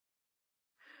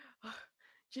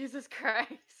Jesus Christ.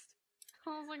 I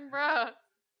was like, bruh,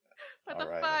 what the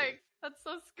Alright. fuck? That's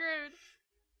so screwed.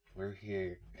 We're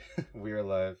here. We're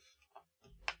alive.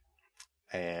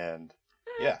 And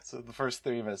yeah, so the first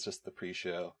 30 minutes just the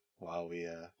pre-show while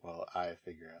I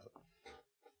figure out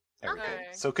everything. Okay,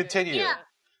 So good. continue. Yeah.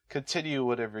 Continue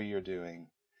whatever you're doing.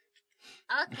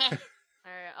 Okay.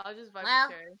 Alright, I'll just vibe Well,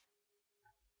 with Cherry.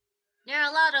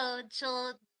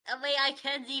 Neurological. Wait, I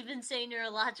can't even say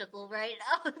neurological right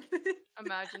now.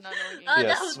 Imagine not knowing Oh,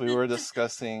 English. Yes, no. we were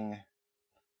discussing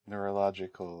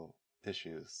neurological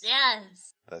issues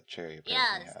Yes. that Cherry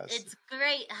apparently Yes. has. It's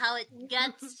great how it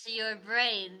gets to your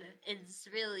brain. It's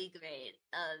really great.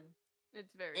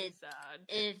 It's very It- sad.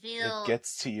 If you It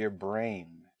gets to your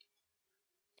brain.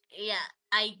 yeah,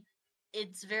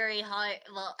 it's very hard.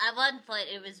 Well, at one point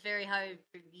it was very hard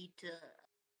for me to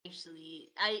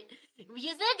actually.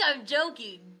 You think I'm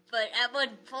joking, but at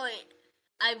one point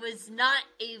I was not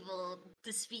able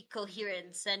to speak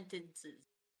coherent sentences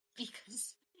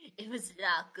because it was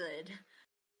not good.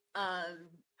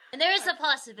 And there is a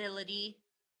possibility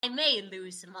I may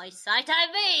lose my sight.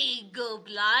 I may go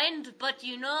blind, but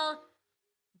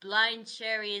blind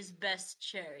Cherry is best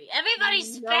Cherry. Everybody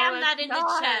No, spam it's that in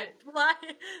not. the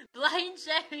chat. Blind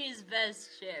Cherry is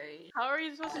best Cherry. How are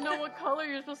you supposed to know what color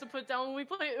you're supposed to put down when we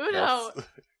play Uno?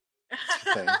 That's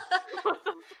the thing. What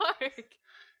the fuck?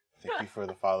 Thank you for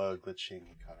the follow,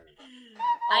 glitching card.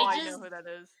 Oh, I I know who that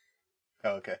is.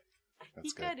 Oh, okay.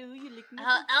 That's good. Hikaru, you lick me.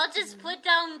 I'll just put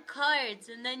down cards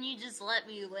and then you just let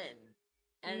me win.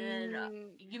 And then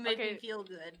you make me okay. feel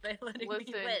good by letting me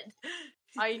Listen. win.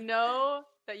 I know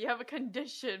that you have a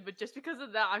condition, but just because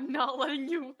of that, I'm not letting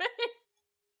you win.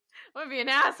 I'm gonna be an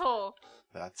asshole.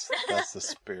 That's the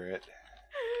spirit.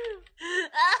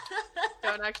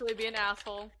 Don't actually be an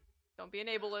asshole. Don't be an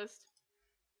ableist.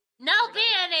 No, be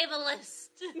an ableist.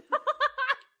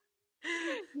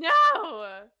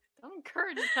 No! Don't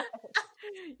encourage that.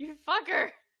 You fucker.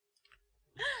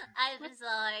 I'm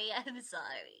sorry.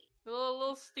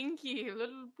 Little stinky,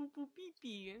 little poo poo pee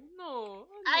pee. No.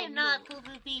 I'm not poo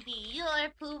poo pee pee. You are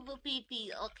poo poo pee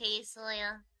pee. Okay,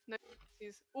 Soya.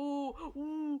 Ooh, ooh,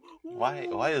 ooh.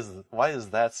 Why is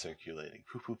that circulating?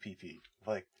 Poo poo pee pee.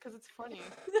 Like Because it's funny.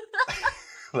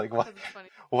 like why 'Cause it's funny.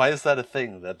 why is that a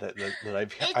thing that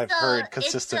I've heard it's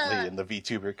consistently a- in the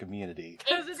VTuber community?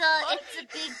 It's a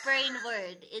big brain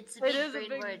word. It's a It big is a brain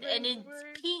big word, brain and it's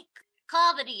word. peak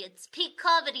comedy. It's peak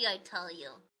comedy, I tell you.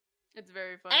 It's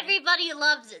very funny. Everybody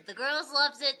loves it. The girls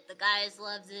loves it. The guys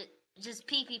loves it. Just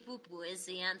pee pee poo poo is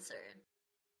the answer.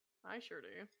 I sure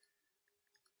do.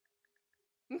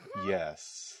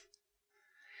 Yes.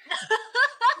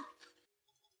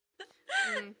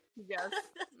 Yes.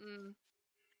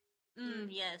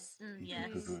 Yes. Yes.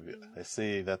 I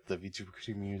see that the VTuber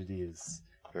community is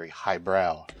very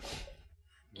highbrow. I'm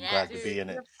Yeah. glad Dude, to be in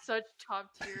we it. have such top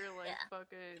tier like Yeah.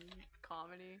 fucking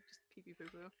comedy. Just pee pee poo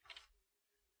poo.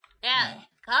 Yeah.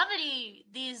 Comedy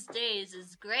these days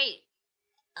is great.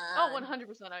 Oh,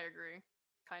 100% I agree.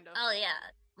 Kind of. Oh yeah.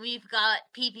 We've got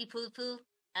pee pee poo poo.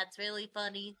 That's really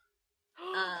funny.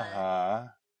 Uh-huh.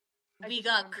 I We just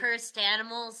got remembered. cursed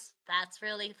animals. That's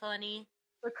really funny.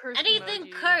 The cursed Anything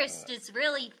emoji. cursed is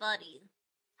really funny.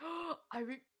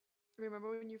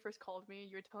 Remember when you first called me,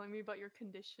 you were telling me about your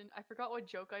condition. I forgot what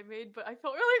joke I made, but I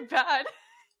felt really bad.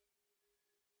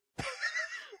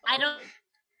 I don't.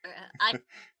 I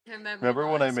remember. Remember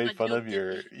when I what made fun joke of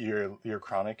did we- your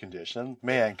chronic condition?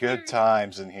 Man, good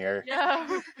times in here.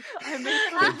 Yeah. I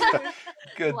made fun of it.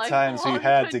 Good Like, times we long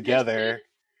had condition. together.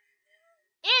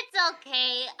 It's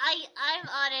okay. I'm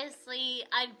honestly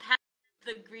past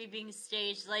the grieving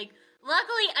stage. Like,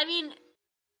 luckily, I mean,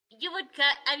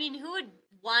 who would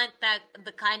want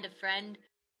the kind of friend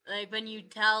like when you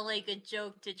tell like a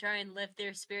joke to try and lift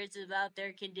their spirits about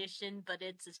their condition, but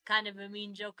it's kind of a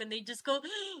mean joke, and they just go,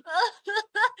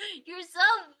 "You're so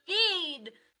mean."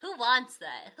 Who wants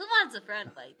that? Who wants a friend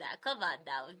like that? Come on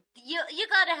now. You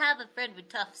gotta have a friend with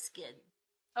tough skin.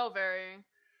 Oh, very.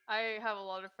 I have a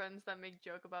lot of friends that make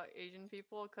joke about Asian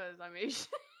people because I'm Asian.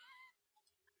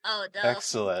 Oh no.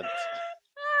 Excellent.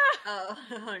 Oh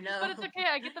no. But it's okay.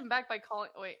 I get them back by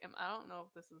calling. Wait, I don't know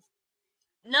if this is.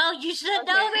 No, you should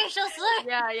know Okay. racial slur.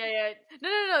 Yeah.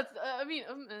 No. It's, I mean,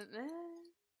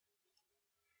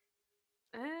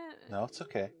 No, it's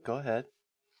okay. Go ahead.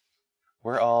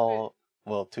 We're all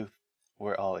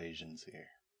Asians here.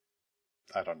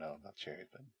 I don't know about Cherry,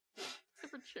 but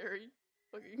Except for Cherry.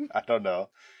 Fucking. I don't know.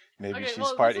 Maybe Okay, she's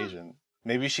well, part this is- Asian.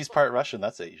 Maybe she's part Russian.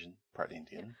 That's Asian. Part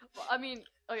Indian. Well, I mean,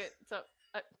 okay, so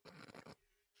I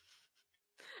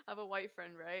have a white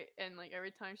friend, right? And like every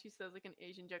time she says like an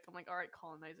Asian joke, I'm like, all right,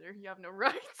 colonizer, you have no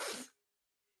rights.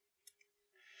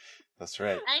 That's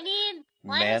right. I mean,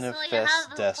 why does Soya Manifest have a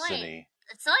point? destiny.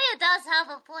 Soya does have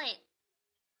a point.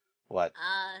 What?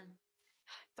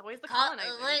 It's always the Col-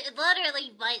 colonizer.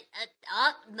 literally, my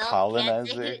no, Colonizer?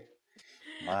 Can't say it.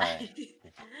 My.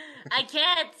 I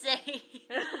can't say,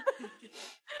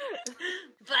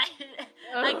 but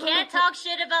I can't talk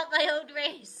shit about my own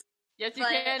race. Yes, you but,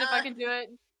 can if I can do it.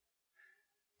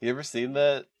 You ever seen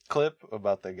that clip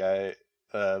about the guy,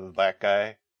 the black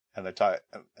guy, and they're talking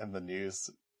in the news?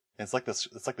 It's like this.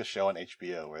 It's like the show on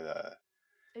HBO where the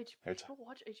HBO?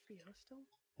 Watch HBO still?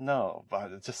 no,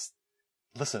 but it's just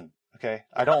listen, okay?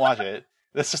 I don't watch it.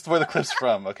 That's just where the clip's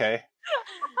from, okay?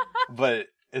 But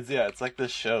it's like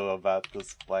this show about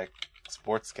this black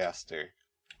sportscaster,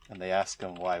 and they ask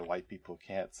him why white people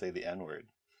can't say the N-word.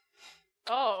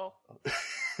 Oh.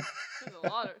 There's a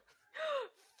lot of...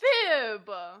 Fib!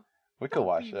 We could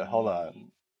watch it. Hold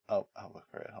on. Oh, I'll look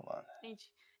for it. Hold on. H-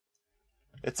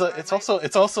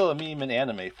 It's also a meme in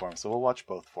anime form, so we'll watch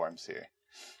both forms here.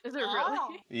 Is it Oh.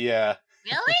 really? Yeah.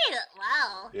 Really?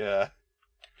 Wow. Yeah.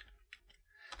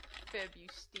 Fib, you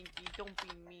stinky. Don't be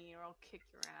mean or I'll kick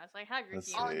your ass. I have your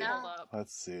Let's DM see. pulled up.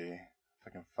 Let's see if I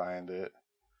can find it.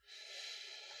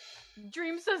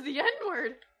 Dream says the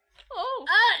N-word. Oh.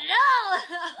 Oh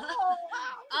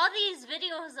no! All these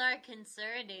videos are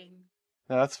concerning.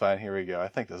 No, that's fine. Here we go. I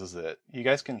think this is it. You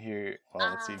guys can hear. Well,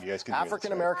 let's see if you guys can hear this,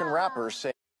 African American right? rappers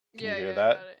say. Can you hear I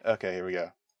that? got it. Okay, here we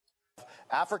go.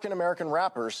 African American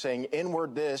rappers saying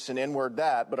N-word this and N-word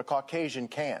that, but a Caucasian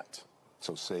can't.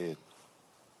 So say it.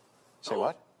 Say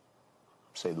what?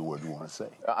 Say the word you want to say.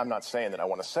 I'm not saying that I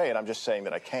want to say it. I'm just saying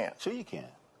that I can't. Sure you can.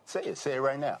 Say it. Say it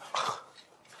right now.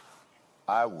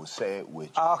 I will say it with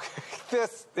you. Okay,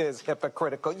 this is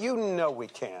hypocritical. You know we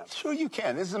can't. Sure you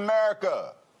can. This is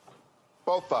America.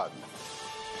 Both of you.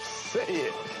 Say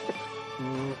it.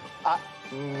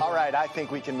 All right, I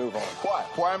think we can move on. Why?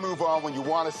 Why move on when you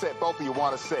want to say it? Both of you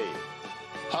want to say it.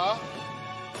 Huh?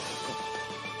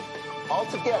 All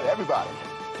together, everybody.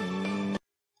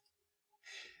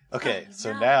 Okay, Oh,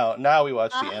 so no. now we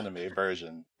watch the anime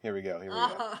version. Here we go. Here we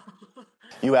go. Oh.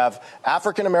 You have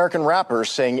African American rappers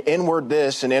saying N-word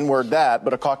this and N-word that,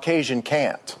 but a Caucasian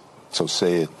can't. So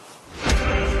say it.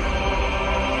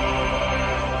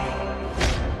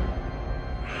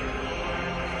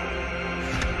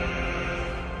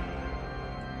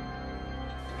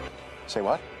 Say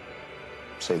what?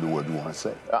 Say the word you want to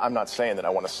say. I'm not saying that I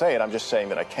want to say it. I'm just saying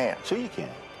that I can't. Sure you can.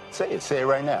 Say it. Say it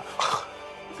right now.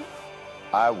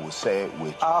 I will say it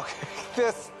with you. Okay,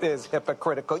 this is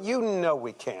hypocritical. You know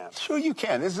we can't. Sure you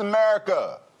can. This is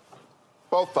America.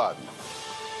 Both of you.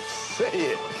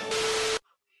 Say it.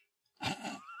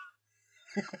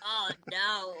 Oh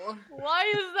no! Why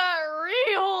is that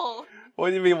real? What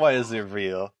do you mean? Why is it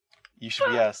real? You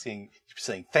should be asking. You should be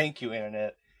saying, "Thank you,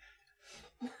 internet."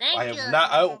 Thank I you. have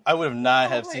not. I would have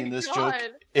not have Oh seen my this God.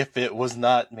 joke if it was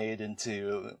not made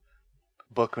into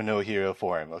Boku no Hero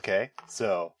form. Okay,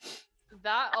 so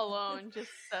That alone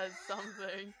just says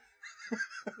something.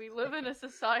 We live in a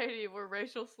society where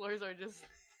racial slurs are just...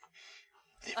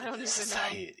 I don't even know.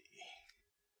 society.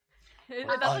 That's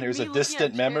Oh, like there's me a looking at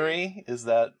distant Cherry. memory. Is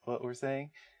that what we're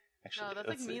saying? Actually, No, that's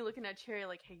let's like see. me looking at Cherry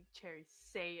like, hey, Cherry,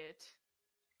 say it.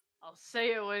 I'll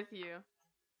say it with you.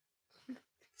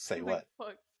 Say Like, what?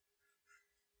 fuck.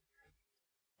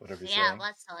 What are we Yeah, saying?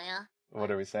 what's Soya?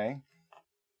 What are we saying?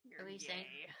 You're What are you saying?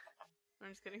 gay. I'm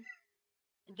just kidding.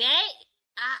 Gay?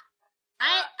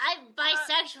 I'm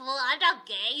bisexual. I'm not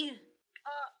gay.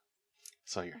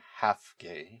 So you're half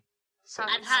gay. So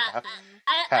I'm it's half-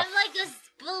 I'm Half. like a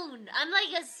spoon. I'm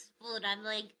like a spoon. I'm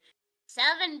like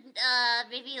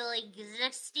maybe like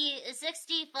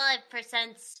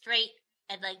 65% straight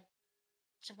and like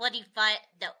 25.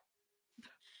 No,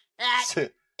 that So-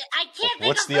 I can't think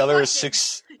what's of the other question.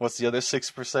 6? What's the other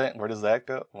 6%? Where does that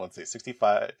go? Well, let's see,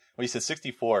 65. Well, you said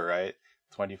 64, right?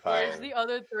 25. Where's the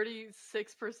other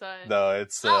 36%? No,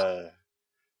 it's Oh.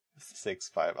 6,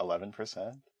 5,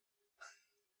 11%.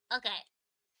 Okay,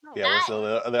 Yeah, what's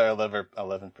the other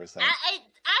 11%?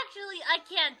 I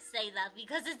can't say that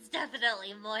because it's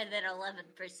definitely more than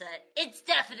 11%. It's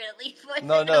definitely more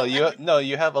No, than no, 11%.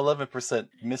 you have 11%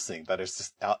 missing that is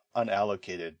just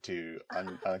unallocated to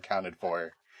unaccounted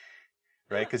for,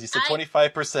 right? Because you said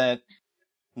 25%,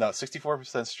 no,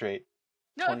 64% straight,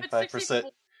 No, if it's 25%,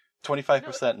 64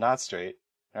 25% not straight,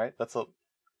 right? That's a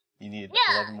you need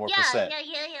Yeah, 11 more percent.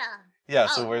 yeah. Yeah,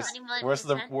 Oh, so where's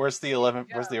 21%? the 11?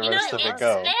 Where's the You rest of it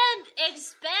go?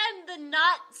 expand the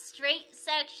not straight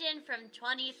section from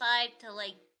 25 to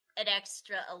like an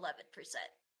extra 11%.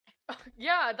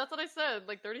 Yeah, that's what I said.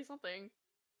 Like 30 something.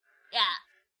 Yeah.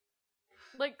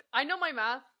 Like I know my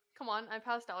math Come on, I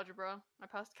passed algebra. I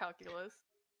passed calculus.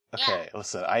 Okay,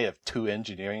 listen, I have 2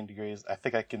 engineering degrees. I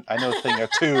think I know a thing or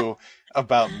two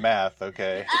about math,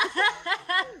 okay?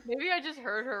 Maybe I just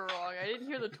heard her wrong. I didn't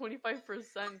hear the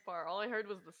 25% part. All I heard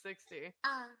was the 60.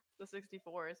 The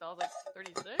 64. So I was like,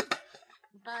 36?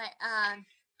 But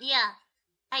yeah,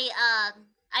 I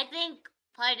think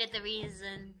part of the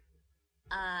reason,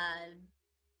 I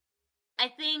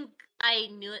think I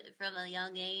knew it from a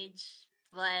young age,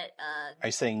 but Are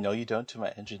you saying no you don't to my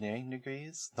engineering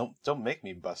degrees? Don't make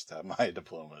me bust out my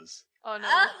diplomas. Oh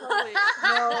no,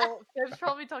 no. Fib's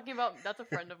probably talking about, that's a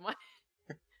friend of mine.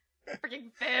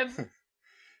 Freaking Fib.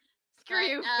 Screw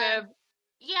you, Fib.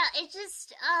 Yeah, it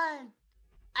just,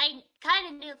 I kind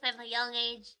of knew from a young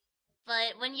age,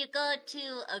 but when you go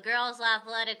to a girls'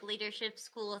 athletic leadership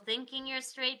school thinking you're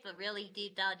straight, but really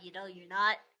deep down you know you're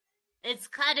not, it's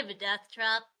kind of a death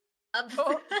trap.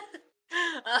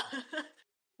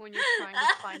 When you're trying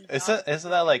to find Isn't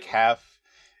that like half,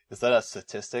 is that a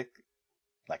statistic?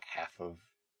 Like half of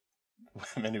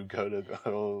women who go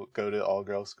to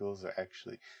all-girl schools are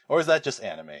actually, or is that just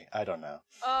anime? I don't know.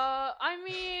 I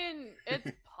mean,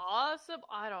 it's possible.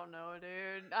 I don't know,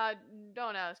 dude.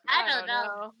 Don't ask me. I don't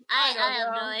know. I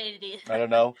have no idea. I don't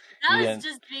know. That was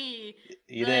just me.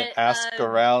 You didn't ask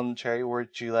around, Cherry.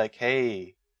 Weren't you like,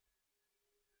 hey,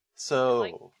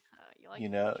 so, you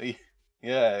know,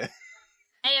 yeah.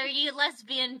 Hey, are you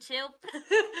lesbian too?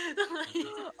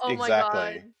 Oh Exactly. my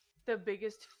god. The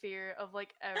biggest fear of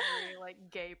like every like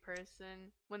gay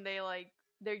person when they're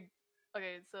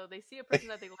okay, so they see a person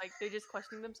that they like, they're just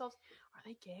questioning themselves. Are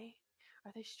they gay?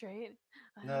 Are they straight?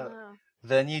 I don't know.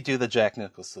 Then you do the Jack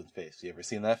Nicholson face. You ever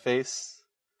seen that face?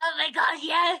 Oh my god,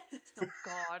 yes! Oh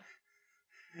god.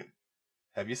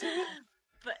 Have you seen it?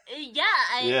 But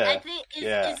I think is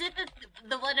it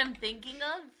the one I'm thinking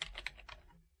of?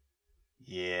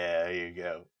 Yeah, there you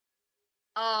go.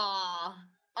 Oh,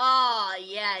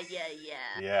 yeah.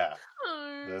 Yeah,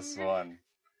 this one.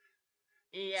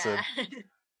 Yeah. So-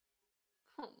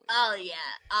 Oh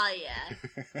yeah.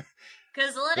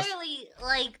 Because literally,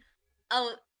 like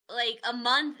a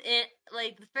month in,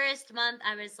 like the first month,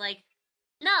 I was like,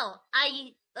 no,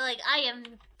 I am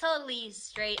totally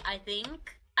straight. I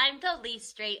think I'm totally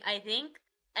straight. I think,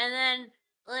 and then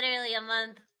literally a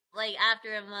month, like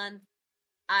after a month,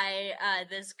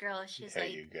 this girl, she's there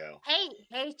like, you go.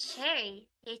 Hey, Cherry,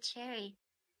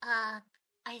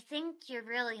 I think you're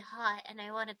really hot, and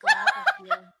I want to go out with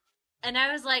you. And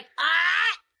I was like,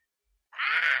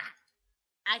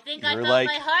 I think I You're felt like,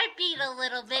 my heartbeat a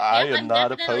little bit. I Yep, am I'm not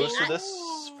definitely opposed to not-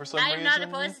 this for some I am reason. not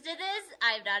opposed to this.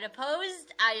 I'm not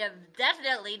opposed. I am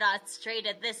definitely not straight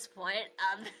at this point.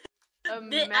 I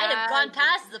have gone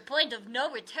past the point of no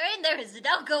return. There is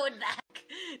no going back.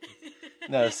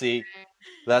 No, see,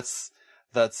 that's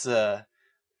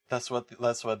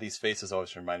what these faces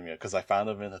always remind me of, because I found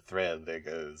them in a thread that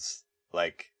goes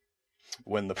like,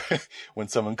 when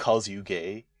someone calls you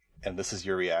gay and this is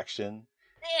your reaction,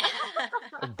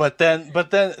 but then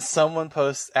someone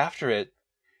posts after it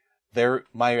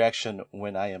my reaction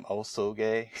when I am also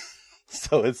gay.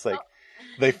 So it's like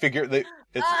they figure two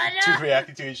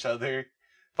reacting to each other,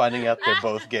 finding out they're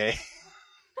both gay.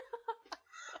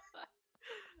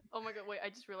 Oh my god, wait, I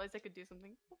just realized I could do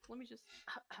something. Let me just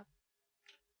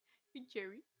Hey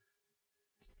Jerry.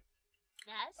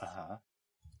 Yes. Uh-huh.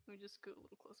 Let me just scoot a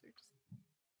little closer.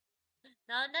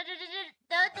 No,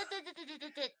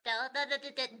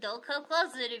 don't come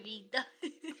closer to me.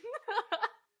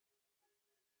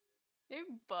 Hey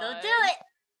bud. Don't do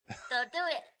it. Don't do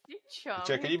it. You chum.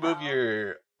 Check, can you move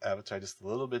your avatar just a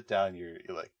little bit down? Your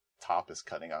like top is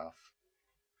cutting off.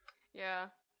 Yeah.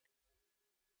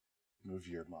 Move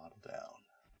your model down.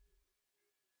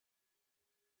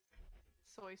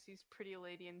 Soy sees pretty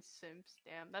lady and simps.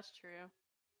 Damn, that's true.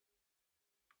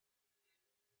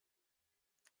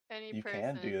 Any You person.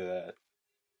 can do that.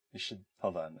 You should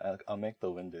hold on. I'll make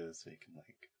the windows so you can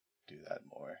like do that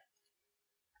more.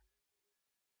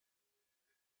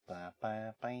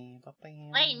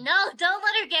 Wait, no, don't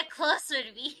let her get closer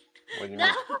to me. What do you No.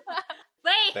 mean?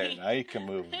 Wait. There, now you can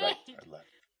move right or left.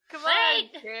 Come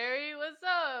Wait. on, Jerry. What's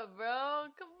up, bro?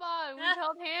 Come on. We've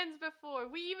held hands before.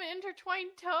 We even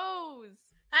intertwined toes.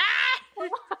 Ah! Come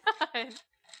on.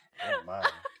 Oh my.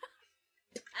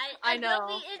 I know.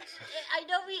 I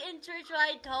know we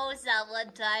intertwined toes that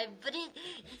one time, but it.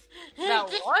 That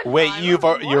one Wait, time, you it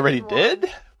was more already than once.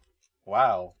 did?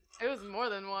 Wow. It was more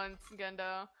than once,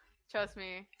 Gendo. Trust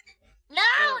me. No!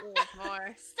 It was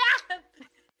more. Stop!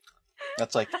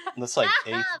 That's like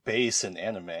eighth base in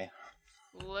anime.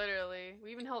 Literally.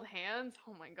 We even held hands?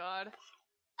 Oh my god.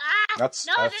 Ah! That's-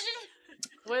 no, that's-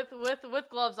 With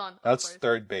gloves on. of That's course.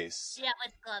 third base. Yeah,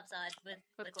 with gloves on.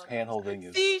 With gloves. Hand holding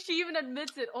is. See, she even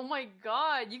admits it. Oh my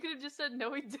god, you could have just said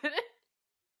no, he didn't.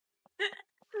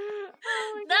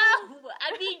 Oh my No, God.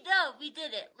 I mean no. We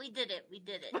did it. We did it. We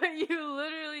did it. But you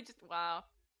literally just wow.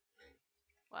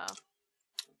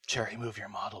 Cherry, move your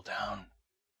model down.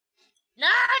 No,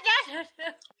 no.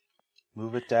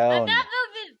 Move it I'm down. not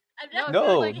moving. I'm not.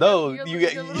 No, like no, your you little-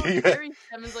 get- your little you- cherry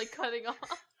stem is like cutting off.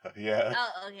 Yeah.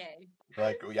 Oh, okay.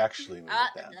 Like, we actually move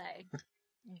it down. Okay.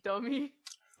 Dummy.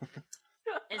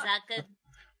 Is that good?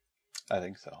 I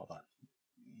think so. Hold on.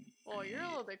 Oh, you're a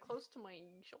little bit close to my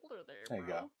shoulder there. There you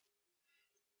bro. go.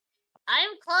 I'm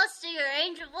close to your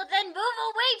angel. Well, then move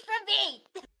away from me.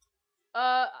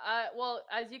 Well,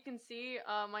 as you can see,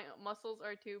 my muscles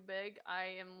are too big.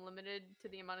 I am limited to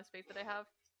the amount of space that I have.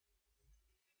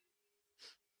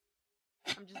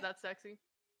 I'm just that sexy.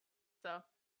 So.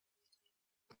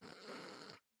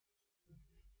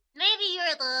 Maybe you're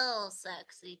a little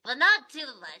sexy, but not too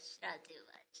much. Not too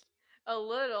much. A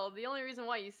little. The only reason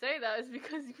why you say that is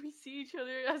because we see each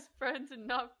other as friends and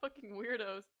not fucking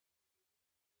weirdos.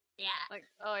 Yeah. Like,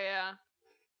 oh yeah.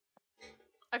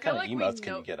 I What feel kind like of we emotes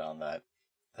can know. you get on that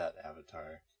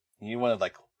avatar? You want to,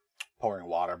 like, pouring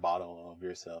water bottle over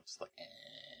yourself. Just like,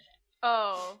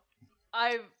 Oh,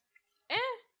 I've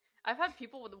had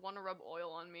people would want to rub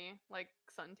oil on me, like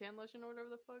suntan lotion or whatever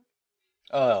the fuck.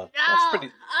 Oh, that's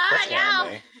pretty. That's no.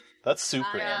 anime. That's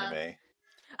super Yeah. anime.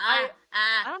 I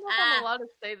don't know if I'm ah. allowed to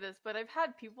say this, but I've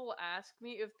had people ask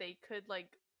me if they could like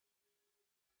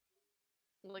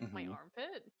lick my Mhm.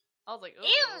 armpit. I was like, Ew,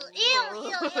 ew, ew,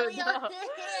 ew, ew. no.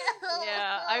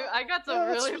 Yeah, I got some Yeah,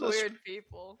 that's- really that's- weird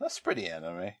people. That's pretty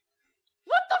anime.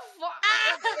 What the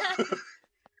fuck?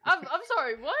 I'm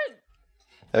sorry. What?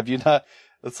 Have you not?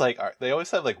 It's like they always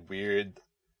have like weird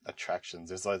attractions.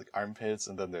 There's like armpits,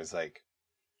 and then there's like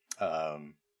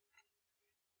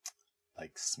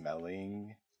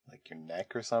smelling like your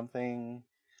neck or something.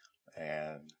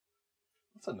 And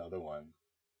what's another one?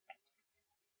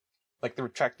 Like they're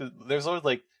attracted. There's always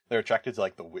like they're attracted to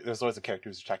like there's always a character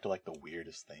who's attracted to like the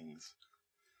weirdest things,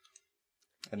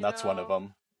 and You that's one of know,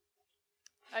 them.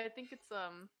 I think it's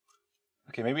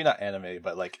Okay, maybe not anime,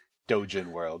 but like Dojin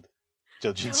World,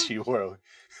 Dojinshi World.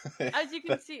 as you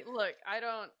can see. Look, I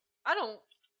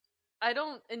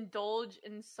don't indulge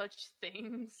in such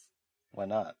things Why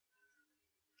not?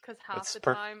 because half It's the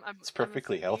per- time I'm. It's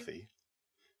perfectly asleep. healthy.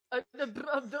 All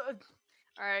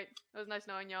right, it was nice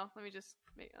knowing y'all. Let me just.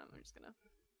 I'm just gonna.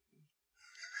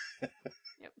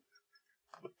 Yep.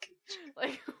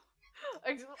 Like.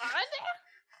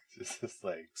 Just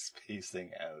like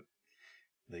spacing out.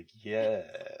 Like,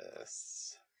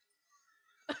 yes.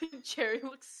 Cherry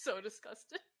looks so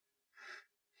disgusted.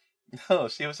 No,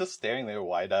 she was just staring there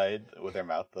wide-eyed with her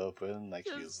mouth open. Like,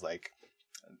 she was like,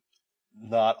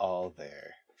 not all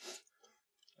there.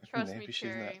 Trust me, Maybe she's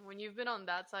Cherry. not. When you've been on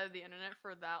that side of the internet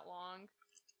for that long.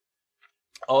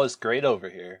 Oh, it's great over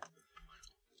here.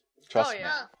 Trust Oh, me. yeah.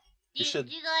 Well, You you,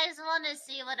 should- you guys want to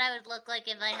see what I would look like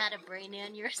if I had a brain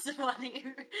aneurysm on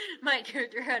here? My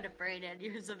character had a brain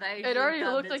aneurysm. It already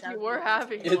looked like you were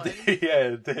having one.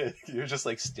 Yeah, it did. You're just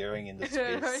like staring into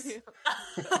space.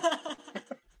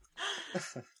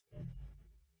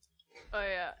 Oh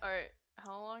yeah, alright.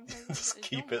 How long has it Just been?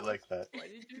 keep it like that. Why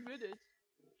did you admit it?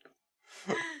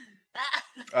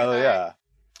 Oh, Alright. yeah.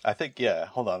 I think, yeah.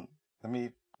 Hold on. Let me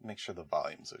make sure the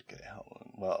volume's okay. Hold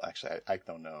on. Well, actually, I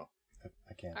don't know.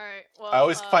 I can't. Alright, well. I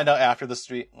always find out after the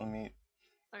stream. Let me.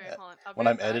 Okay, hold on. I'll be When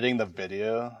right I'm back. editing the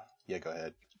video. Yeah, go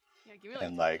ahead. Yeah, give me like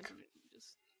and, 2 like, seconds to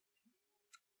just-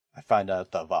 I find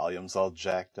out the volume's all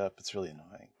jacked up. It's really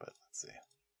annoying, but let's see.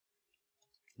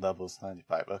 Levels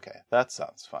 95. Okay, that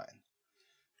sounds fine.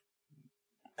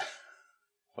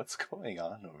 What's going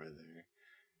on over there?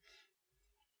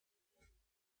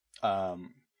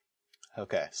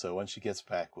 Okay, so when she gets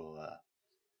back, we'll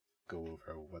go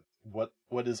over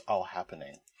what is all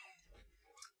happening.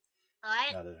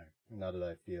 What? Now that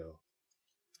I feel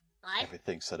What?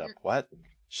 everything's set up. What?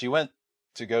 She went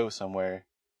to go somewhere.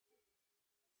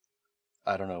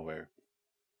 I don't know where.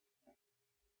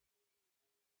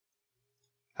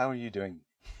 How are you doing?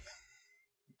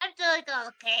 I'm doing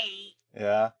okay.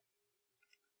 Yeah.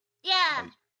 Yeah.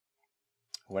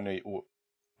 When are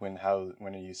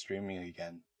you streaming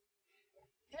again?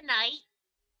 Tonight.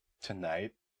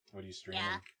 Tonight? What are you streaming?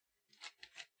 Yeah.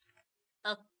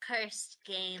 A cursed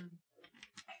game.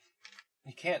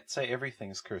 You can't say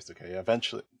everything's cursed, okay?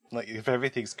 Eventually, like, if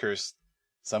everything's cursed,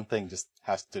 something just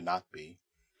has to not be.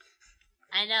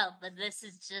 I know, but this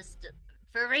is just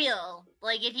for real.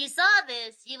 Like, if you saw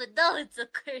this, you would know it's a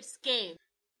cursed game.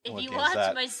 If What you game's watch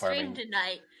that? my stream Farming?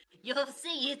 tonight, You'll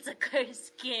see, it's a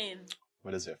cursed game.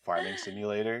 What is it? Farming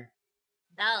simulator?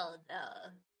 No.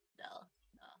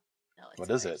 It's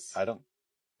What is it? worse. I don't.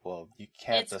 Well, you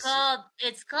can't.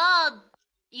 It's called.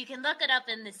 You can look it up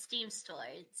in the Steam store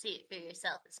and see it for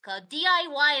yourself. It's called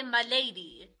DIY My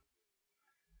Lady.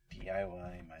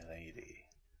 DIY My Lady.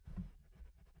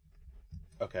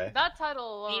 Okay. That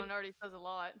title alone already says a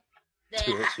lot.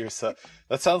 Do it yourself.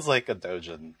 That sounds like a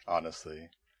doujin, honestly.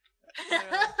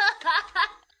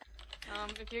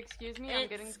 If you excuse me, I'm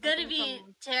getting. It's gonna something be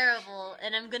from- terrible,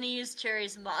 and I'm gonna use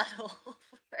Cherry's model.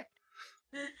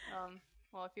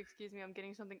 Well, if you excuse me, I'm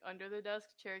getting something under the desk.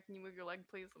 Cherry, can you move your leg,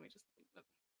 please? Let me just.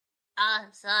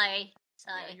 Sorry.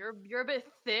 Yeah, you're a bit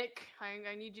thick.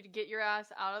 I need you to get your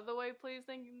ass out of the way, please.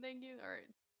 Thank you. All right.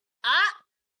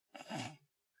 All right.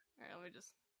 Let me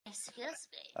just. Excuse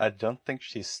me. I don't think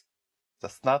she's.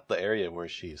 That's not the area where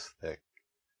she's thick.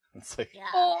 It's like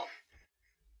Yeah.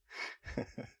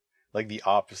 like the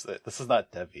opposite. This is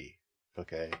not Debbie.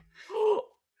 Okay.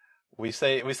 We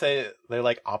say they're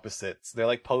like opposites. They're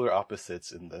like polar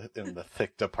opposites in the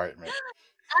thick department.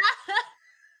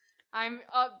 I'm.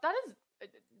 That is.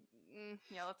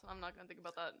 Yeah. I'm not gonna think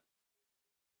about that.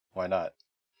 Why not?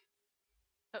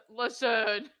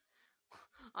 Listen.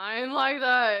 I ain't like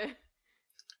that.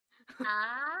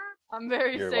 I'm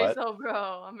very You're say what? so,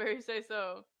 bro. I'm very say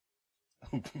so.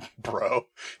 Bro,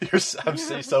 I'm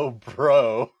say so,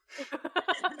 bro.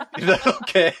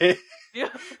 Okay, Yeah.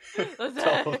 Listen.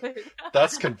 Totally.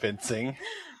 That's convincing.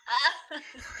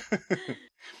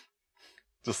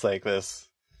 Just like this.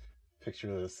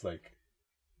 Picture this, like,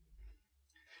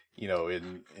 you know,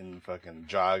 in fucking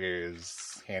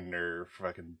joggers, hand in her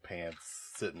fucking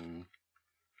pants, sitting,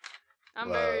 I'm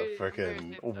very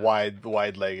fucking say so.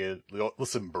 wide-legged.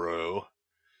 Listen, bro,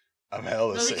 I'm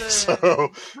hella say Listen.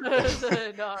 so.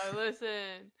 Listen, no,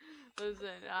 listen.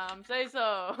 Say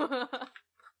so.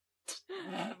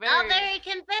 Not Very. very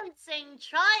convincing.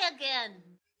 Try again.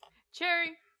 Cherry,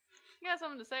 you got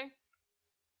something to say?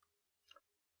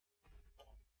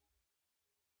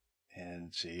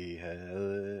 And she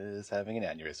is having an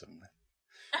aneurysm.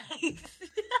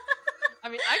 I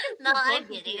mean, I can. No, scoot I'm closer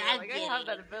to kidding, you. I'm Like, I have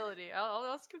that kidding. ability.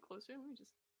 I'll scoot closer. Let me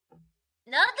just.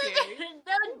 No, Okay.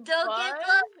 don't get What?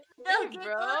 close. Don't Hey, get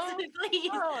bro. closer,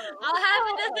 please. Oh, I'll have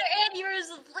another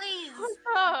aneurysm, please.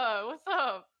 What's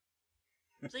up?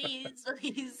 Please,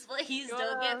 please, please, You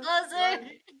don't get wanna-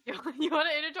 closer. You want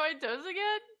to intertwine toes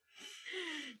again?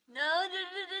 No.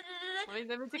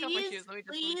 Let me take off my Please, shoes. Let me just.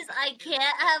 please, I can't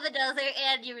have another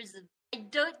aneurysm. I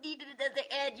don't need another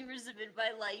aneurysm in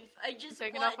my life. I just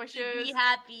Taking want off my to be shoes.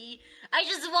 happy. I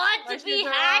just want My to be shoes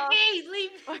are happy.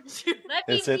 Leave My shoes, Let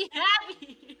me Is it- be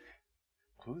happy.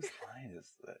 Whose line is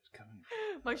that coming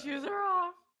from? my shoes are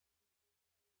off.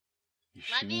 Your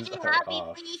Let me shoes be are happy,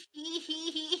 off.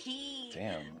 please.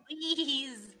 Damn.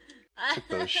 Please. Took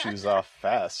those shoes off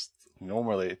fast.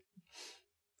 Normally,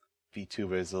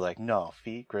 VTubers are like, no,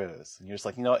 feet gross. And you're just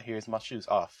like, you know what, here's my shoes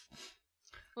off.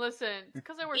 Listen, it's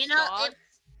because I wear You know, socks.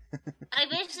 I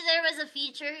wish there was a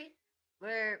feature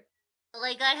where,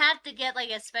 like, I have to get, like,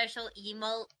 a special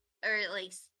emote or,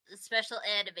 like, a special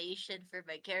animation for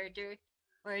my character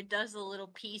where it does a little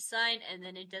peace sign and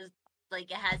then it does, like,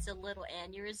 it has a little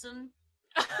aneurysm.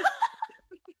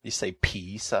 You say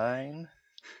P sign?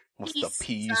 What's Peace the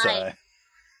P sign. sign?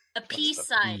 A peace What's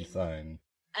the sign. P sign?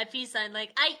 A peace sign.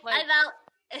 Like, Like- I'm out.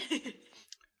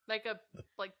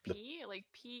 Like P, like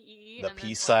PE. The and P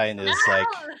then, sign No!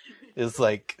 is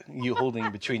like you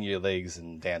holding between your legs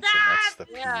and dancing. That's the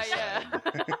P Yeah, sign. yeah.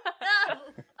 No!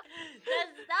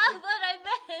 That's not what I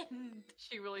meant!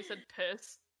 She really said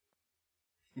piss.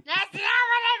 That's not what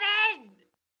I meant!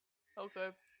 Okay.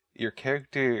 Your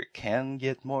character can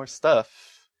get more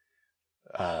stuff.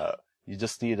 You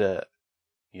just need to,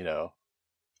 you know,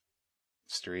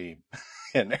 stream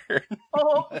and earn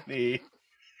Oh. money.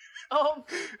 Oh.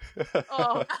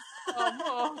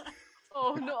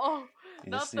 Oh no.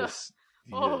 You Not just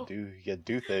the. Oh. you gotta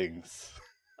do things.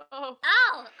 Oh.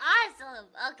 Oh, awesome!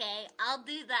 Okay, I'll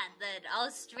do that then. I'll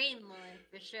stream more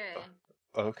for sure.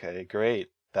 Okay, great.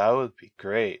 That would be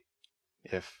great.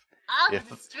 If I'll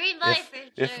If- stream more for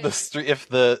sure.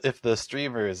 if the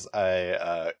streamers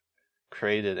I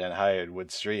created and hired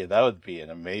would stream, that would be an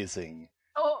amazing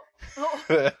Oh.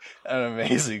 Oh. an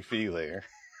amazing feeling.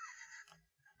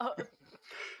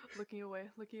 Looking away.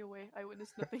 I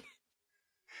witnessed nothing.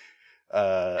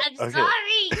 I'm okay.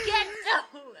 sorry,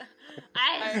 Ghetto!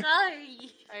 I'm sorry.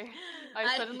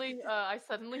 I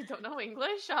suddenly don't know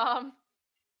English. I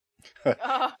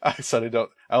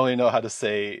only know how to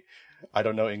say I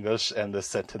don't know English and the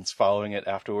sentence following it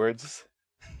afterwards.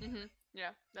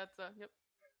 Yeah, that's yep.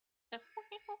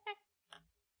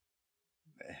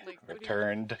 Like, what do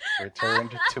you-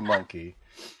 Returned to monkey.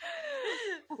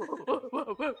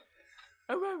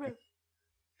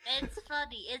 It's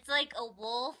funny. It's like a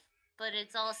wolf, but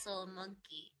it's also a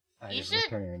monkey. I You have should-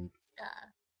 returned. Uh,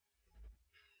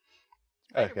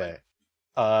 Okay.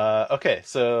 Okay,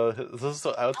 so this is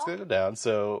how it's gonna go down.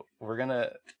 So we're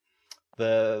gonna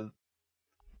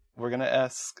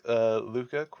ask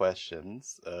Luca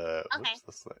questions. Whoops,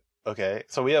 this way. Okay,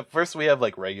 so we have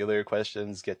like regular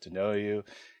questions, get to know you,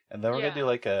 and then we're gonna do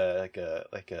like a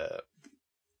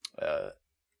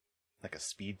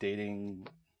speed dating,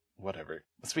 whatever,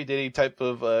 a speed dating type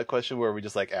of question where we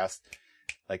just like ask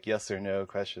like yes or no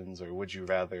questions, or would you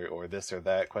rather, or this or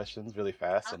that questions really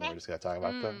fast, and then Okay. we're just gonna talk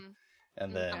about them.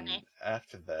 And then Okay.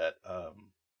 after that,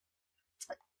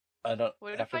 I don't.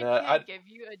 What after if I that, can't give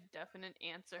you a definite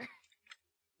answer?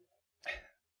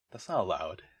 that's not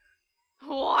allowed.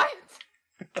 What?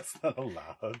 That's not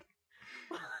allowed.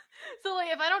 So, like,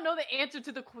 if I don't know the answer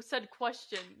to the said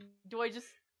question, do I just...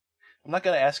 I'm not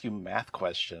gonna ask you math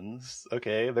questions,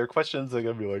 okay? They're questions that are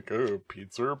gonna be like, oh,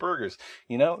 pizza or burgers.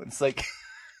 You know, it's like.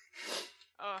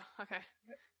 Oh, okay.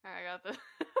 Alright, I got this.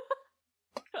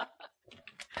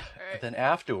 Alright. Then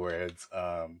afterwards,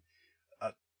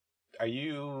 do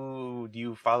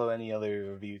you follow any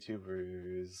other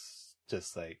VTubers?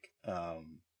 Just like, at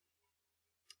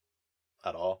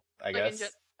all? I Like,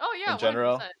 guess. oh, yeah, in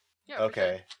general? 100%. Yeah, for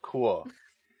Okay, cool.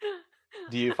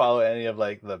 Do you follow any of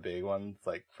like the big ones,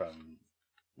 like from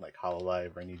like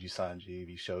Hololive or Niji Sanji,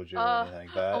 Shoujo, or anything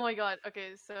like that? Oh my god.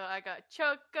 Okay, so I got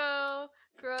Choco,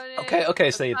 Cronin.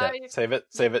 Okay, save that. Akai-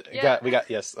 Save it. Yeah.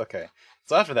 Yes, okay.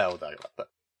 So after that, we'll talk about that.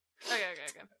 Okay.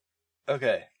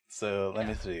 Okay, so let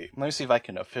me see. Let me see if I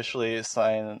can officially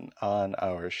sign on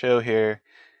our show here.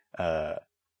 God,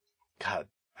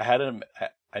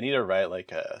 I need to write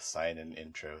like a sign-in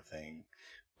intro thing,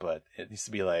 but it needs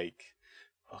to be like,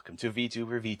 welcome to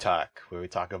VTuber V-Talk, where we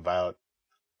talk about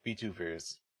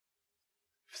VTubers.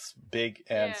 Big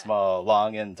and Yeah. small,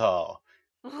 long and tall.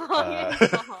 Long and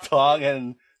tall. Long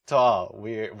and tall.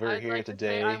 We're I'd here like to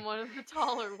today. say I'm one of the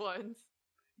taller ones.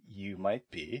 You might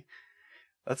be.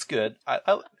 That's good. I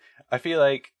feel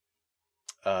like,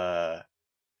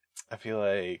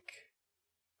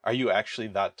 are you actually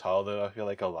that tall though? I feel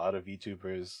like a lot of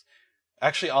VTubers,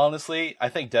 actually, honestly, I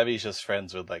think Debbie's just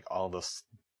friends with like all the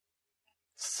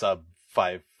sub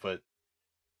 5 foot,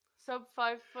 Sub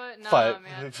 5 foot? Nah,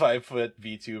 man. 5 foot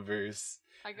VTubers.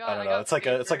 I got. I don't know. It's like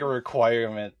a papers.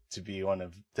 requirement to be one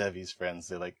of Debbie's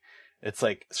friends. It's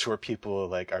like short people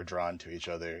like are drawn to each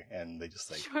other, and they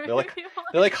just like Short they're like people.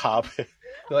 they're like hobbits.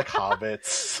 Little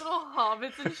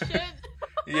hobbits and shit.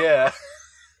 Yeah,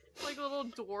 Like a little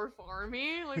dwarf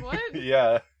army. Like what?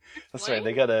 yeah. That's right.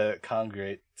 They Explain? gotta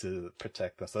congregate to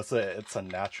protect us. It's a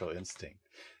natural instinct.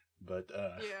 But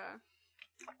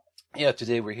yeah.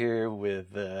 Today we're here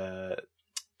with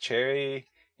Cherry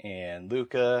and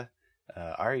Luca.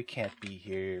 Ari can't be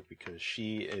here because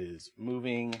she is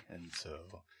moving, and so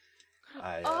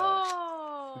I.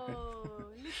 Oh,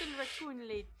 little raccoon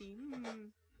lady.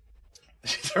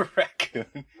 She's a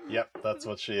raccoon. Yep, that's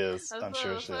what she is. That's I'm what,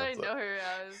 sure that's she what I is. know her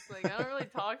as. Like, I don't really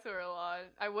talk to her a lot.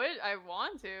 I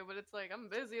want to, but it's like I'm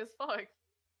busy as fuck.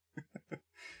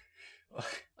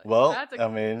 Well, I had to- I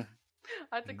mean,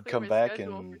 I have to clear come my back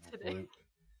schedule and for today.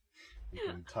 we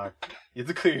can talk. You have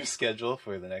to clear your schedule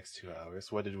for the next 2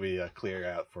 hours. What did we clear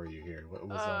out for you here? What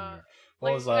was on your, what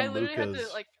Like, was on I literally Luca's? had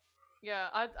to like, yeah,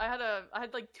 I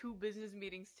had like 2 business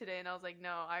meetings today, and I was like,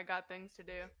 no, I got things to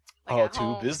do. Like, Oh, at 2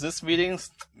 home. business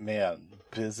meetings? Man,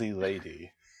 busy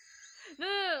lady. No,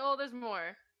 oh, there's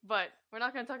more, but we're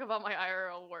not gonna talk about my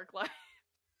IRL work life.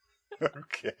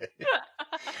 Okay.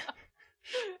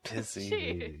 Busy Shit.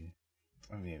 lady.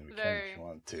 I mean, we can Very. if you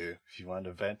want to. If you want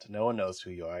to vent, no one knows who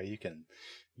you are. You can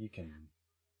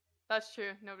That's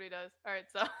true. Nobody does. All right,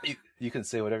 so you can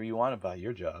say whatever you want about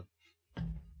your job.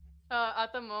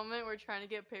 at the moment we're trying to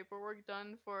get paperwork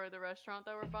done for the restaurant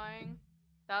that we're buying.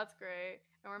 That's great,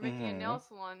 and we're making a nail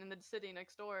salon in the city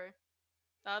next door.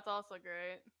 That's also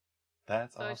great.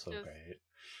 That's So it's also just- great.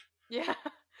 Yeah.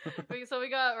 we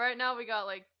got right now we got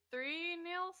like 3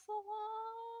 nail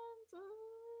salons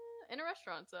in a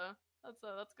restaurant, so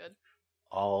that's good.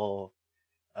 All,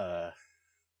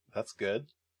 that's good.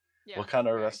 Yeah. What kind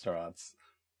of very. restaurants?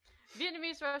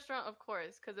 Vietnamese restaurant, of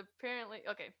course, because apparently,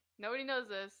 okay, nobody knows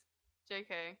this.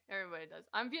 JK, everybody does.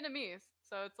 I'm Vietnamese,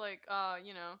 so it's like,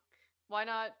 why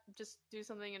not just do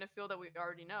something in a field that we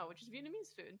already know, which is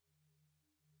Vietnamese food.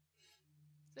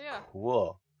 So yeah,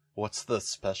 Cool. What's the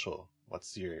special?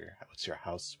 What's your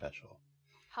house special?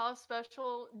 house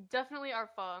special, definitely our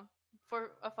pho.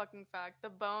 For a fucking fact, the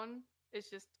bone is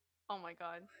just, oh my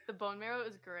god. The bone marrow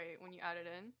is great when you add it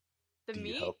in. The Do you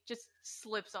meat help? just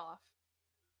slips off,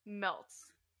 melts.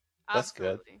 That's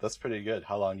Absolutely. good. That's pretty good.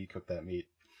 How long do you cook that meat?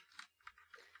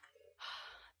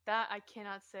 That I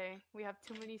cannot say. We have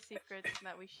too many secrets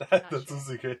that we should not That's share. a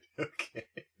secret. Okay.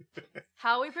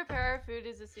 How we prepare our food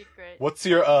is a secret. What's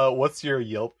your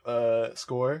Yelp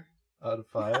score out of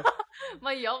 5?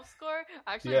 My Yelp score?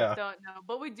 I actually Yeah. don't know.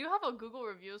 But we do have a Google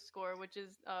review score, which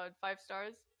is 5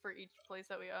 stars for each place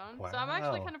that we own. So I'm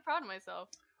actually Wow. kind of proud of myself.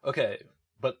 Okay,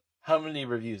 but how many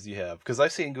reviews do you have? Because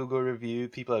I've seen Google review,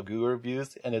 people have Google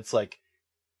reviews, and it's like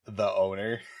the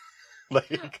owner.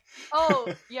 Like,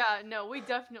 Oh, yeah, no, we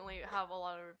definitely have a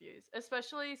lot of reviews.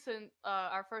 Especially since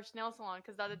our first nail salon,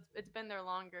 because it's been there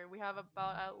longer. We have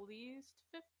about at least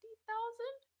 50,000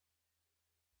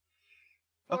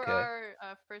 for Okay.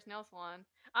 our first nail salon.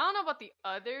 I don't know about the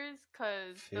others,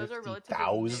 because those are relatively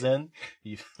new. 50,000?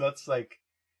 That's like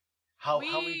how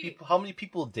We- many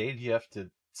people a day do you have to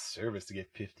service to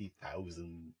get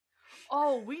 50,000?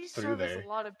 Oh, we through service there? a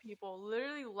lot of people.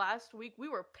 Literally last week we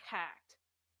were packed.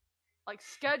 Like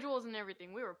schedules and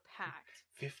everything, we were packed.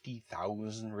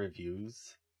 50,000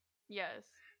 reviews? Yes.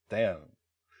 Damn.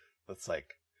 That's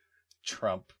like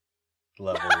Trump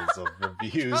levels of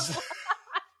reviews.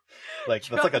 Like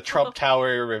that's like a Trump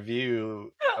Tower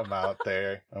review amount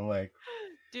there. I'm like,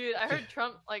 Dude, I heard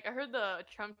the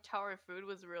Trump Tower food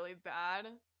was really bad.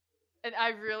 And I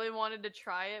really wanted to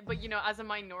try it, but as a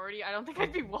minority, I don't think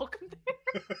I'd be welcome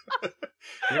there.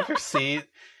 you ever seen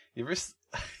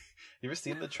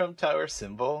the Trump Tower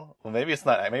symbol? Well, maybe it's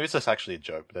not. Maybe it's just actually a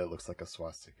joke, but it looks like a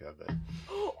swastika. But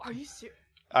Are you serious?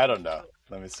 I don't know.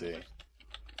 Let me see.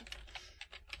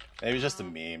 Maybe it's just a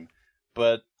meme.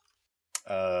 But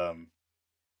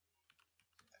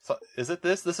so is it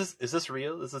this? Is this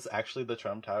real? Is this actually the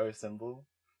Trump Tower symbol?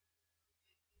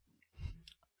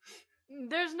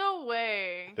 There's no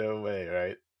way. No way,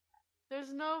 right?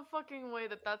 There's no fucking way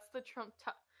that that's the Trump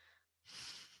Tower.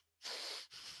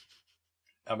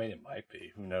 I mean, it might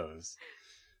be. Who knows?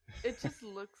 It just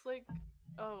looks like.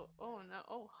 Oh no!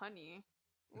 Oh, honey.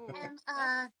 Ooh.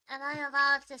 Am I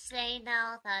allowed to say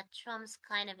now that Trump's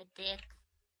kind of a dick?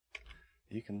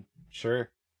 You can sure.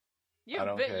 I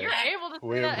don't care. You're able to say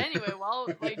We're- that anyway. While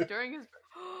during his.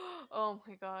 Oh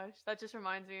my gosh, that just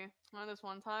reminds me. Remember this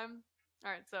one time?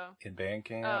 All right, so In band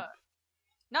camp.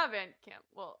 not band camp.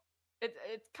 Well,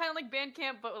 it's kind of like band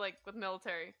camp, but like with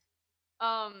military.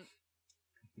 Any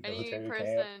Military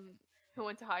person camp. who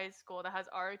went to high school that has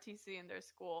ROTC in their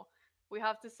school, we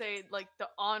have to say like the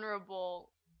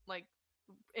honorable, like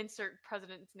insert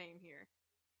president's name here.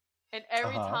 And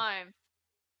every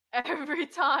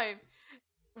time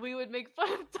we would make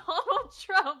fun of Donald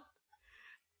Trump.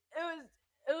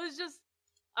 It was just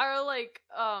our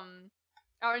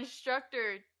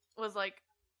instructor was like,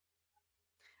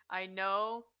 I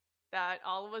know that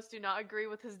all of us do not agree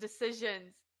with his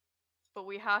decisions, but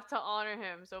we have to honor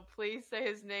him, so please say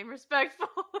his name respectfully.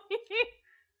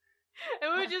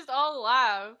 And we would just all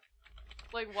laugh,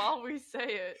 like, while we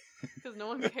say it, because no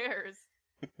one cares.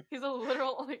 He's a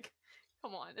literal, like,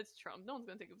 come on, it's Trump. No one's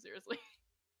gonna take him seriously.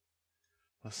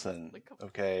 Listen, Like, come on.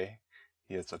 okay.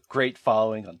 He has a great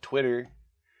following on Twitter.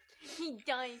 He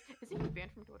died. Isn't he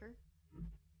banned from Twitter?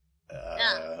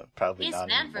 Probably He's not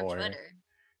banned anymore. from Twitter.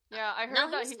 Yeah, I heard No,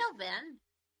 that he's still banned.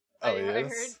 Oh, he I is?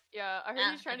 heard. Yeah, I heard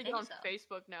Yeah, he's trying I to get on think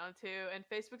so. Facebook now too, and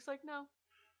Facebook's like, no.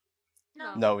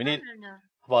 No, we need. No. How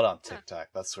about on TikTok?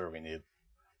 That's where we need.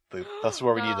 That's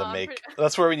where we need to Nah, make. pretty-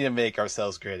 That's where we need to make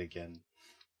ourselves great again.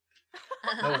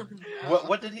 No,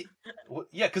 what did he?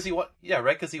 Yeah, because he right?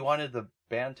 Because he wanted to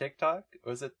ban TikTok.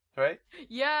 Was it right?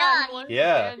 Yeah, Yeah, he wanted to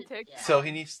Yeah. ban TikTok. So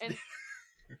he needs. And-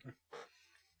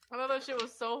 I thought that shit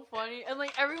was so funny, and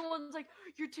like everyone's like,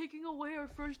 "You're taking away our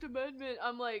First Amendment."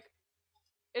 I'm like,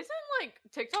 isn't like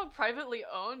TikTok privately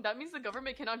owned? That means the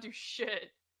government cannot do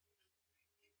shit.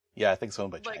 Yeah, I think it's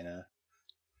owned by Like- China.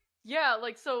 Yeah,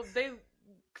 like so the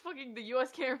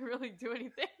U.S. can't really do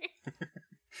anything.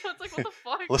 So it's like, what the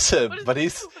fuck? Listen, What is- but what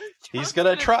is he's Trump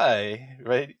gonna do? try,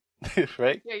 right?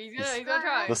 Right? Yeah, he's gonna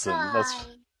try. Listen, that's-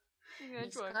 He's gonna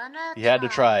He's try. gonna He had to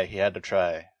try. He had to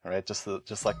try. Right? Just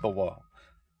like the wall.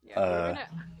 Yeah,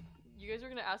 you guys were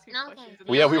gonna ask me Okay. questions. and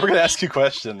Well, yeah, then- we were gonna ask you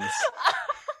questions.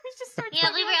 We just started Yeah,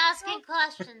 talking we were about asking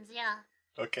questions, yeah.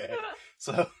 Okay.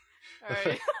 So, Trump.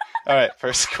 Alright. all right.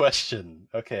 First question.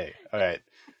 Okay. All right.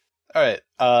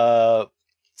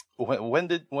 When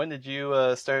did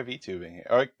you start VTubing here?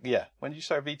 Or yeah, when did you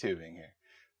start VTubing here?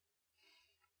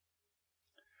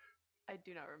 I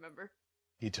do not remember.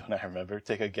 You do not remember?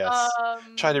 Take a guess.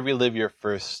 Try to relive your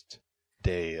first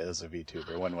day as a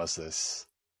VTuber. When was this?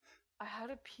 I had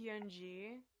a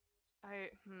PNG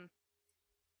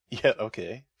Yeah,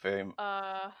 okay. Very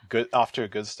uh, good. Off to a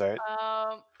good start.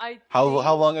 I How think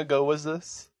long ago was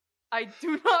this? I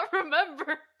do not remember.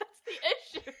 That's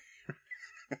the issue.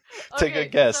 Take a Okay,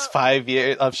 guess. so, 5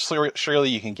 years. I'm sure. Surely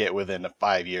you can get within a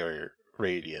 5 year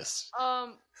radius.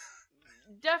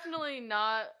 definitely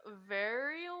not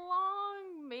very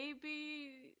long.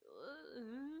 Maybe,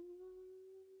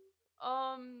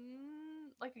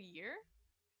 like a year.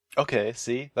 Okay.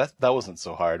 See, that wasn't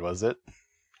so hard, was it?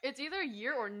 It's either a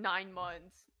year or 9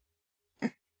 months.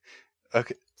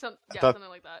 Okay. Yeah, thought- something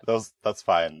like that. That's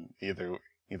fine. Either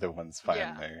one's fine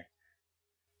Yeah. there.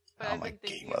 But Oh, I've my been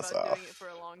thinking game was about doing off. it for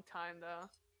a long time though.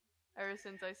 Ever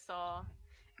since I saw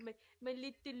my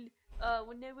little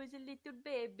when I was a little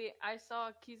baby, I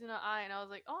saw Kizuna Ai and I was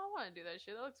like, oh, I want to do that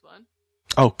shit. That looks fun.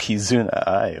 Oh, Kizuna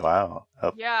Ai. Wow.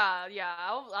 Oh, Yeah. It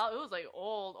was like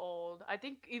old. I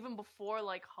think even before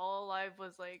like Hololive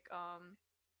was like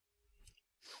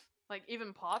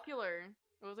even popular.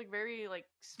 It was like very like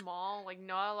small. Like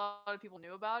not a lot of people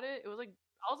knew about it. It was like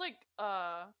I was like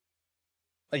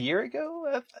a year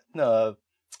ago? No.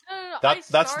 no.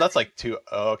 That's like two.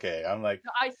 Oh, okay. I'm like,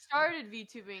 I started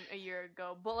VTubing a year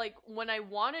ago, but like when I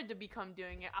wanted to become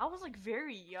doing it, I was like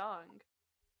very young.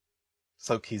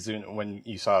 so Kizuna, when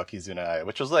you saw Kizuna Ai,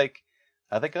 which was like,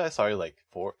 I think I saw you like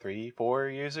 4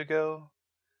 years ago.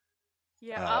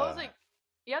 Yeah, I was like,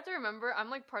 you have to remember, I'm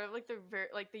like part of like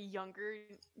the younger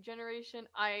generation.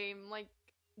 I'm like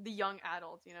the young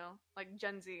adults, like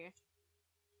Gen Z.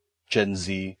 Gen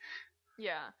Z.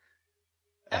 Yeah.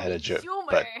 I had a joke, Zoomer.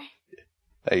 but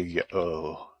there you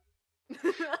go.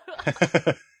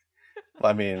 Oh.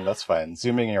 I mean, that's fine.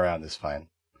 Zooming around is fine.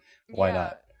 Why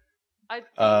not? I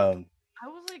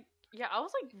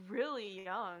was like really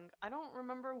young. I don't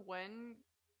remember when.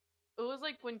 It was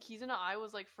like when Kizuna Ai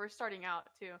was like first starting out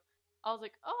too. I was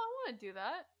like, oh, I want to do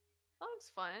that. That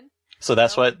looks fun. So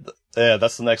that's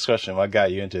that's the next question. What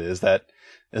got you into it? Is that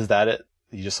it?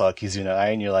 You just saw Kizuna Ai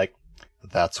and you're like,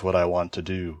 that's what I want to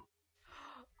do.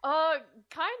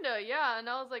 Kinda, yeah. And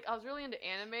I was really into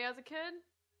anime as a kid.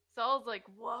 So I was like,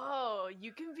 whoa,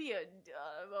 you can be a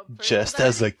person Just that-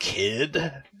 as a kid?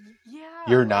 Yeah.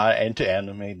 You're not into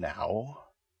anime now?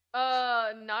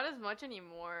 Not as much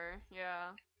anymore, yeah.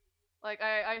 Like,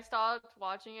 I stopped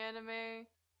watching anime,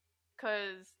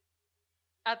 cause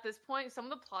at this point, some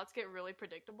of the plots get really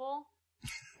predictable.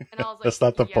 And I was like, That's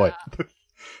not the point.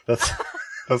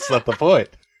 That's not the point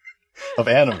of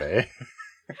anime.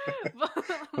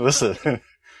 Listen.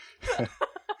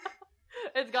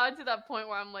 It's gotten to that point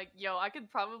where I'm like, yo, I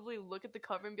could probably look at the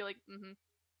cover and be like,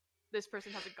 this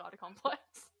person has a god complex.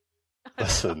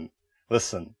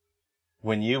 Listen.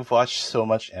 When you've watched so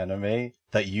much anime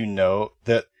that you know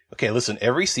that, okay, listen,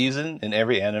 every season in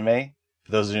every anime,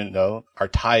 for those who didn't know, are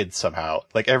tied somehow.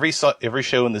 Like every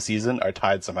show in the season are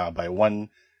tied somehow by one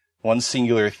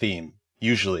singular theme,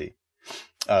 usually.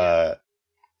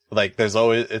 Like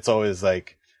it's always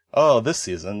like, oh, this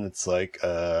season it's like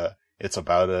it's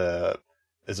about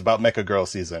Mecha Girl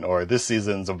season, or this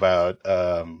season's about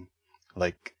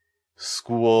like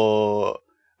school.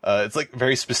 It's like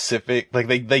very specific. Like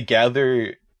they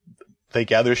gather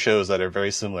shows that are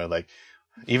very similar. Like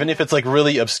even if it's like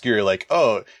really obscure, like,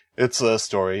 oh, it's a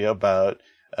story about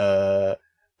a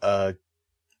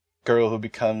girl who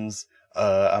becomes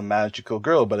a magical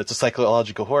girl, but it's a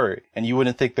psychological horror. And you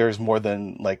wouldn't think there's more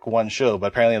than like one show, but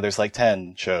apparently there's like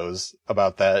 10 shows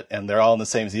about that, and they're all in the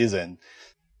same season.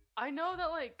 I know that,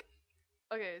 like,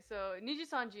 okay, so Niji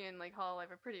Sanji and like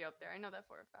Hololive are pretty up there. I know that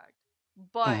for a fact.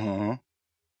 But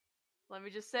let me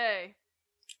just say,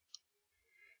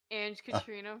 Ange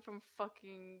Katrina from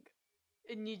fucking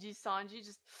Niji Sanji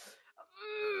just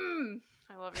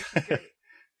I love her. She's great.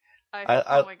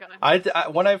 Oh my god. I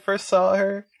when I first saw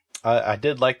her, I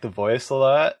did like the voice a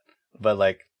lot, but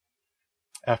like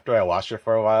after I watched her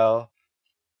for a while,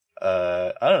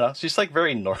 I don't know. She's like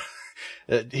very normal.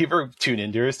 If you ever tune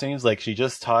into her streams, like she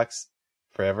just talks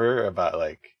forever about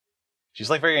like she's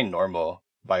like very normal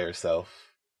by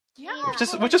herself. Yeah.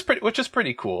 Which is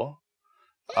pretty cool,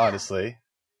 honestly.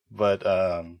 But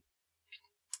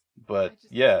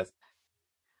yeah.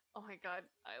 Oh my god,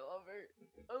 I love her.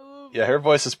 Oh. Yeah, her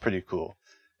voice is pretty cool.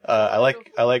 I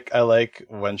like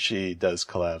when she does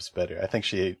collabs better. I think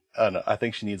she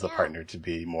needs a partner to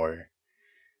be more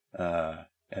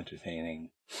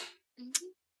entertaining.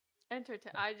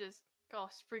 I just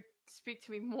speak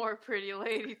to me more, pretty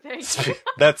lady. Thank you.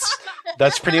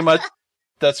 That's pretty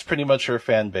much her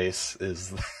fan base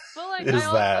is. But like, is I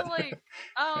also that. like,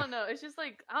 I don't know. It's just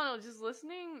like, I don't know. Just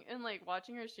listening and like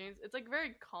watching her streams, it's like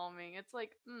very calming. It's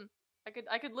like,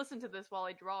 I could listen to this while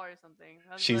I draw or something.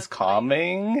 She's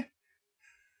calming.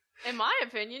 In my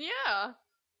opinion, yeah.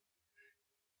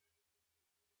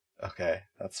 Okay,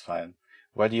 that's fine.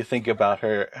 What do you think about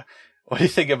her? What do you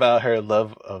think about her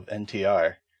love of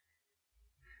NTR?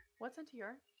 What's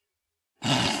NTR?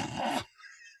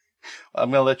 I'm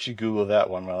gonna let you Google that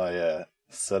one while I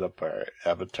set up our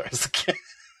avatars again.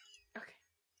 Okay.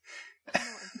 I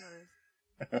don't know what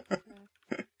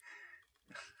NTR is.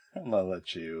 I'm gonna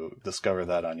let you discover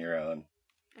that on your own.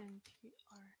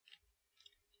 NTR.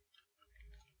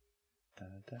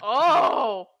 Da-da.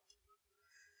 Oh!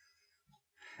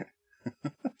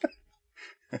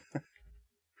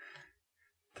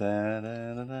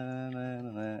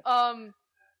 Da-da-da-da-da-da.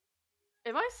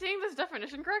 Am I seeing this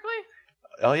definition correctly?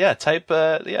 Oh yeah, type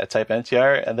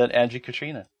NTR and then Angie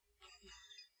Katrina.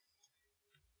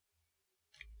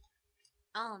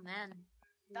 Oh man.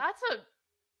 That's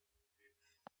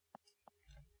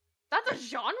a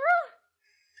genre?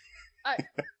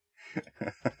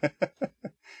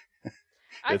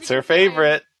 It's her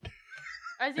favorite.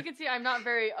 As you can see, I'm not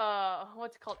very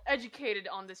what's it called, educated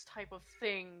on this type of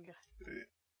thing.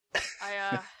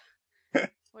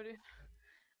 What do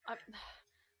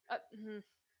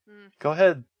Go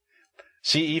ahead.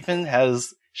 She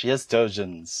has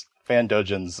dojins, fan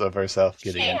dojins of herself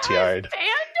getting NTR'd.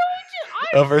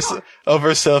 Of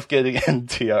herself getting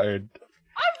NTR'd.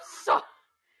 I'm so.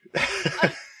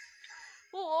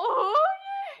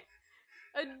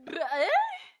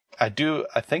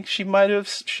 I think she might have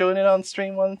shown it on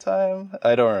stream one time.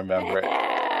 I don't remember it.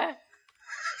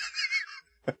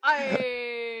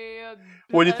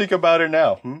 What do you think about her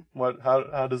now?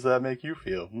 How does that make you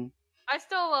feel? I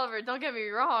still love her, don't get me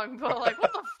wrong, but like,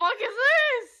 what the fuck is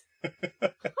this?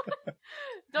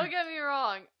 Don't get me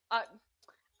wrong.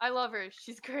 I love her.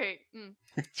 She's great.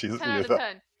 She's 10 out of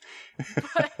 10.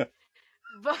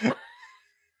 But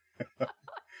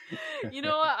you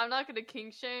know what? I'm not gonna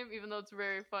kink shame, even though it's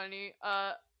very funny.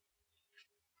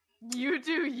 You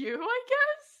do you, I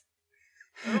guess?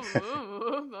 I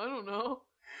don't know.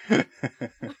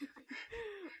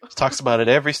 She talks about it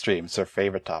every stream. It's her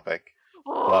favorite topic.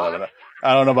 Oh, Well,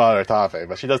 I don't know about her topic,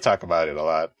 but she does talk about it a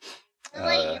lot.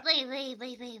 Wait.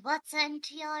 What's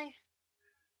NTR?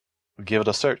 Give it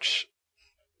a search.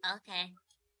 Okay.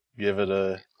 Give it a...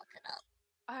 Look it up.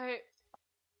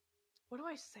 what do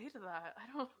I say to that? I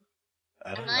don't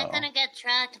Am know. I gonna get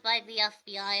tracked by the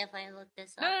FBI if I look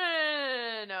this up?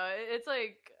 No. It's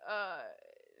like,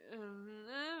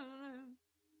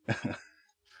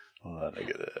 Hold on, I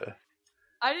gotta...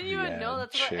 I didn't even know Yeah,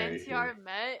 that's what cherry NTR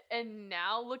meant, and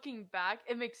now looking back,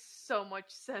 it makes so much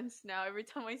sense now every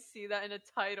time I see that in a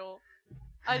title.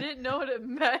 I didn't know what it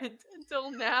meant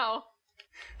until now.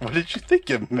 What did you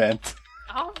think it meant?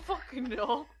 I don't fucking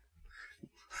know.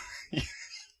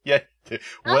 Yeah,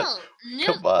 what? Oh,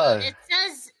 Come on. It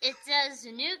says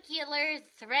nuclear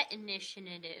threat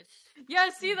initiative. Yeah,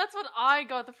 see, that's what I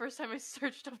got the first time I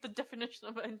searched up the definition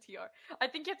of NTR. I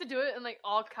think you have to do it in like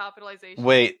all capitalization.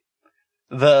 Wait,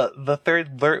 the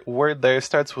third word there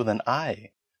starts with an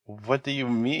I. What do you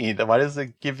mean? Why does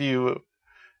it give you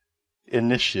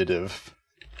initiative?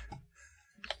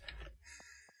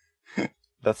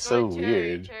 That's so Cherry,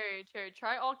 weird. Cherry,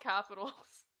 try all capitals.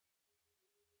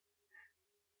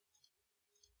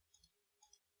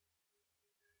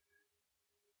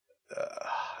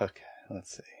 Okay,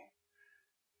 let's see.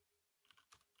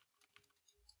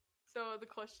 So the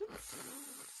questions.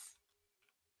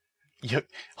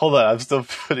 Hold on, I'm still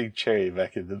putting Cherry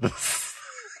back into this.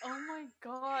 Oh my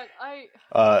god,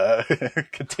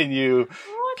 Continue What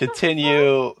the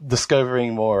fuck?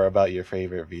 discovering more about your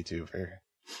favorite VTuber.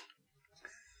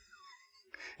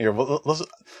 Here,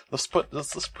 let's put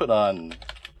on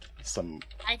some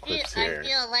clips here. I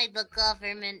feel like the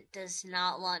government does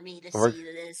not want me to see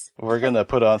this. We're gonna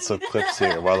put on some clips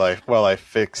here while I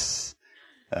fix.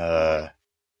 There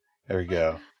we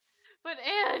go. But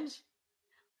Ange,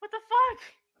 what the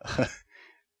fuck?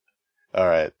 All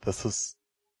right, this is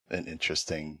an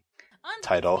interesting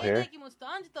title here. Yes, speak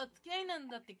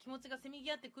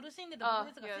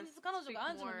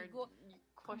more,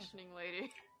 questioning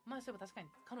lady. 前そういえば確かに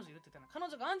彼女いるって言ったな。彼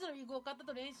女がアンジェのウィッグを買った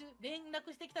と連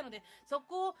絡してきたので、速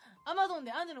攻アマゾン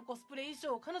でアンジェのコスプレ衣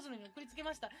装を彼女に送りつけ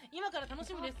ました。今から楽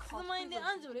しみです。数万円で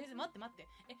アンジェをレーズ待って。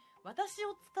私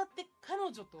を使って彼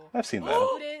女とコ I've ス seen プ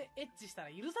that. レエッチした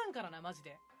ら許さんからな、マジ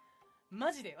で。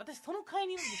私その買い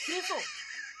に切れそう。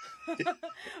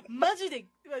マジで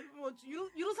もう許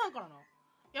さんからな。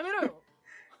やめろよ。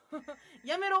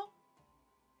やめろ。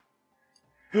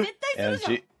絶対す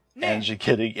るじゃん。 Angie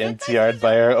getting NTR'd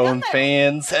by our own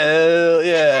fans. Hell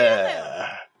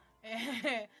yeah!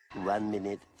 1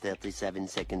 minute, 37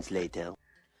 seconds later.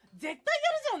 絶対やる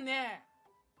じゃんね。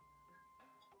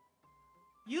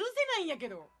許せないんやけ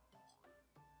ど。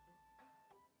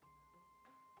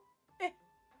え、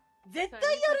絶対や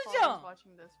るじゃん。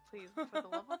 Watching this, please, for the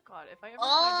love of God, if I ever find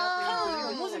out 彼 that 女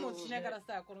が you も do じ this もじしながら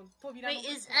さ、この扉の Wait,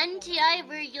 is NTI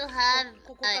where you have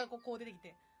ここからこう出てき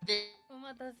て、 the お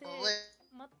待たせ、 with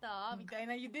待ったみたい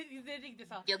な言って出てきて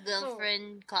さ、 your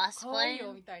girlfriend かわいい cosplay?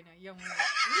 よみたいな。いやもう、う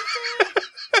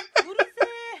る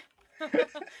せえ。うるせえ。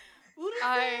うるせ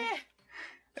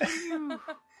え。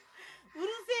うる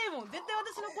せえもん。絶対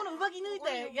私のこの上着脱い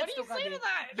だやつとかで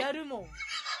やるもん。もうこ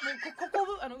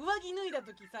上着脱いだ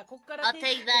時さ、こっから I'll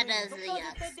take that as a ここは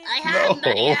yes. 絶対手 I have No.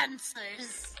 many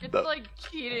answers. It's No. like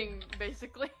cheating,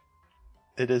 basically.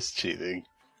 It is cheating.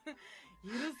 許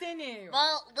せねえよ。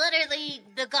 Well, literally,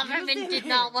 the government did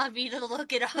not want me to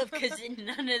look it up because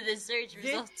none of the search 絶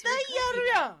対や results る were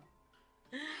やん。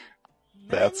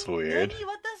 That's weird. 何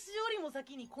私よりも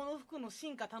先にこの服の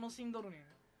進化楽しんどるねん。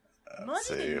 Let's マ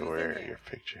ジで see 許せ where ね your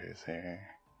picture is here. え。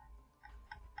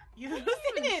許せ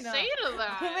ねえな。 Say to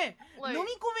that. ごめん。 Like, 飲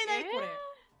み込めないこれ。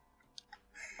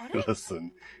あれ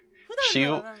Listen, 普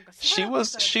段ならなんか she しばらく was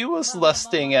したら she was まあまあまあ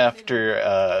lusting まあ after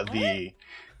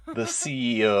the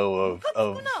CEO ムカつ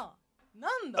of くな。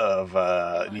なんだ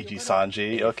Niji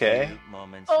Sanji. A Okay. few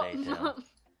moments Oh, later.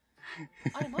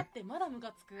 あれ待って、まだム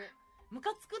カつく。ム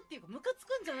カつくっていうか、ムカつ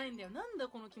くんじゃないんだよ。なんだ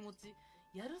この気持ち。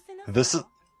やるせなさ。 This is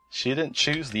she didn't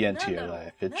choose the NTR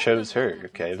life. It chose her.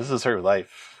 Okay, this is her life.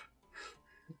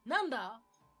 なんだ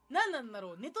なんなんだ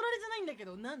ろう。寝取られじゃないんだけ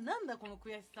ど、なんだこの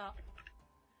悔しさ。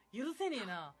許せねえ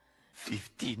な。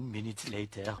 15 minutes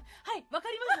later. はい、わか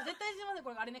りました。絶対しません。こ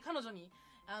れあれね、彼女に、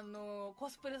コ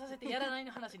スプレさせてやらない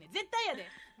の話ね。絶対やで。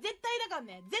絶対だから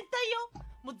ね。絶対よ。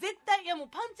もう絶対。いやもう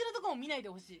パンチのとこも見ないで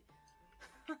ほしい。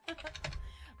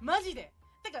マジで。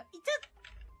てか、い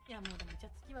やもうでもイチャ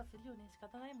つきはするよね。仕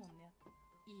方ないもんね。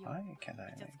いいよ。 Why can't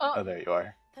I? Oh. Oh, there you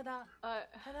are. ただ、 Uh,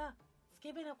 ス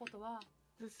ケベなことは、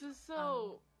 this is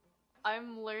so.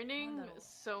 I'm learning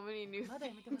so many new まだ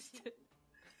やめてほ things. しい。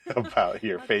 About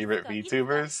your favorite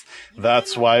VTubers.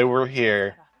 That's why we're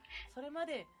here. それま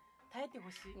で耐えてほ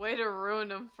しい。 Way to ruin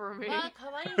them for me. わあ、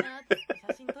可愛いなって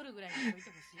写真撮るぐらいにしといて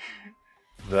ほし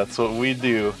い。 That's what we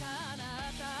do.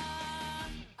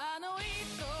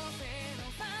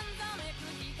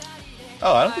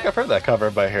 Oh, I don't think I've heard that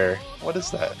cover by her. What is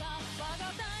that?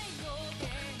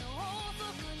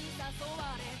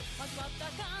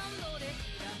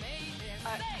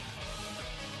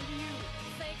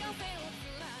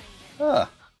 Huh.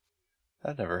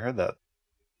 I've never heard that.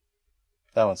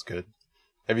 That one's good.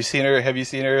 Have you seen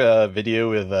her video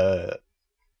with is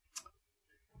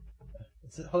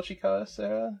it Hoshikawa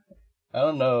Sarah? I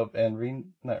don't know, and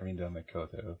not Rindo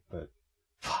Makoto, but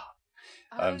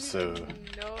I I'm don't so- even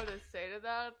know what to say to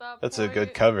that at that that's a point.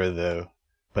 good cover though.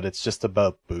 But it's just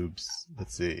about boobs.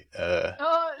 Let's see.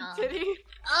 Oh, titty.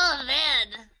 Oh man.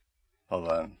 Hold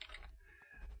on.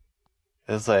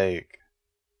 It's like,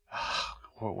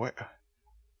 where?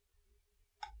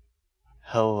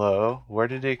 Hello, where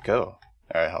did it go?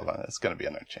 All right, hold on. It's gonna be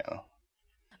on our channel.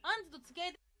 アンズと付き合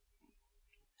い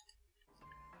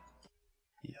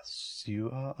Yes, you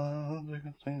are.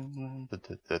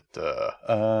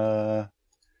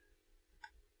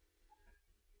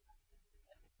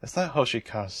 It's not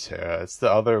Hoshikawa Sarah. It's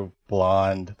the other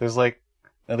blonde. There's like,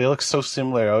 and they look so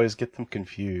similar. I always get them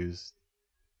confused.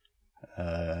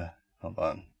 Hold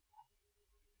on.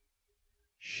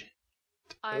 Shit.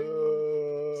 I'm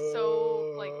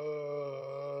so like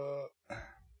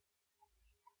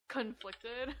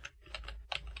conflicted.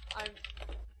 I'm.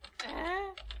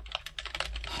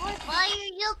 Why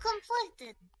are you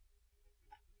conflicted?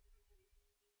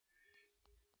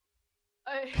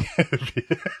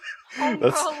 That's-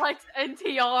 Homegirl likes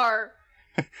NTR.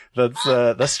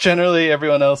 that's generally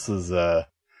everyone else's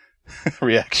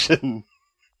reaction.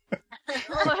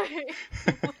 Like,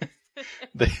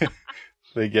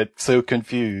 They get so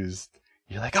confused.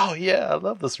 You're like, oh yeah, I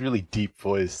love this really deep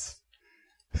voice.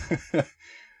 don't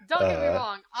get me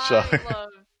wrong, sure. I love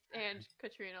and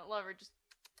Katrina, love her. Just,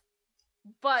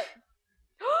 but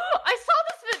I saw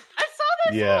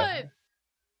this Yeah. one.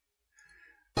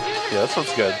 Yeah, this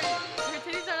one's good. Her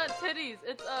titties are not titties.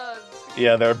 It's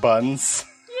Yeah, they're buns.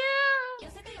 yeah.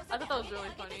 I thought that was really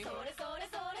funny.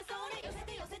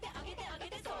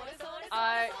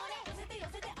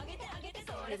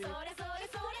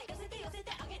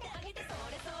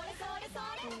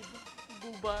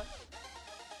 Booba.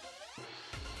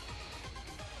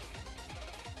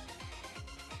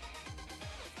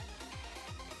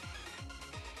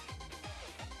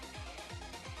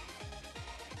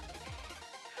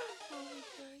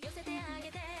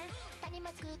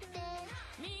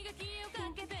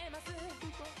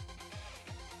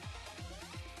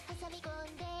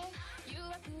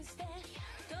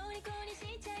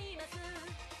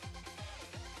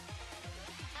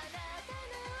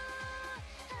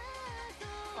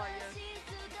 Oh, yes.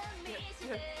 Yes,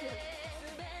 yes.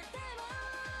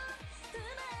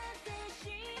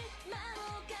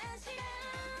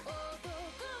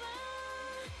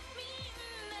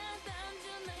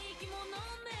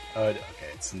 Oh, okay,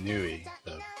 it's Nui,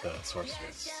 the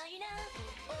sorceress.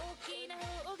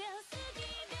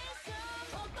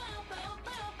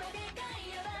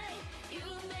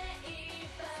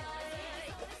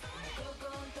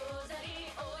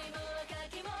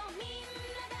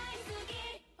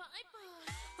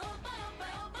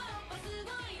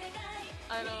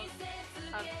 I don't.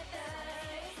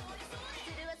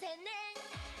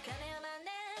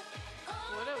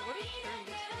 What a turn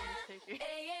this stream is taking.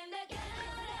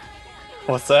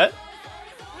 What's that?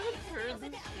 What a turn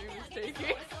this stream is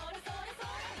taking.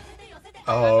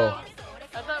 Oh,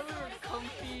 I thought we were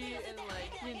comfy and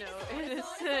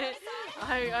innocent. I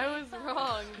was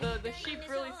wrong. The sheep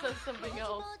really says something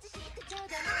else.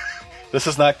 this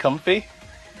is not comfy?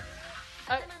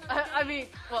 I mean,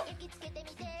 well,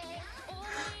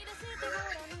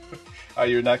 Are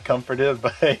you not comforted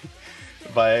by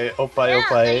Opai Yeah, Opai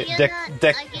I cannot-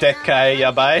 Dekai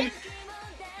Yabai?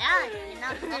 Yeah, you're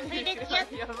not completed yet.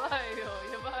 yabai,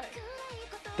 yabai.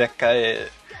 Dekai.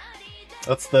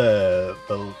 What's the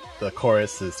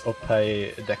chorus is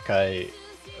Opai Dekai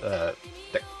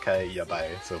Dekai Yabai.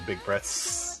 So big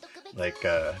breaths, like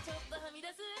or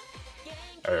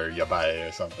Yabai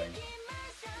or something.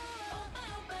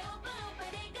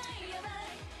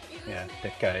 Yeah,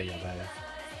 Dekai Yabai.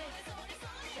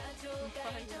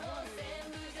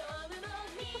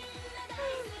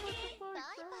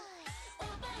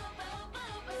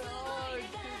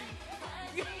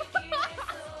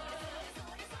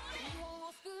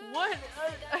 What?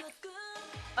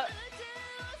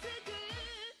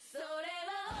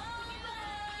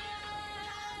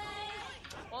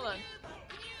 Hold on.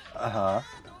 Uh-huh.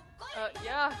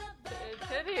 Yeah,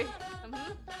 Teddy.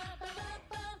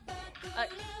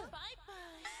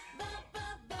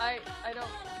 I don't.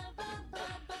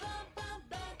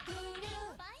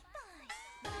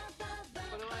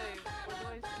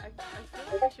 I feel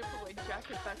like I should put my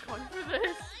jacket back on for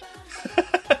this.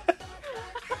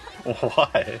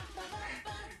 Why?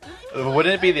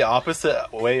 Wouldn't it be the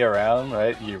opposite way around,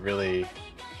 right? You really... You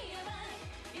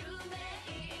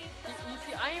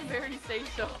see, I am very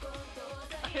say-so.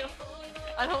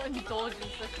 I don't indulge in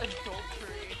such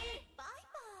adultery.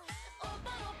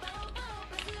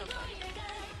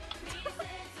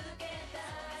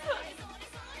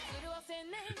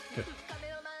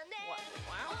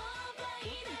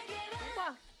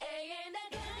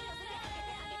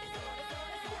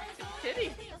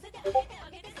 Titty.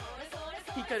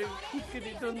 Hikaru,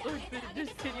 don't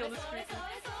there's titty on the screen.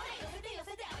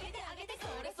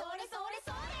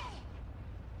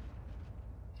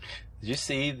 Did you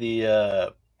see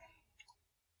the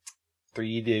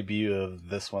 3D debut of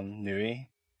this one, Nui?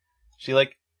 She's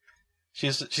like,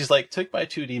 took my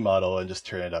 2D model and just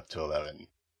turned it up to 11.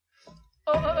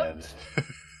 And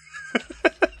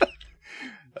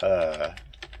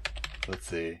let's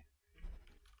see.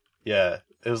 Yeah,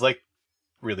 it was like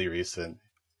really recent.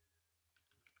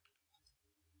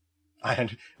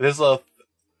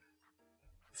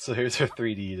 So here's her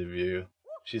 3D debut.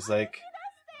 She's like,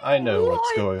 I know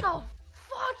what's going on. What the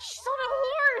fuck? She's on a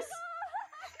horse!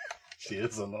 She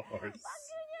is on a horse.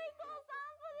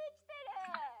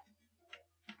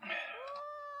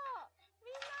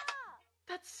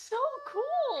 That's so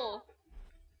cool!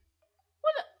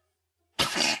 What a...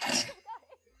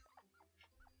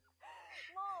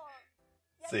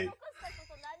 See.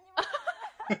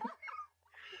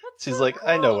 She's like,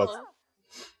 I know what's...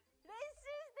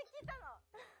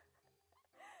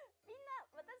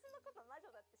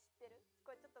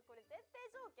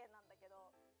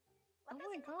 Oh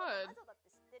my god.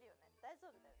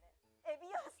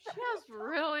 She has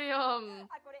really,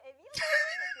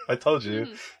 I told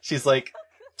you. She's like,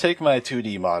 take my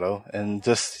 2D model and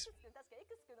just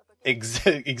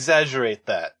exaggerate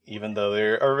that, even though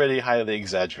they're already highly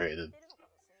exaggerated.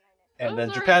 And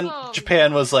then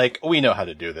Japan was like, we know how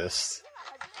to do this.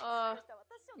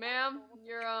 Ma'am,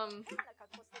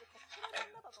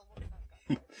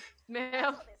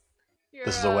 ma'am,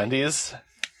 This is a Wendy's?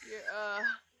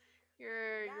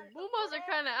 Your boomos are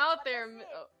kind of out there.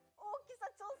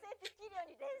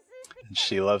 And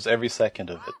she loves every second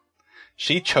of it.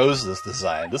 She chose this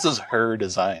design. This is her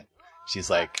design. She's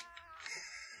like...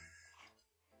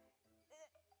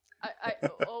 I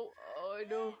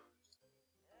know.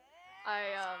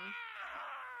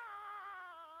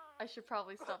 I should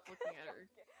probably stop looking at her.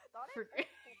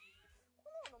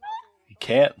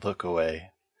 can't look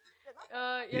away.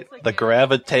 Yes, I The can.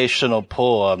 gravitational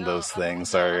pull on No, those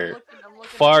things I'm are looking.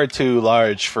 far too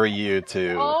large for you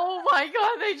to. Oh my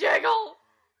god, they jiggle!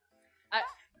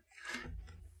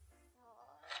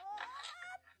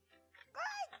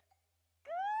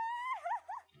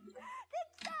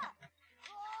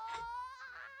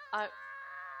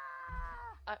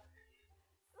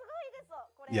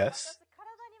 Yes.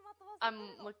 I'm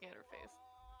looking at her face.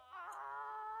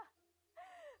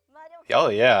 Oh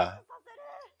yeah.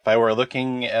 If I were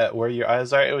looking at where your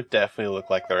eyes are, it would definitely look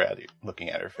like they're looking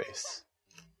at her face.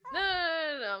 No,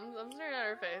 I'm staring at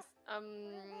her face.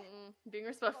 I'm being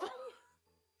respectful.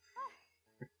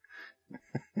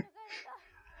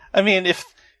 I mean,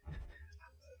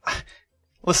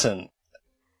 listen,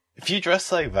 if you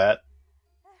dress like that,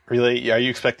 really, are you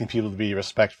expecting people to be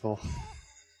respectful?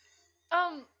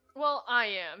 Well, I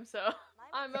am, so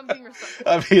I'm being respectful.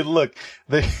 I mean, look,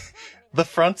 the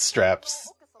front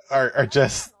straps are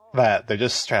just that. They're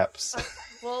just straps.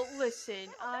 Well, listen,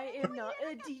 I am not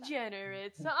a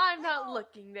degenerate, so I'm not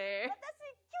looking there.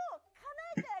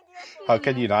 How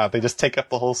can you not? They just take up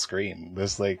the whole screen.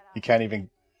 There's like, you can't even...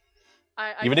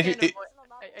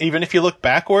 Even if you look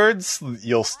backwards,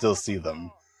 you'll still see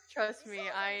them. Trust me,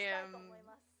 I am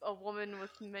a woman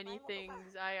with many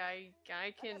things. I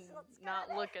can not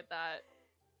look at that.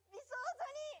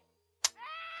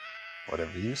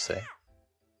 Whatever you say.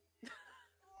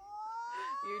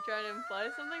 You're trying to imply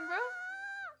something, bro?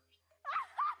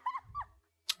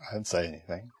 I didn't say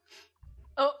anything.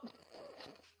 Oh.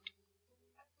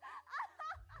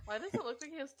 Why does it look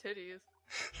like he has titties?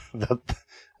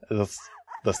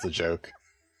 That's the joke.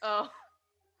 Oh.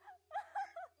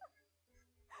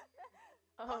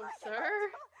 Oh, sir?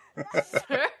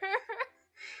 Sir?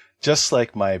 Just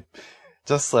like my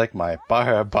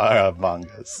bara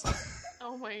mangas.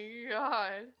 Oh my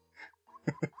god.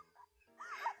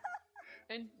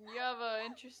 And you have an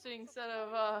interesting set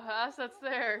of assets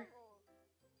there.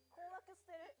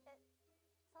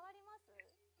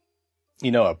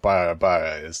 You know what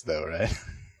bara is, though, right?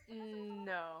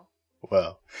 No.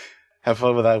 Well, have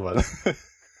fun with that one. Isn't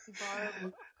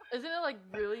it like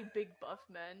really big buff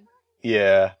men?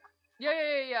 Yeah.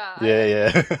 Yeah.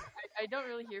 I don't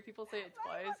really hear people say it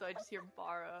twice, so I just hear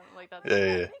bara. Like that's.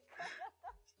 Yeah.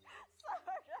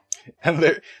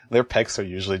 And their pecs are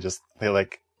usually just, they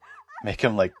like make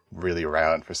them like really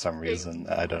round for some reason.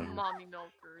 I don't. Mommy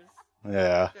milkers.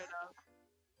 Yeah. Straight up.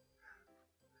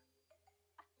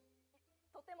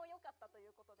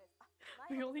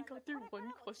 We only got through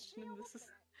one question, and this is.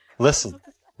 Listen,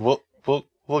 we'll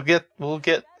get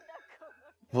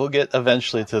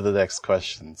eventually to the next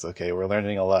questions. Okay, we're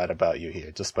learning a lot about you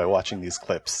here just by watching these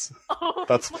clips. Oh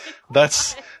That's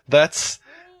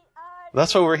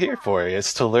what we're here for.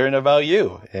 Is to learn about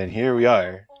you, and here we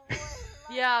are.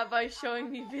 Yeah, by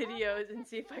showing me videos and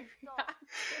see if I react.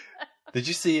 Did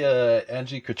you see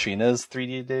Angie Katrina's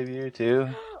 3D debut too?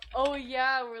 Oh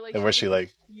yeah, we're like. And where she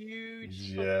like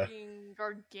huge, fucking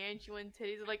gargantuan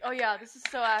titties. Like, oh yeah, this is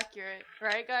so accurate,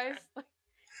 right, guys?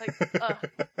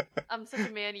 I'm such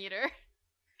a man eater.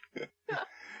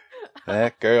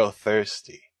 That girl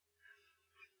thirsty.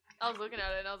 I was looking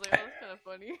at it and I was like, oh, that's kind of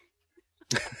funny.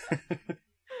 I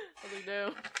was like,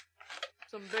 no.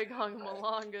 Some big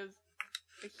hungamalongas.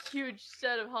 A huge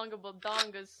set of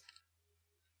hungabalongas.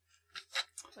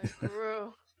 Like,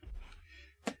 bro.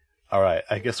 Alright,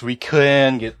 I guess we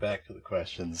can get back to the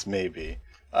questions, maybe.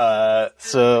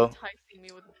 So... Enticing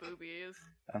me with boobies.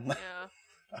 I'm not Yeah.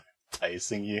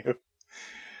 enticing you.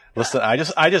 Listen, I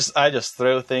just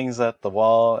throw things at the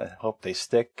wall and hope they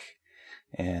stick.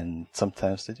 And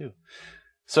sometimes they do.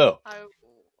 So...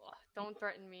 Don't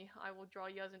threaten me. I will draw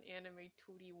you as an anime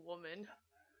 2D woman.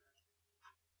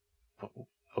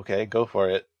 Okay, go for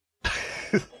it.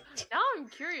 Now I'm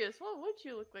curious. What would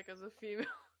you look like as a female?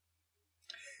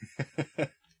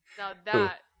 Now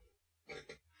that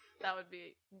would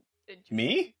be interesting.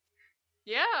 Me?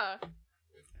 Yeah.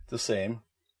 The same.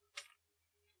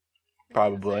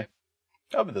 Probably.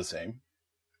 I'll be the same.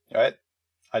 Alright?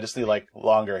 I just need, like,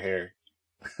 longer hair.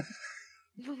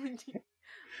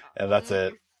 And that's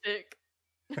it. Thick.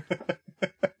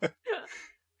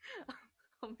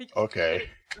 Okay.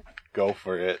 Go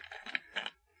for it.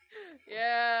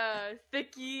 Yeah.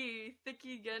 Thicky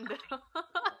Gendo.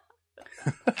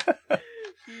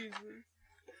 Jesus.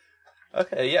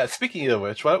 Okay, yeah, speaking of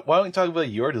which, why don't we talk about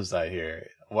your design here?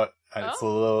 I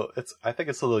think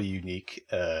it's a little unique,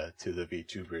 to the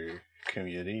VTuber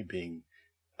community, being,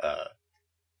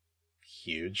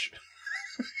 huge.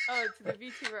 Oh, to the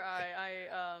VTuber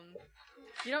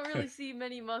you don't really see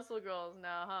many muscle girls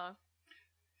now, huh?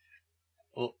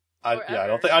 Well, I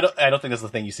don't think that's the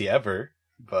thing you see ever.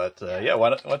 But Yeah. why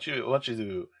don't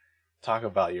you talk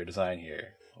about your design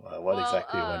here? What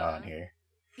exactly went on here?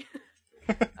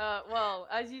 Well,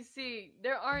 as you see,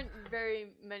 there aren't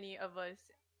very many of us,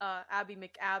 Abby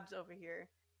McAbs over here.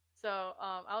 So,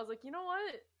 I was like, you know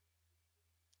what?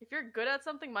 If you're good at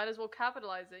something, might as well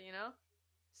capitalize it, you know?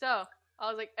 So, I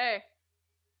was like, hey,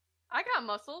 I got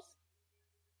muscles.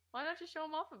 Why not just show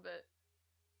them off a bit?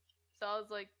 So I was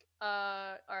like,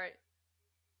 alright.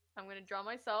 I'm gonna draw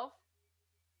myself,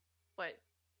 but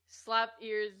slap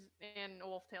ears and a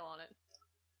wolf tail on it.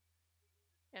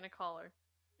 And a collar.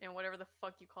 And whatever the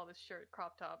fuck you call this shirt,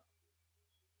 crop top.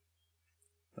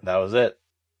 That was it.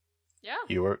 Yeah.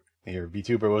 Your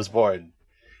VTuber was born.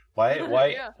 Why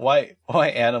Yeah. why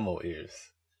animal ears?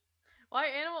 Why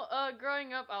animal?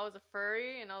 Growing up, I was a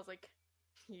furry, and I was like,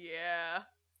 yeah.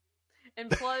 And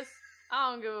plus,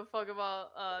 I don't give a fuck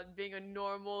about being a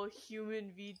normal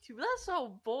human VTuber. That's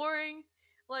so boring.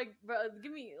 Like, bro,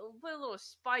 put a little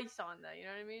spice on that. You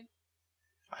know what I mean?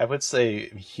 I would say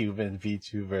human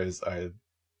VTubers are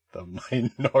the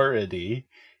minority.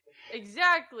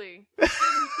 Exactly.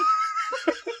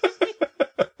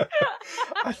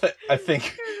 I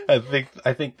think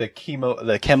the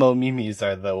chemo memes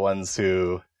are the ones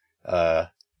who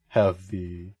have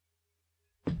the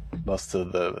most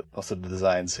of the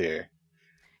designs here.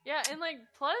 Yeah, and like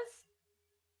plus,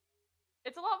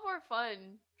 it's a lot more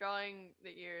fun drawing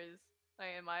the ears.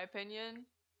 Like, in my opinion,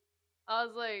 I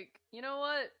was like, you know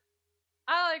what?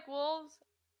 I like wolves.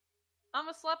 I'm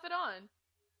gonna slap it on.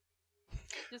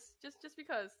 Just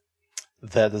because.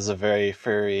 That is a very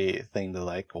furry thing to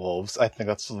like, wolves. I think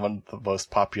that's one of the most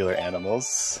popular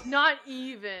animals. Not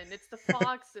even. It's the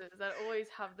foxes that always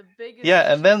have the biggest.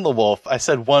 Yeah, and then the wolf. I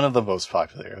said one of the most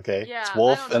popular, okay? Yeah, it's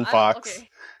wolf and fox. Okay.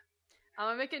 I'm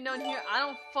gonna make it known here. I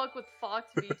don't fuck with fox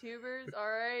VTubers. All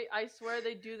right, I swear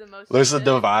they do the most. There's a shit.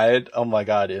 divide. Oh my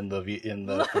god! In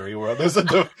the furry world, there's a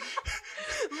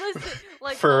Listen,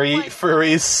 like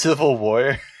furry civil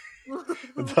war.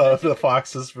 the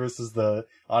foxes versus the.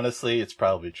 Honestly, it's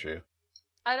probably true.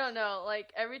 I don't know.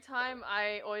 Like, every time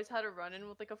I always had a run-in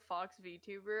with like a fox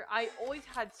VTuber, I always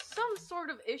had some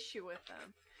sort of issue with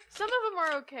them. Some of them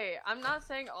are okay. I'm not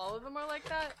saying all of them are like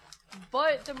that,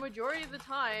 but the majority of the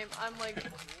time, I'm like,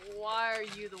 why are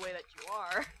you the way that you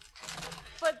are?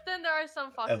 But then there are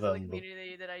some foxes in the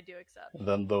community that I do accept. And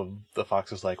then the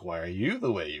fox is like, why are you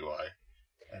the way you are?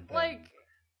 And then, like,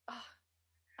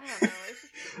 I don't know. It's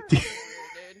just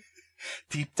weird, dude.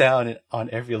 Deep down on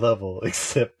every level,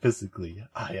 except physically,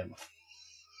 I am.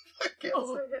 I can't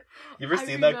say it. You ever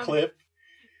seen that clip?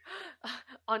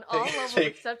 On all levels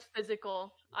except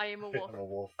physical, I am a wolf. I'm a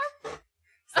wolf. Is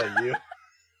that you?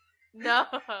 No.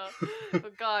 Oh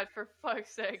god, for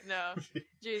fuck's sake, no.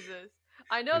 Jesus.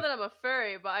 I know that I'm a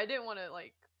furry, but I didn't want to,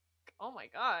 like... Oh my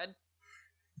god.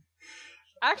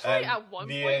 Actually, at one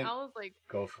point, I was like...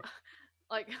 Go for it.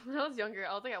 Like, when I was younger,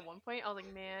 I was like, at one point, I was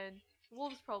like, man,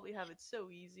 wolves probably have it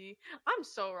so easy. I'm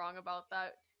so wrong about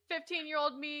that.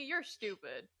 15-year-old me, you're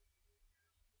stupid.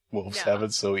 Wolves have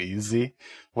it so easy?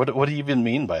 What do you even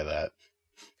mean by that?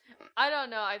 I don't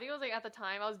know. I think it was like at the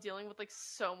time I was dealing with like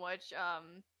so much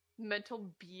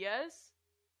mental BS.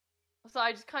 So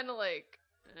I just kind of like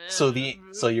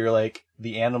So you're like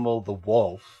the animal, the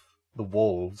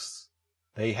wolves,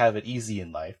 they have it easy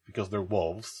in life because they're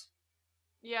wolves.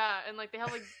 Yeah, and like they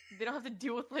don't have to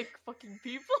deal with like fucking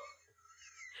people.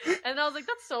 And I was like,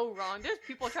 that's so wrong. There's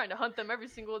people trying to hunt them every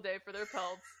single day for their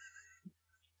pelts.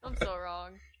 I'm so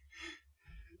wrong.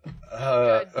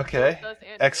 Okay.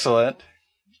 Excellent.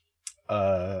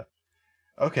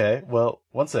 Okay, well,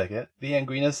 1 second. The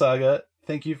Anguina Saga,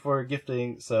 thank you for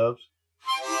gifting subs.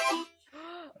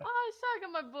 Oh, Saga,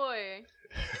 my boy.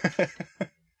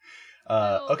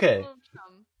 Okay. Little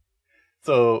chum.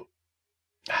 So,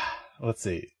 let's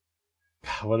see.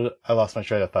 I lost my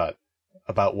train of thought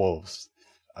about wolves.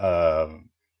 No,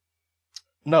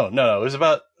 it was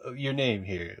about your name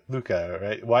here, Luca,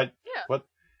 right? Why? Yeah. What?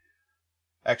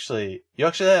 Actually, you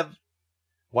actually have.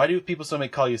 Why do people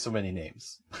call you so many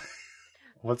names?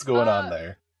 What's going on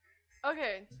there?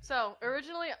 Okay, so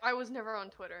originally I was never on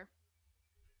Twitter.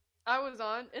 I was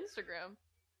on Instagram.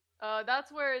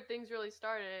 That's where things really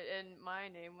started, and my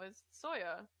name was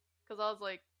Soya. Because I was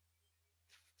like,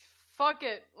 fuck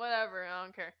it, whatever, I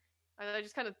don't care. I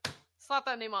just kind of slapped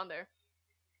that name on there.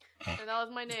 And that was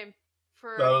my name.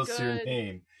 That was your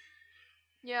name.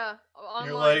 Yeah.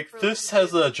 You're like, this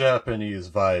has a Japanese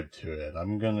vibe to it.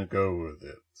 I'm gonna go with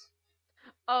it.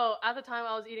 Oh, at the time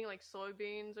I was eating like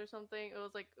soybeans or something. It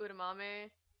was like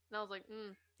udamame. And I was like,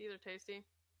 these are tasty.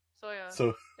 So yeah,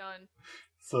 So done.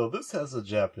 so this has a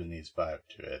Japanese vibe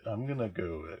to it. I'm gonna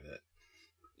go with it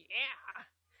Yeah.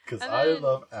 because And I then-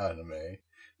 love anime.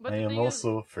 But I the am thing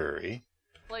also a furry.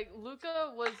 like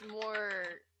Luca was more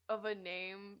of a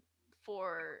name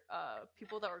for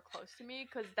people that were close to me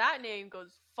because that name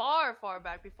goes far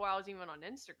back before I was even on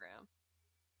Instagram.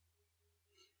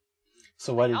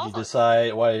 So why Like, did I you was on-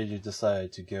 decide? Why did you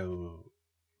decide to go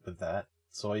with that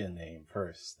Soya name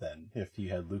first? Then, if you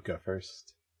had Luca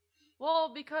first.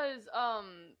 Well, because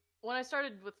when I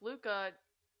started with Luca,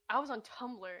 I was on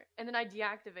Tumblr and then I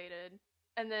deactivated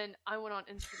and then I went on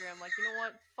Instagram like, you know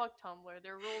what? Fuck Tumblr.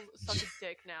 Their rules suck a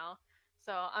dick now.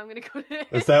 So I'm gonna go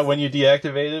to Is that when you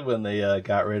deactivated? When they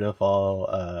got rid of all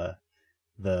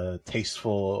the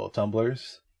tasteful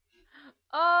tumblers?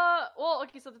 Well,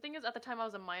 okay, so the thing is at the time I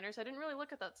was a minor, so I didn't really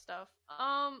look at that stuff.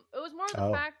 It was more the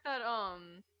Oh. fact that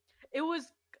it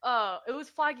was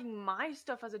flagging my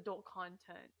stuff as adult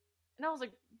content. And I was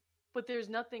like, but there's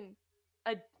nothing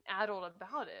adult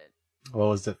about it. What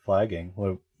was it flagging?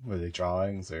 What were they,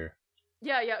 drawings or?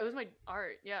 Yeah, it was my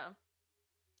art, yeah.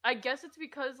 I guess it's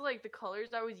because like the colors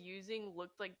I was using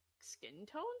looked like skin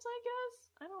tones, I guess.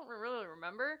 I don't really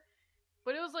remember.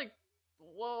 But it was like,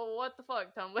 whoa, what the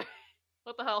fuck, Tumblr?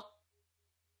 What the hell?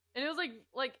 And it was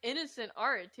like innocent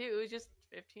art too. It was just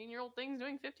 15-year-old things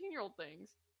doing 15-year-old things.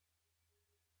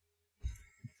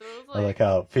 So it was I like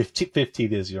how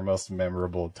 15 is your most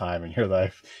memorable time in your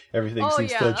life. Everything Oh,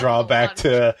 seems yeah, to that's draw a back lot.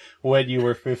 to when you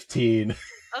were 15.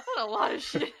 that's when a lot of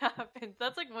shit happened.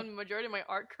 That's like when the majority of my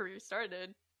art career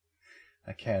started.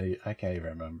 I can't even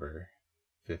remember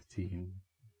 15.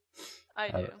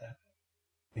 I do.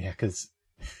 Yeah, because.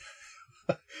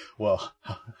 Well,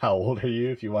 how old are you?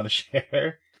 If you want to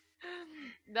share.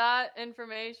 That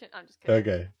information. I'm just kidding.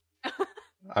 Okay.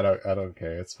 I don't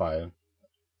care. It's fine.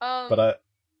 But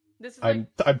this is I'm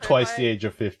twice the age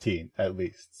of 15 at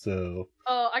least. So.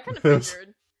 Oh, I kind of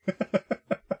figured.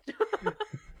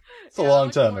 It's a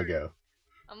long time ago.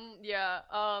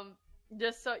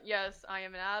 Just so yes, I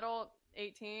am an adult.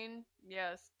 18.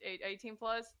 Yes, 18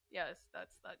 plus. Yes,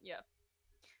 that's that. Yeah.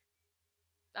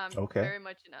 I'm Okay. very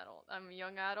much an adult. I'm a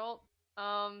young adult.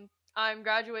 I'm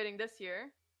graduating this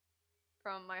year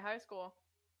from my high school.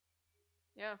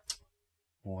 Yeah.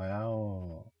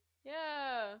 Wow.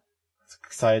 Yeah. It's an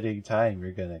exciting time.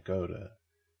 You're gonna go to.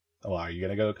 Oh, are you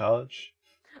gonna go to college?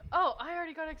 Oh, I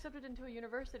already got accepted into a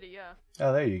university. Yeah.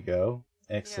 Oh, there you go.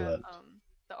 Excellent. Yeah,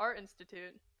 the Art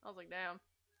Institute. I was like, damn,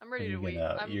 I'm ready And to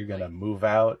wait. you're gonna move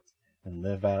out and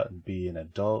live out and be an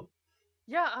adult.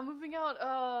 Yeah, I'm moving out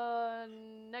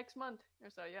next month or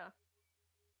so. Yeah.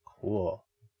 Cool.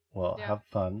 Well, Yeah. have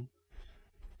fun.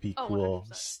 Be Oh, cool.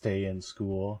 100%. Stay in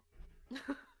school.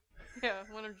 Yeah,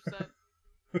 100%.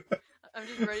 I'm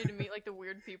just ready to meet like the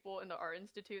weird people in the Art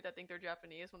Institute that think they're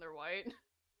Japanese when they're white.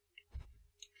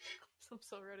 So I'm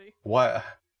so ready. Why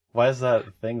is that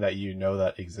a thing that you know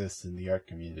that exists in the art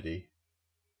community?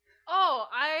 Oh,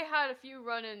 I had a few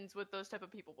run-ins with those type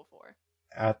of people before.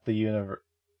 At the university,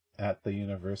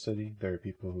 there are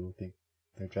people who think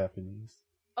they're Japanese.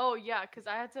 Oh yeah, because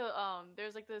I had to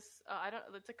there's like this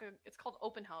it's called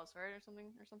open house, right, or some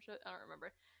shit, I don't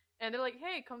remember. And they're like,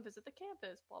 hey, come visit the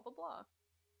campus, blah blah blah.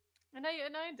 And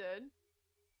I did.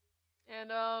 And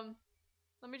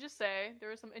let me just say, there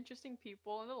were some interesting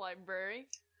people in the library.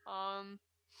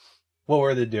 What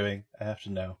were they doing? I have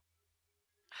to know.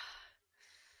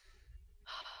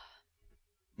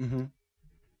 Mm-hmm.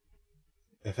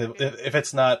 If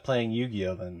it's not playing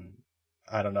Yu-Gi-Oh, then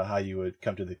I don't know how you would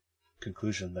come to the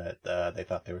conclusion that they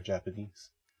thought they were Japanese.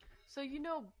 So you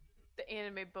know the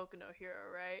anime Boku no Hero,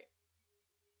 right?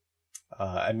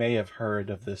 I may have heard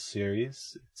of this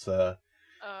series. It's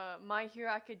My Hero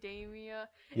Academia.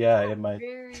 Yeah, It's a it might.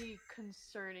 very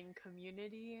concerning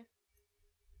community.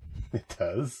 It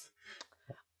does.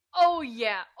 Oh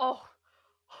yeah. Oh,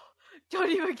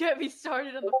 don't even get me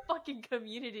started on the fucking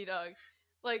community, dog.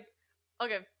 Like,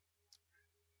 okay.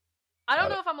 I don't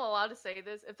know if I'm allowed to say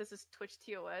this, if this is Twitch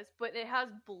TOS, but it has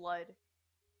blood.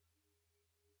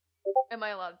 Am I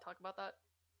allowed to talk about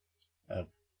that?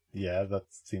 Yeah, that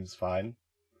seems fine.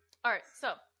 Alright,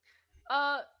 so,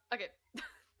 okay.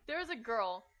 There was a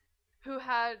girl who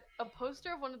had a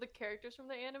poster of one of the characters from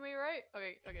the anime, right?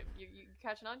 Okay, you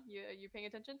catching on? You paying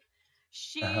attention?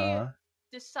 She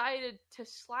decided to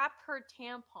slap her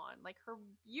tampon, like her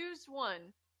used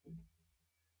one,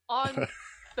 on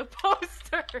the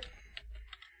poster.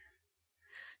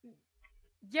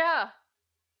 Yeah.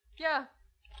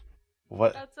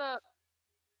 What? That's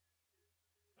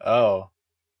Oh.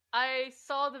 I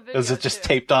saw the video. Is it just too.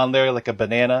 taped on there like a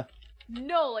banana?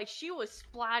 No, like she was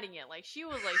splatting it. Like she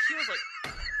was like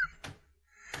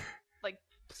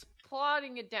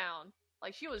clotting it down.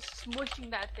 Like, she was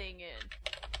smushing that thing in.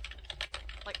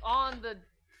 Like, on the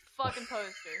fucking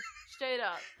poster. Straight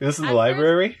up. This is At the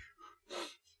library?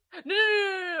 No.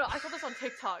 I saw this on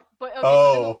TikTok. But okay,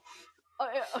 Oh.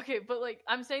 okay, but like,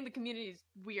 I'm saying the community is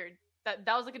weird. That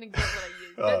was like an example that I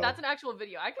used. Oh. That's an actual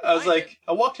video. I can I was find like,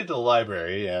 I walked into the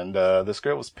library and this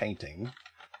girl was painting.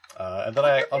 And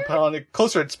then upon a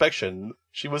closer inspection,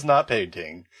 she was not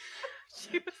painting.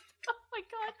 She was, oh my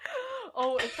god.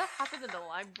 Oh, if that happened in the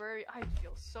library, I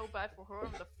feel so bad for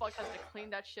whoever the fuck has to clean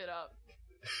that shit up.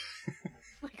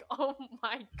 Like, oh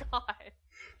my god.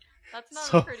 That's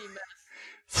not a pretty mess.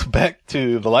 So back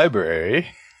to the library.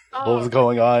 What was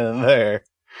going on in there?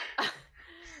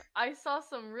 I saw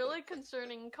some really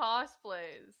concerning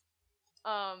cosplays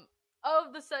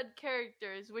of the said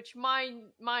characters, which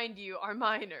mind you are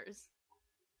minors.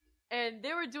 And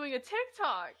they were doing a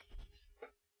TikTok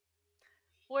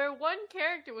where one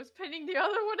character was pinning the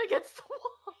other one against the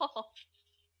wall.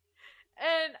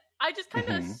 And I just kind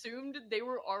of assumed they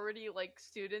were already like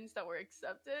students that were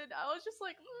accepted. I was just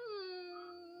like,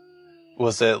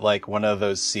 Was it like one of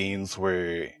those scenes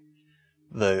where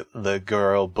the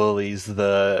girl bullies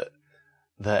the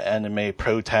anime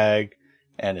protag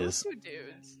and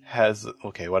has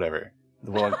okay, whatever.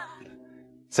 The one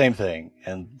same thing,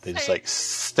 and they just like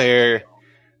stare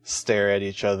at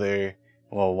each other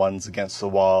while one's against the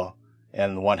wall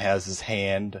and one has his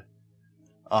hand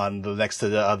on the next to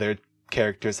the other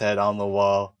character's head on the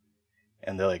wall,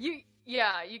 and they're like,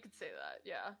 yeah, you could say that,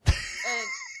 yeah.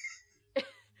 And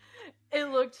it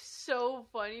looked so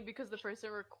funny because the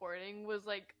person recording was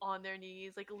like on their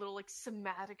knees, like a little like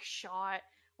cinematic shot,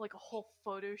 like a whole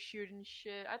photo shoot and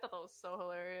shit. I thought that was so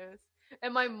hilarious.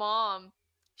 And my mom,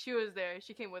 she was there.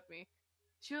 She came with me.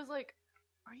 She was like,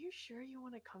 "Are you sure you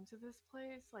want to come to this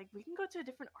place? Like, we can go to a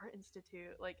different art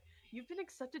institute. Like, you've been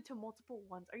accepted to multiple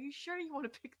ones. Are you sure you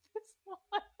want to pick this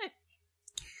one?"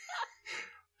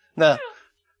 Now,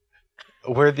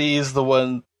 were these the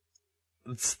ones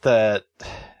that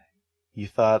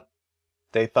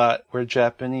they thought were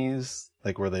Japanese?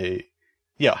 Like, were they?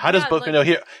 Yeah. How does Boku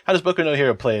no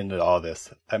Hero play into all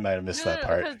this? I might have missed that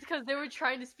part. Because they were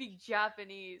trying to speak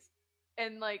Japanese,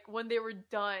 and like when they were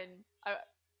done,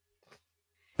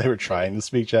 they were trying to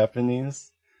speak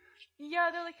Japanese. Yeah,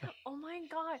 they're like, "Oh my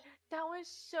god, that was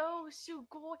so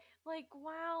sugoi! Like,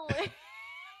 wow!"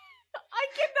 I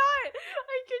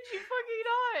kid you fucking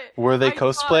not. Were they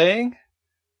cosplaying?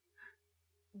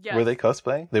 Yes. Were they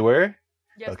cosplaying? They were?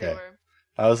 Yes, okay. they were.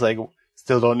 I was like,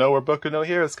 still don't know where Boku no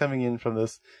Hero is coming in from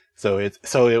this. So it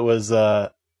was,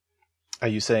 are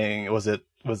you saying, was it,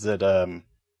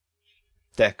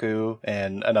 Deku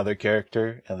and another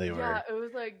character? And they were. Yeah, it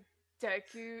was like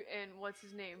Deku and what's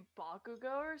his name?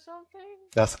 Bakugo or something?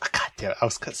 That's, god damn it, I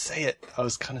was gonna say it. I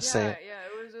was gonna say it. Yeah,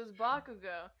 it was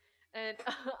Bakugo. And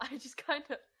I just kind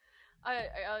of,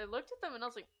 I looked at them and I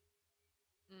was like,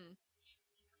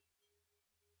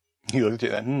 You looked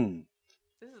at that,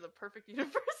 This is the perfect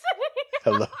university.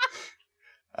 Hello.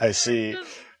 I see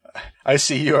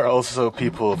you are also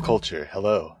people of culture.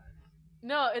 Hello.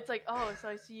 No, it's like, oh, so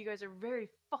I see you guys are very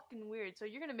fucking weird, so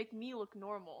you're gonna make me look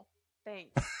normal.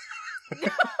 Thanks.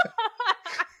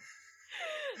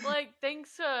 Like,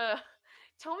 thanks,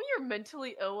 tell me you're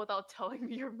mentally ill without telling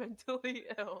me you're mentally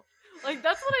ill. Like,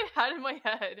 that's what I had in my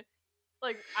head.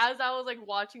 Like, as I was, like,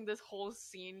 watching this whole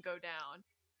scene go down.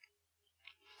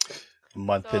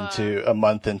 A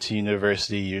month into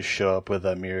university, you show up with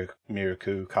a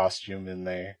Miraku costume in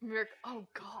there. Oh,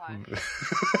 God.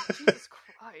 Jesus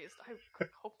Christ. I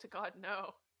hope to God,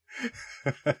 no.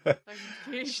 Like,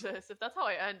 Jesus, if that's how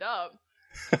I end up.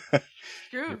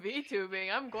 Screw VTubing.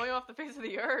 I'm going off the face of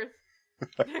the earth.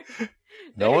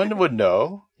 No one would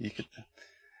know. You could.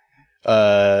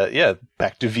 Yeah.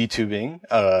 Back to VTubing.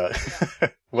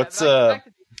 What's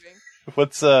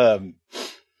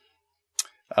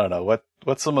I don't know.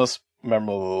 What's the most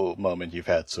memorable moment you've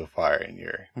had so far in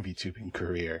your VTubing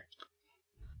career?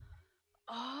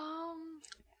 I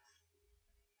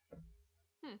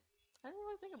didn't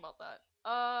really think about that.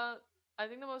 I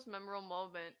think the most memorable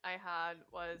moment I had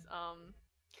was I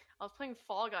was playing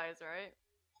Fall Guys, right?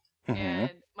 Mm-hmm.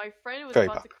 And my friend was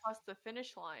about to cross the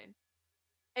finish line,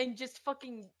 and just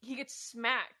he gets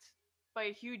smacked by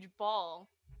a huge ball,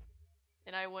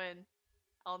 and I win.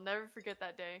 I'll never forget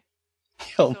that day.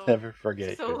 You'll never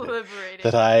forget so liberating.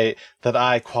 that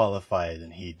I qualified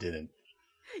and he didn't.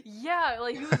 Yeah,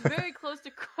 like he was very close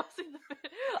to crossing the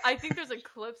finish. I think there's a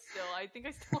clip still. I think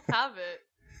I still have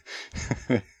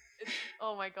it.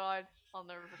 Oh my god, I'll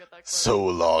never forget that clip. So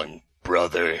long,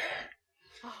 brother.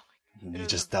 Oh And It he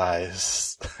was just the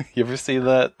best. dies. You ever see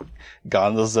that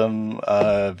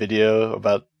Gonzism video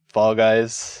about Fall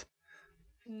Guys?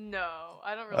 No,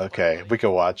 I don't really. Okay, like we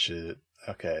can watch it.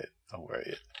 Okay, don't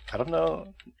worry. I don't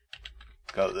know.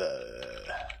 Go.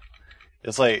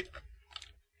 It's like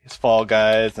it's Fall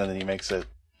Guys, and then he makes it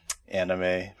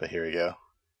anime. But here we go.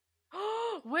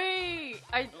 Wait,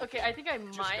 I think I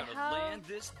Just might gotta have. land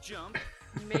this jump.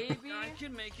 Maybe. I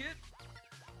can make it.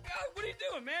 What are you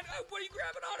doing, man? What are you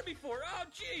grabbing onto me for? Oh,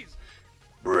 jeez.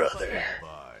 Brother.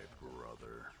 Bye,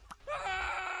 brother.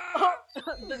 Ah!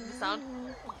 the sound.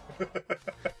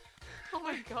 Oh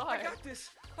my I god. got this.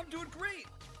 I'm doing great.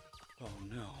 Oh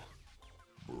no.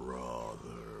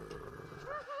 Brother,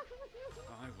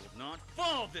 I will not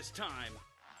fall this time.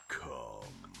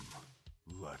 come.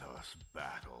 Let us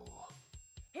battle.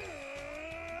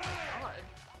 God.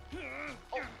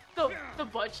 Oh, the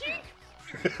butt cheek?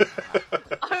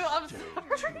 I'm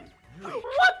sorry.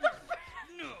 What the f-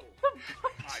 No.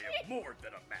 I am more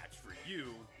than a match for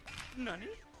you. Nani?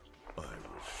 I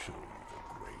will show you the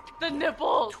great The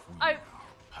nipples.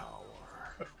 power.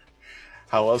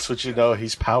 How else would you know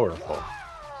he's powerful?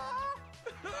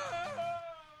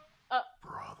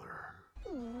 Brother,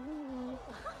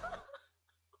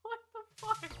 What the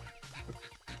fuck?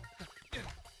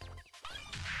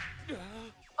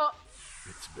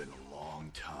 it's been a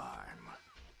long time.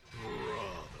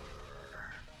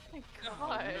 My Oh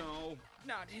god. no,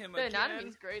 not him The again.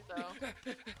 anatomy's great though.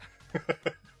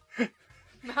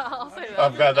 No, I'll say that.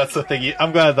 I'm glad that's the thing.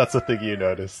 I'm glad that's the thing you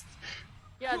noticed.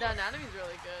 Yeah, the anatomy's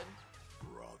really good.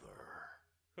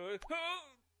 Brother,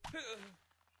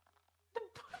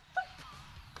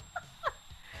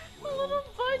 The little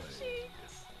butt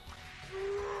cheeks.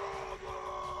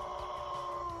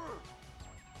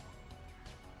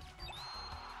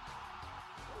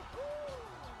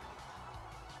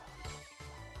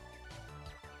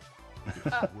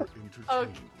 we're entertained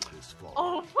okay. with this fall.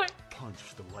 Oh my.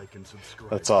 Punch the like and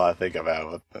subscribe. That's all I think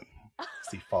about with them.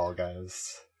 See Fall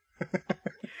Guys.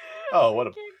 Oh,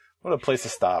 what a place to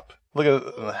stop. Look at.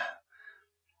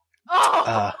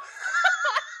 Oh.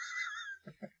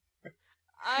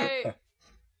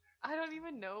 I don't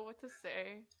even know what to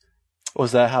say.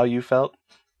 Was that how you felt?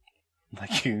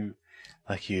 Like you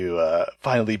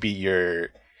finally beat your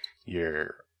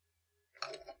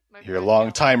My friend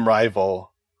longtime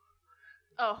rival.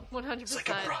 Oh, 100%.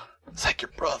 It's like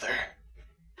your brother.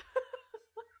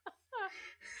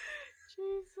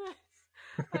 Jesus.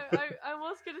 I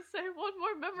was gonna say one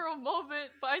more memorable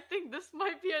moment, but I think this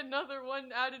might be another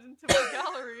one added into my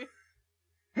gallery.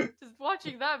 Just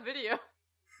watching that video.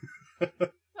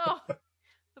 Oh, the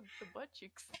butt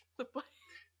cheeks. The butt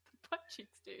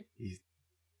cheeks, dude.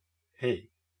 Hey,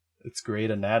 it's great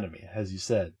anatomy, as you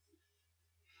said.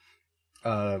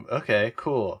 Okay,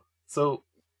 cool. So,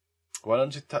 why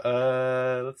don't you?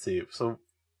 Let's see. So,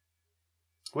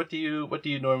 what do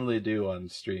you normally do on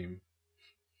stream?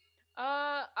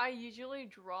 I usually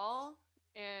draw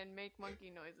and make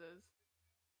monkey noises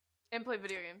and play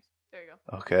video games. There you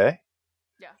go. Okay.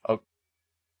 Yeah. Oh.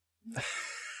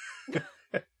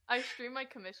 I stream my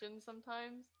commissions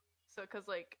sometimes, so cause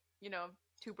like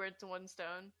two birds in one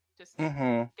stone. Just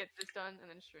Mm-hmm. get this done and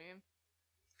then stream.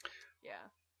 Yeah,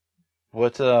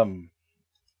 What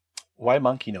why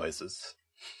monkey noises?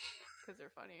 cause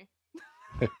they're funny.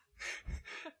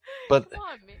 But Come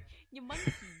on, man, you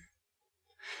monkey.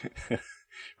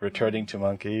 returning to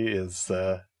monkey is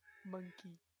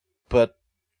Monkey. but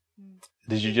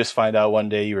did you just find out one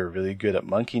day you were really good at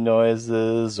monkey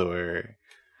noises, or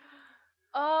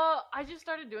I just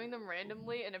started doing them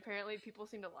randomly, and apparently people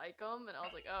seem to like them, and I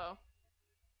was like, oh,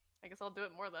 I guess I'll do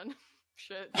it more then.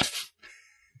 Shit.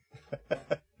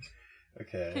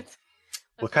 okay. It's-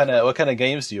 What kind of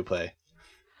games do you play?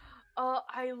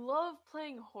 I love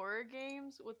playing horror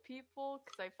games with people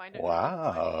because I find it really funny.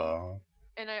 Wow.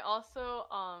 And I also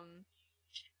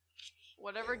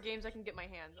whatever games I can get my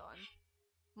hands on.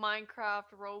 Minecraft,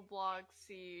 Roblox,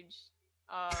 Siege,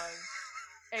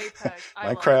 Apex. I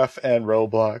love Minecraft and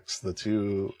Roblox, the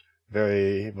two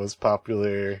very most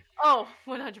popular. Oh,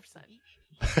 100%.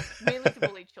 Mainly to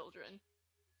bully children.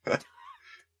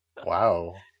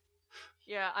 Wow.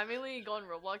 Yeah, I mainly go on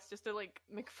Roblox just to like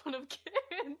make fun of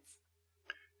kids.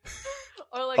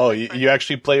 Or like Oh, my you friends.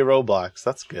 actually play Roblox.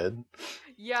 That's good.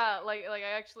 Yeah, like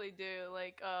I actually do.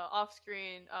 Like off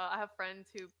screen, I have friends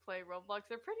who play Roblox.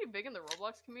 They're pretty big in the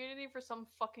Roblox community for some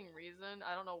fucking reason.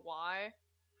 I don't know why,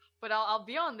 but I'll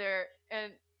be on there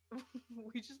and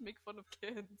we just make fun of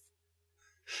kids.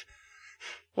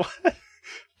 What?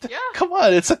 Yeah. Come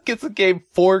on, it's a game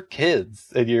for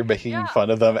kids, and you're making Yeah. fun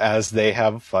of them as they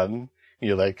have fun.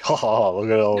 You're like, oh,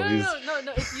 look at all No, these.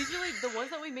 no. It's usually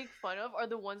they make fun of are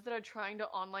the ones that are trying to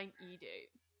online e-date.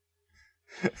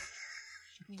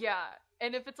 Yeah,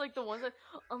 and if it's like the ones that,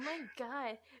 oh my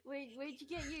god, where'd you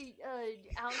get your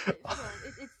outfit from?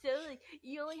 It's so like,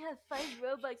 you only have 5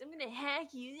 Robux, I'm gonna hack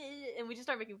you, and we just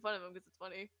start making fun of them because it's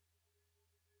funny.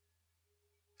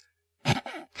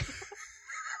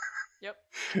 Yep.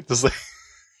 Just like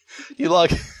you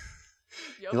log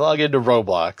into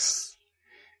Roblox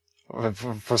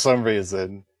for some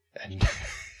reason, and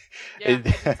yeah, I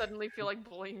just suddenly feel like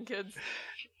bullying kids.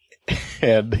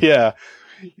 And yeah,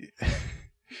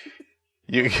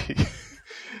 you.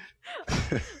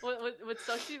 What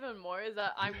sucks even more is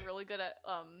that I'm really good at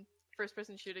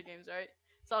first-person shooter games, right?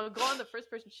 So I'll go on the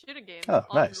first-person shooter games on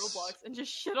Roblox and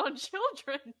just shit on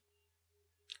children.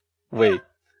 Wait.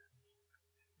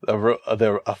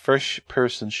 A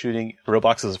first-person shooting...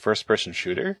 Roblox is a first-person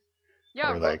shooter?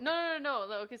 Yeah, no.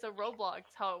 Okay, so Roblox,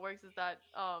 how it works is that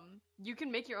you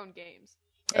can make your own games.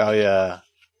 Oh, yeah.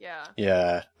 Yeah.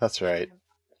 Yeah, that's right.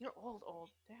 You're old.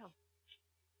 Damn.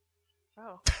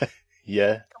 Bro.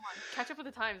 Yeah. Come on, catch up with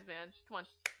the times, man. Come on.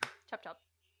 Chop.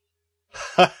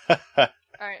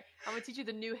 Alright, I'm gonna teach you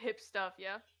the new hip stuff,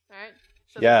 yeah? Alright?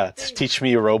 So yeah, teach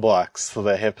me Roblox,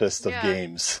 the hippest of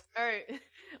games. Alright.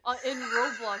 In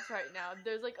Roblox right now,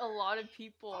 there's like a lot of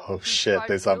people who try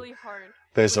really hard.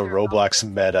 There's a Roblox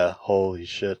meta. Holy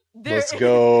shit. Let's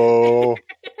go.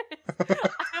 I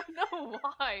don't know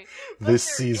why. This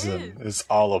season is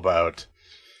all about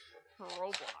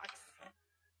Roblox.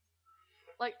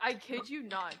 Like, I kid you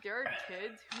not, there are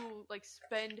kids who like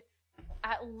spend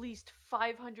at least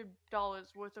 $500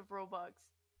 worth of Robux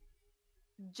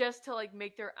just to like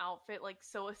make their outfit like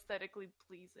so aesthetically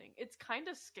pleasing. It's kind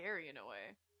of scary in a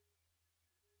way.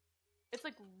 It's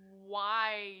like,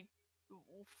 why?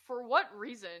 For what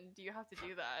reason do you have to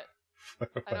do that?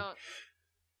 I don't.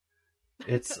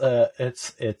 It's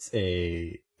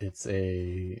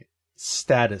a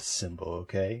status symbol,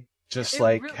 okay? Just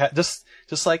like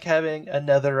just like having a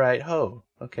netherite hoe,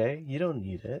 okay? You don't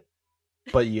need it,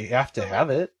 but you have to have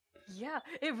it. Yeah,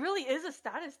 it really is a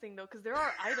status thing though, because there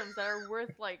are items that are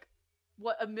worth like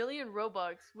what, 1 million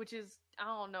Robux, which is, I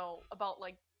don't know, about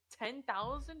like $10,000.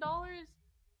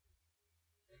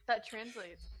 That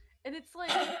translates, and it's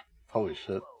like, holy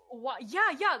shit. Why?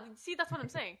 Yeah. See, that's what I'm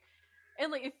saying.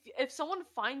 And like, if someone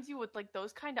finds you with like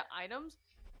those kind of items,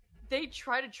 they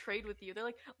try to trade with you. They're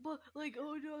like, but like,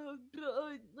 oh no,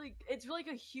 like it's like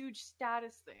a huge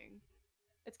status thing.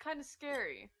 It's kind of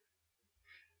scary.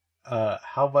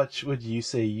 How much would you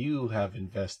say you have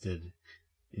invested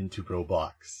into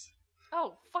Roblox?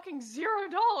 Oh, fucking $0.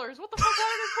 What the fuck?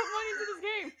 Why did I put money into this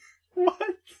game?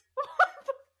 What?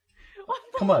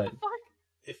 Come on.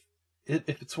 Fuck?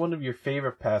 If it's one of your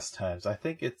favorite pastimes, I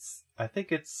think it's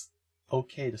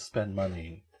okay to spend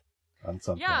money on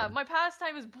something. Yeah, my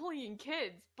pastime is bullying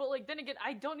kids, but like then again,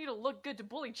 I don't need to look good to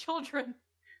bully children.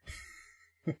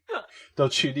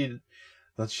 Don't you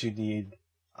need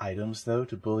items though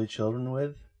to bully children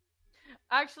with?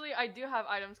 Actually, I do have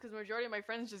items because majority of my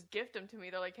friends just gift them to me.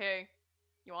 They're like, "Hey,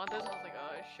 you want this?" I was like,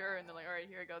 sure." And they're like, "All right,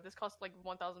 here you go. This costs like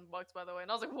 $1,000, by the way."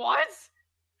 And I was like, "What?"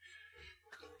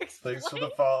 Thanks for the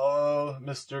follow,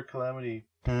 Mr. Calamity.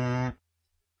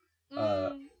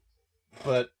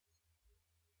 But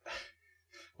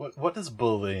what does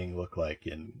bullying look like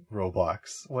in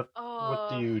Roblox? What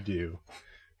do you do?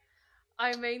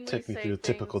 I mainly take me say through a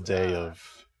typical day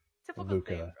of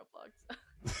Luca. Day of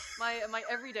Roblox. my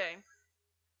everyday.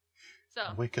 So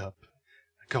I wake up,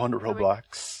 go into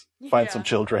Roblox, find some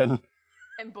children,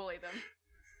 and bully them.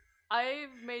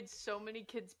 I've made so many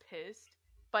kids pissed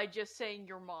by just saying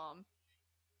 "your mom"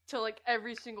 to like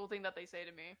every single thing that they say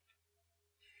to me,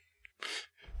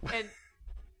 and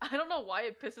I don't know why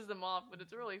it pisses them off, but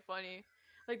it's really funny.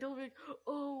 Like they'll be like,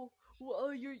 "Oh,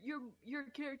 well, your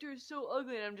character is so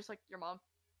ugly," and I'm just like, "Your mom."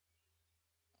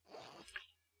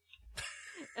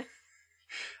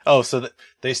 Oh, so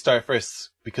they start first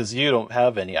because you don't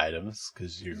have any items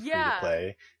because you're free to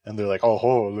play, and they're like,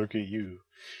 "Oh, look at you."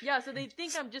 Yeah, so they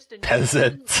think I'm just a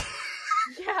peasant.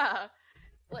 Yeah,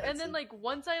 and then like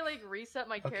once I like reset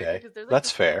my character, because there's like that's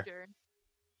fair.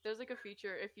 There's like a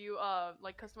feature if you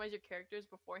like customize your characters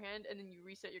beforehand and then you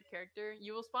reset your character,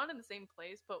 you will spawn in the same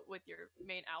place but with your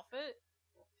main outfit.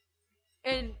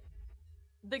 And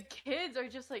the kids are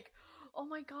just like, "Oh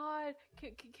my god,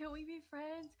 can we be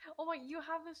friends? Oh my, you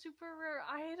have a super rare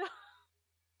item."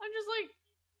 I'm just like,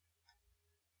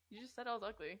 you just said I was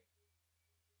ugly.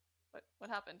 What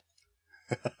happened?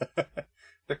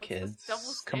 They're kids.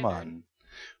 Come on.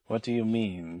 What do you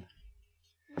mean?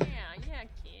 Yeah,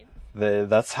 kid.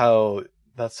 That's how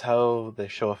they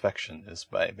show affection, is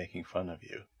by making fun of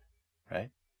you,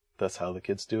 right? that's how the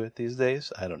kids do it these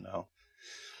days. I don't know.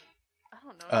 I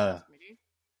don't know. That's me.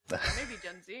 Maybe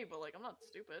Gen Z, but like I'm not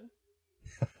stupid.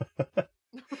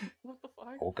 What the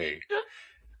fuck? Okay.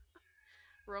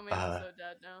 Romance is so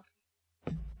dead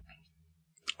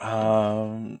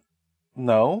now.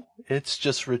 No, it's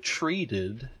just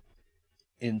retreated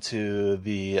into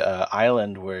the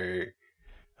island where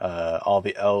all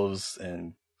the elves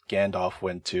and Gandalf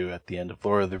went to at the end of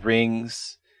Lord of the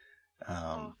Rings.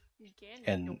 And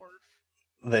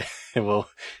it will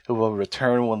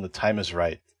return when the time is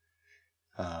right.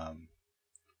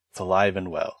 It's alive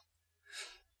and well.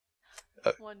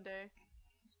 One day.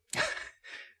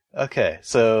 Okay,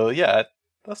 so yeah,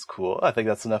 that's cool. I think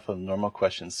that's enough of normal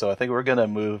questions. So I think we're gonna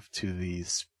move to the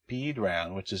speed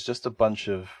round, which is just a bunch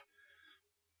of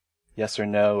yes or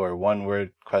no or one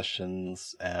word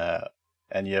questions,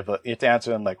 and you have to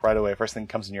answer them like right away. First thing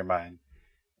that comes in your mind.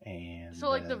 And so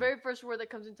like the very first word that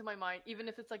comes into my mind, even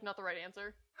if it's like not the right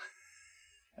answer.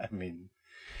 I mean,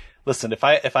 listen, if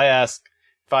I ask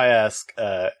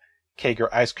cake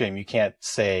or ice cream, you can't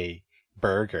say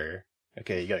burger.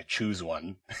 Okay, you gotta choose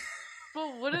one.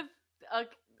 But what if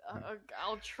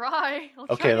I'll try.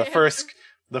 Okay, the first.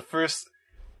 Let's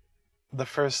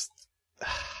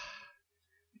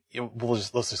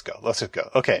just go.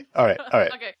 Okay, all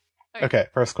right. Okay,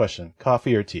 first question: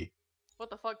 coffee or tea?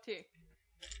 What the fuck, tea?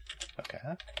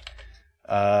 Okay.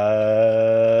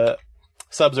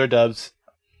 Subs or dubs?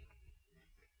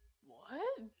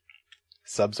 What?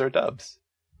 Subs or dubs?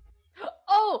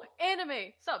 Oh,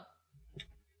 anime sub.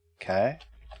 Okay.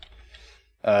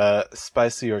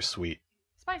 Spicy or sweet?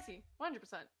 Spicy,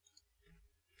 100%.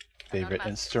 Favorite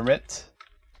instrument?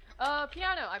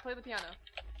 Piano. I play the piano.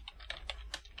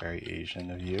 Very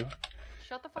Asian of you.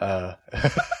 Shut the fuck up.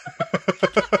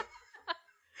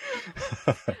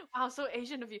 Wow, so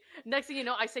Asian of you. Next thing you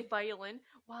know, I say violin.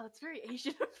 Wow, that's very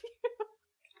Asian of you.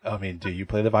 I mean, do you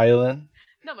play the violin?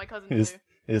 No, my cousin do.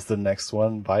 Is the next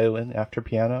one violin after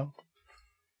piano?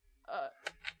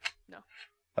 No.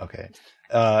 Okay.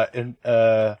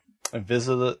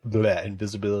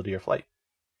 Invisibility or flight?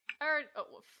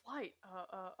 Flight.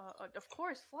 Of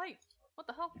course, flight. What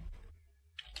the hell?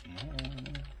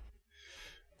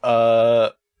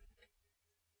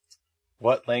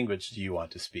 What language do you want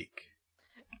to speak?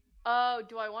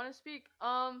 Do I want to speak?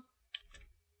 I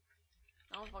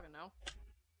don't fucking know.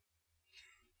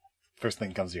 First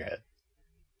thing comes to your head.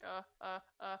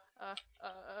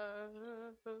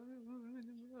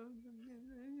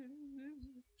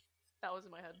 That was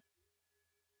in my head.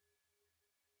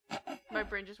 My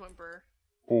brain just went burr.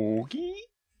 Okay.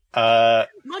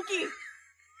 Monkey!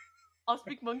 I'll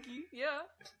speak monkey, yeah.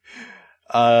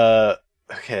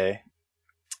 Okay.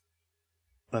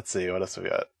 Let's see, what else we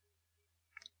got?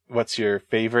 What's your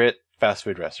favorite fast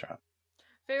food restaurant?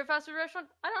 Favorite fast food restaurant?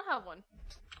 I don't have one.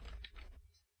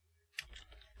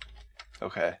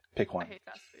 Okay, pick one. I hate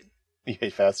fast food. You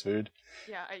hate fast food?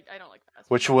 Yeah, I don't like fast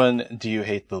food. Which one do you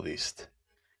hate the least?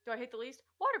 Do I hate the least?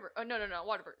 Whataburger. Oh, no,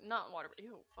 Whataburger. Not Whataburger.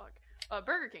 Ew, fuck.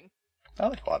 Burger King. I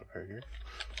like Whataburger.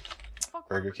 Fuck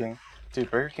Burger King?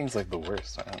 Dude, Burger King's like the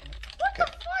worst. What the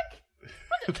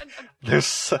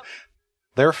fuck?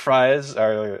 Their fries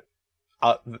are...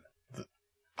 out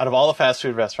of all the fast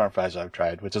food restaurant fries I've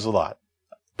tried, which is a lot,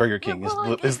 Burger King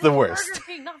is the worst. Burger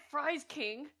King, not Fries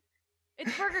King.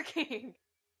 It's Burger King.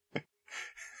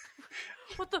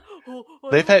 What the?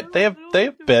 They have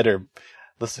better.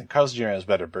 Listen, Carl's Jr. has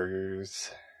better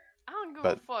burgers. I don't give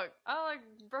a fuck. I like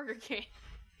Burger King.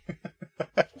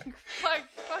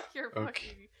 fuck your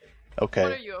fucking. Okay.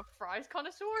 What are you, a fries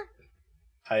connoisseur?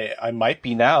 I might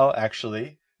be now,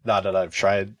 actually. Now that I've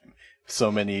tried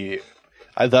so many.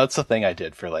 That's the thing I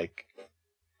did for like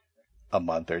a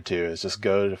month or two, is just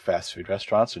go to fast food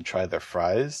restaurants and try their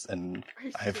fries, and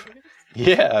I've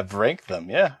ranked them.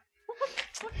 Yeah.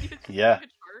 Yeah.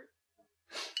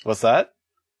 What's that?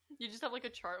 You just have like a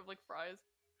chart of like fries.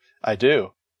 I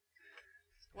do.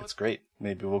 It's great.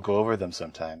 Maybe we'll go over them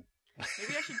sometime.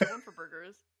 Maybe I should do one for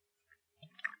burgers.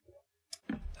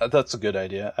 That's a good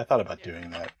idea. I thought about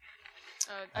doing that.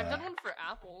 I've done one for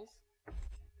apples.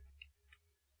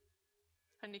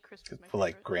 Honeycrisp is my for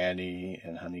like favorite. Granny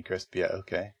and Honeycrisp, yeah,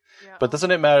 okay. Yeah, but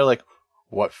doesn't it matter like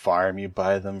what farm you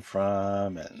buy them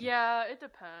from? And yeah, it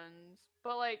depends.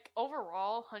 But like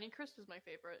overall, Honeycrisp is my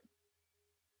favorite.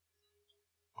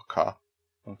 Okay.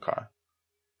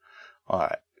 All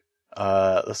right.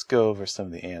 Let's go over some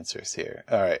of the answers here.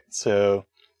 All right. So,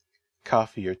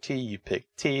 coffee or tea? You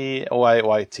pick tea.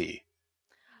 Why tea?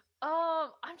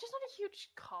 I'm just not a huge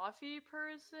coffee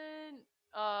person.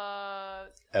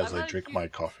 As I drink my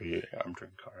coffee, I'm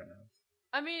drinking coffee now.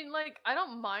 I mean, like, I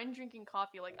don't mind drinking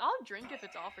coffee. Like, I'll drink if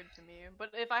it's offered to me. But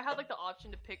if I had, like, the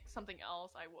option to pick something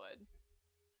else, I would.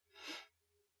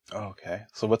 Okay.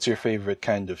 So what's your favorite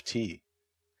kind of tea?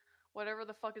 Whatever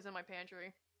the fuck is in my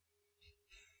pantry.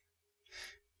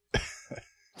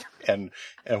 And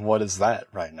what is that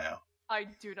right now? I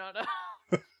do not know.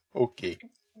 Okay.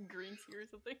 Green tea or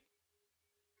something.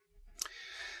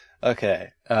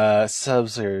 Okay.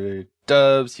 Subs or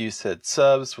dubs? You said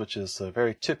subs, which is a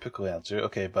very typical answer.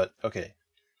 Okay, but okay.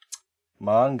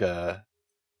 Manga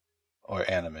or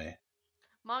anime?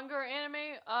 Manga or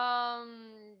anime?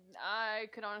 I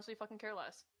could honestly fucking care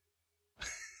less.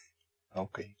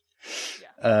 Okay.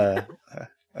 Yeah.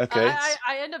 Okay.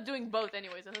 I end up doing both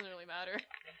anyways. It doesn't really matter.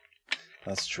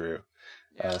 That's true.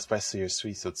 Yeah. Spicy or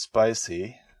sweet? So it's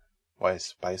spicy. Why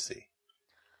spicy?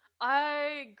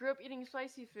 I grew up eating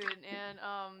spicy food, and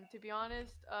to be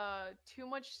honest, too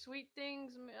much sweet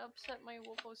things upset my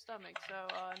woeful stomach. So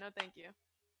no, thank you.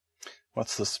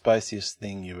 What's the spiciest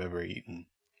thing you've ever eaten?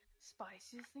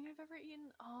 Spiciest thing I've ever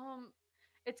eaten?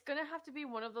 It's gonna have to be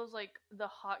one of those like the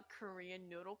hot Korean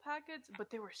noodle packets, but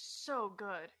they were so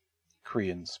good.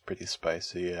 Korean's pretty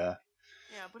spicy, yeah.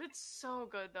 Yeah, but it's so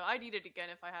good though. I'd eat it again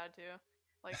if I had to.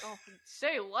 Like, oh,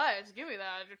 say less. Give me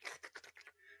that.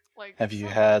 Like, Have you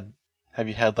had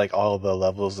like all the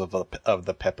levels of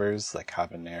the peppers, like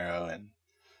habanero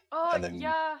and then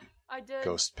yeah, I did.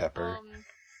 ghost pepper?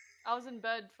 I was in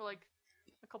bed for like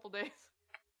a couple days.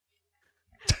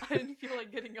 I didn't feel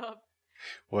like getting up.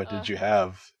 What did you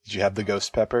have? Did you have the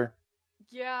ghost pepper?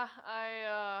 Yeah,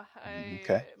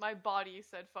 Okay. My body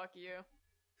said fuck you.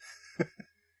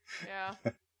 Yeah.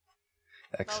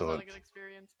 Excellent. That was not a good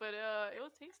experience, but it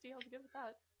was tasty. I was good with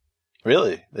that.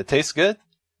 Really? It tastes good?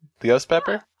 The ghost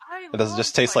pepper? I It doesn't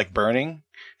just taste like burning?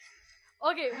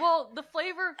 Okay, well, the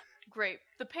flavor, great.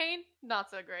 The pain,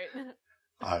 not so great.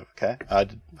 Okay. I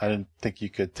didn't think you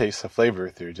could taste the flavor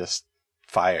through just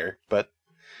fire, but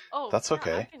that's yeah,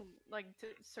 okay. I can, like,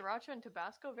 sriracha and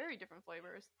Tabasco, very different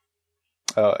flavors.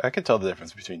 Oh, I can tell the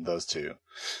difference between those two.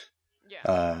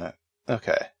 Yeah.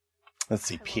 Okay. Let's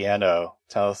see. Piano.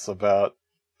 Tell us about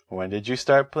when did you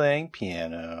start playing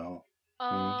piano?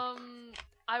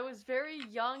 I was very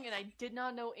young and I did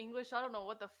not know English. I don't know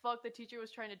what the fuck the teacher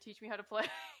was trying to teach me how to play.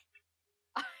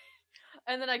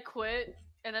 And then I quit,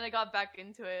 and then I got back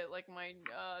into it like my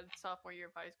sophomore year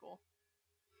of high school.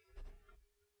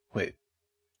 Wait.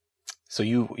 So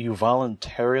you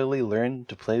voluntarily learned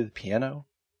to play the piano?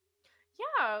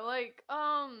 Yeah, like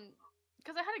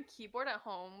because I had a keyboard at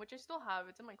home, which I still have.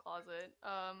 It's in my closet.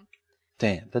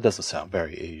 Damn, that doesn't sound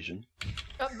very Asian.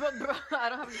 But I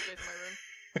don't have any space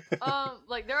in my room.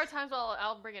 Like there are times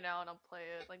I'll bring it out and I'll play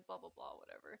it, like blah blah blah,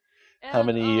 whatever. And, How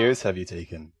many years have you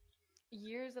taken?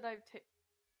 Years that I've taken,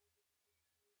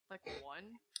 like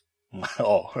 1.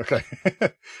 Oh, okay.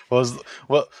 what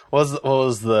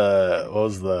was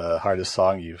the hardest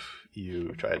song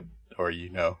you tried or you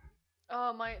know?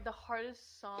 The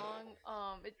hardest song,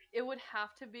 it would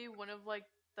have to be one of like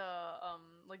the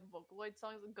like Vocaloid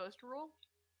songs, Ghost Rule.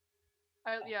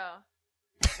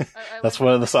 That's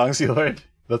one of the songs you learned.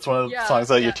 That's one of the songs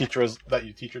that your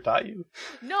teacher taught you.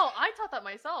 No, I taught that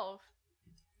myself.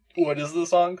 What is the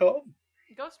song called?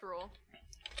 Ghost Rule.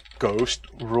 Ghost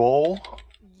Roll?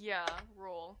 Yeah,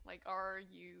 Rule, like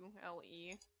RULE.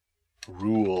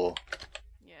 Rule.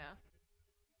 Yeah.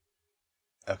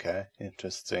 Okay,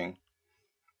 interesting.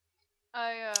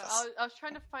 I was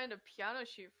trying to find a piano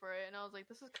sheet for it, and I was like,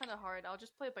 this is kind of hard. I'll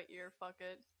just play it by ear. Fuck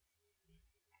it.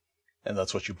 And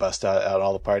that's what you bust out at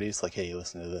all the parties? Like, hey,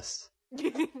 listen to this.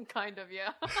 Kind of,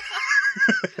 yeah.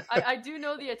 I do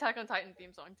know the Attack on Titan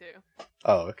theme song, too.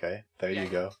 Oh, okay. There you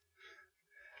go.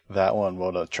 That one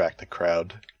won't attract a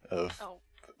crowd of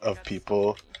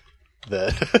people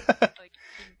that... like,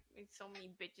 so many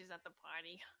bitches at the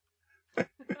party.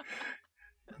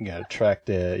 You're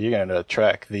gonna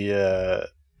attract the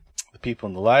people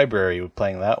in the library with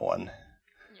playing that one.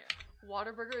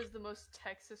 Whataburger is the most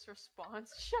Texas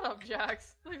response. Shut up,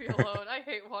 Jax. Leave me alone. I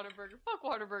hate Whataburger. Fuck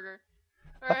Whataburger.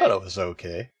 I thought it was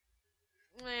okay.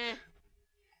 Meh.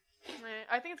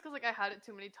 I think it's because like I had it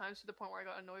too many times to the point where I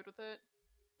got annoyed with it.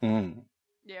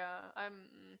 Yeah,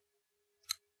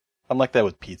 I'm like that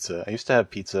with pizza. I used to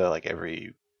have pizza like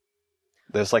every...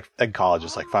 There's like, in college,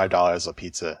 it's like $5 a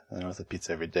pizza. And I was at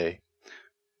pizza every day.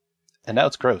 And now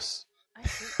it's gross. I hate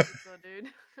pizza, dude.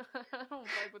 I don't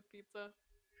vibe with pizza.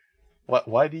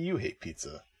 Why do you hate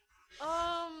pizza?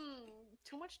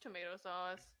 Too much tomato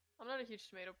sauce. I'm not a huge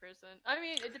tomato person. I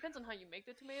mean, it depends on how you make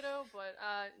the tomato, but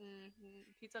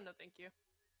pizza, no thank you.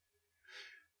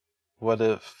 What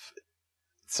if...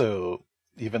 So,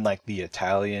 even like the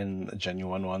Italian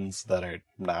genuine ones that are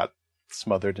not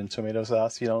smothered in tomato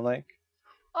sauce, you don't like?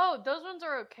 Oh, those ones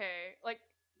are okay. Like,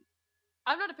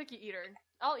 I'm not a picky eater.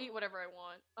 I'll eat whatever I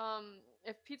want.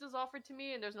 If pizza's offered to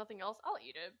me and there's nothing else, I'll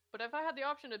eat it. But if I had the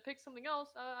option to pick something else,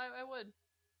 I would.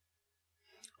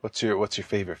 What's your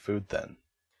favorite food then?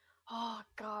 Oh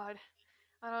God,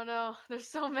 I don't know. There's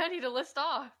so many to list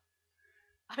off.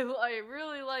 I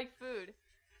really like food.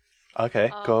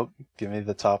 Okay, go give me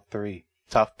the top three.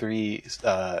 Top three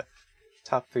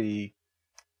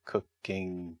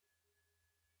cooking.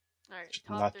 All right,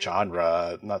 Not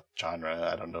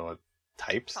genre. I don't know what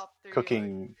types. Top three,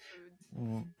 cooking,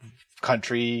 like,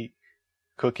 country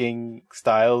cooking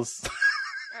styles.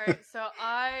 Alright, so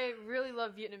I really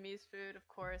love Vietnamese food, of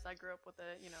course. I grew up with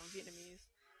it, Vietnamese.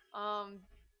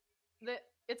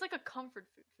 It's like a comfort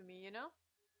food for me, you know?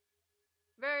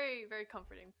 Very, very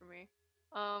comforting for me.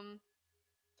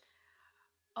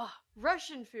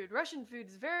 Russian food. Russian food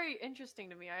is very interesting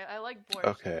to me. I like borscht.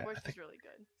 Okay, Borscht is really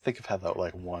good. I think I've had that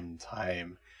like one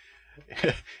time.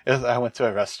 I went to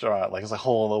a restaurant, like it's a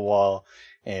hole in the wall,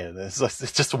 and it's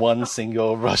just one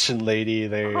single Russian lady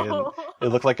there. And it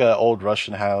looked like an old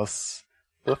Russian house.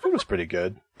 The food was pretty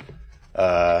good.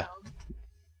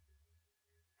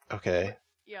 Okay.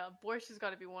 Yeah, borscht has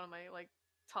got to be one of my like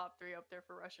top 3 up there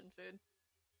for Russian food.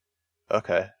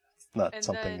 Okay, it's not And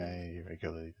something then- I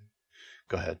regularly do.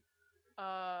 Go ahead.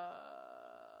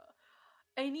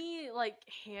 Any like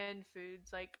hand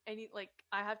foods, like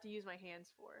I have to use my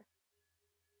hands for.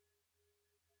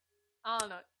 I don't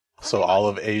know. So all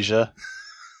of Asia,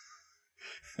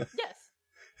 Yes.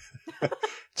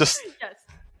 just Yes.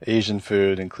 Asian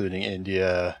food, including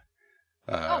India.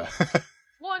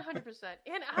 100%.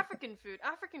 And African food.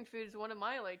 African food is one of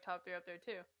my like top 3 up there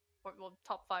too. Or well,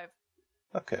 top 5.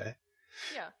 Okay.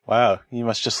 Yeah. Wow, you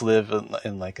must just live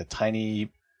in like a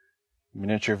tiny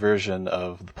miniature version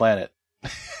of the planet.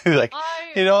 Like,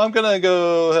 I'm gonna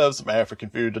go have some African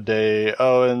food today.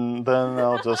 Oh, and then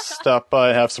I'll just stop by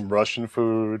and have some Russian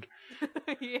food.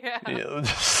 Yeah. Yeah.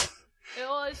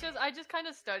 Well, it's just I just kind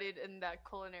of studied in that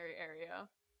culinary area.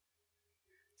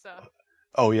 So.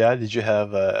 Oh yeah, did you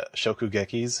have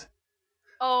shokugekis?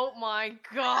 Oh my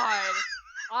god.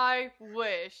 I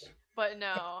wish, but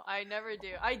no, I never do.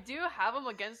 I do have them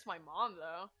against my mom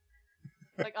though.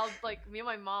 Like me and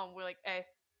my mom were like, "Hey."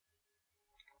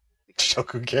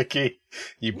 Shokugeki.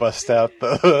 You bust out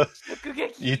the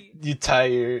Shokugeki. you tie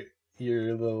your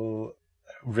little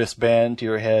wristband to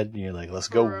your head and you're like, "Let's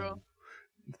go." Bro.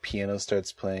 The piano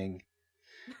starts playing.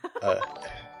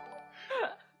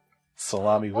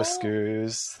 Salami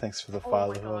Whiskers, thanks for the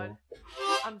follow. Oh my god.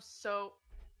 I'm so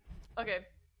okay.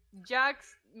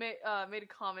 Jax made a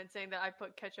comment saying that I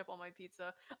put ketchup on my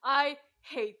pizza. I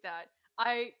hate that.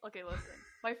 Okay, listen.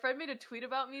 My friend made a tweet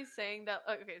about me saying that.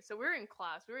 Okay, so we were in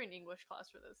class. We were in English class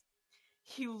for this.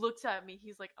 He looks at me.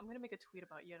 He's like, "I'm gonna make a tweet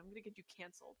about you, and I'm gonna get you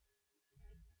canceled."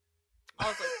 I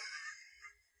was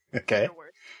like, "Okay."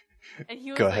 And he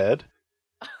was Go like, ahead.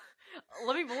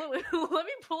 let me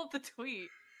pull up the tweet.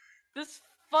 This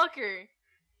fucker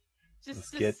just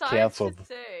Let's get decides canceled. to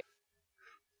say,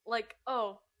 like,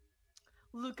 "Oh,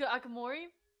 Luca Akamori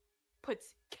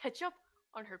puts ketchup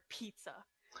on her pizza.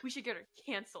 We should get her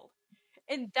canceled."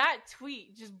 And that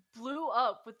tweet just blew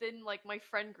up within like my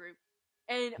friend group,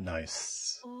 and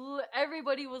Nice.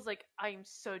 Everybody was like, "I am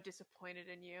so disappointed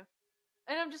in you,"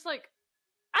 and I'm just like,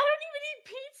 "I don't even eat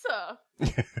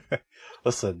pizza."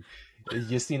 Listen, you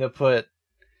just need to put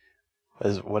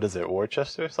what is it?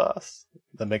 Worcester sauce,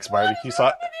 the mixed barbecue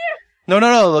sauce. No.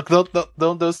 Look,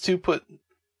 those two put.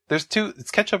 There's two.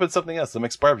 It's ketchup and something else. The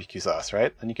mixed barbecue sauce,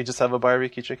 right? And you could just have a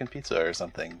barbecue chicken pizza or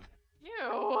something. Ew.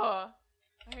 I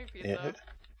hate pizza. Yeah.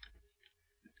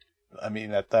 I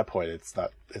mean, at that point, it's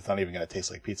not even gonna taste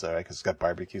like pizza, right? Because it's got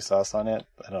barbecue sauce on it.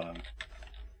 I don't know.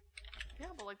 Yeah,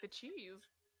 but like the cheese.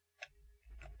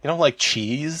 You don't like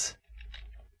cheese?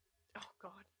 Oh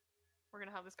god, we're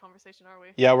gonna have this conversation, are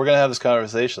we? Yeah, we're gonna have this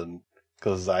conversation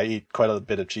because I eat quite a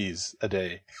bit of cheese a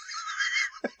day.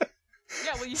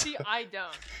 Yeah, well, you see, I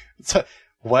don't. So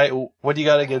why? What do you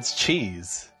got against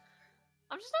cheese?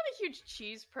 I'm just not a huge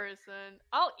cheese person.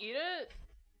 I'll eat it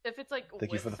if it's like.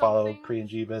 Thank you with for the follow, something. Korean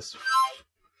Jeebus.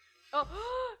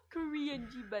 Oh, Korean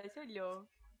Jeebus, hello.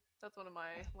 That's one of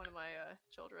my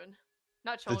children.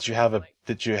 Not children.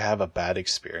 Did you have a bad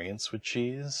experience with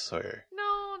cheese or?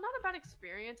 No, not a bad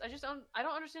experience. I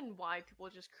don't understand why people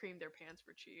just cream their pants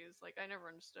for cheese. Like I never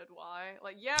understood why.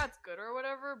 Like yeah, it's good or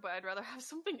whatever, but I'd rather have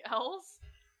something else.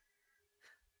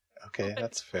 Okay,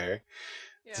 that's fair.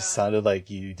 Yeah. It just sounded like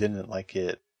you didn't like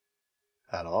it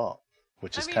at all,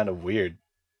 which is kind of weird.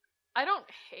 I don't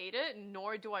hate it,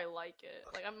 nor do I like it.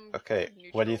 Like I'm Okay,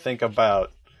 neutral. what do you think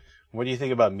about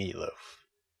meatloaf?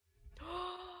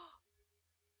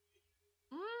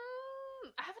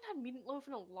 I haven't had meatloaf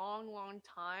in a long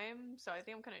time, so I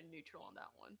think I'm kind of neutral on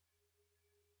that one.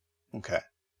 Okay,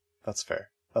 that's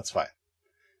fair. That's fine.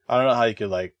 I don't know how you could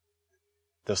like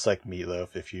dislike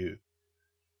meatloaf if you.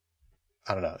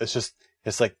 I don't know.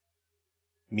 It's like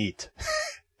meat,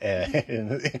 and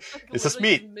it's just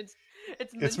meat.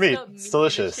 It's meat. It's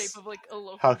delicious. In the shape of, like, a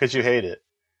loaf. How could you hate it?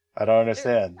 I don't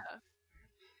understand. Yeah.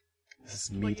 This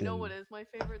is meat. But you know what is my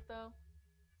favorite though?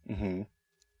 Mm-hmm.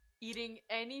 Eating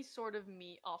any sort of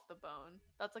meat off the bone.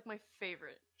 That's like my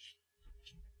favorite.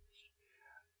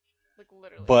 Like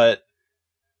literally. But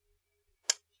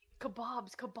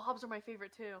kebabs are my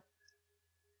favorite too.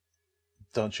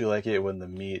 don't you like it when the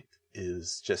meat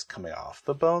is just coming off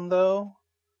the bone though?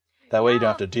 That way you don't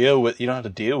have to deal with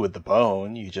the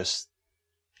bone. You just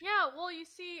Yeah, well, you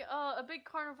see, a big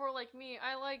carnivore like me,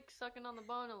 I like sucking on the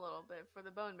bone a little bit for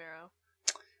the bone marrow.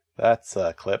 That's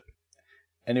a clip.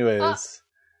 Anyways,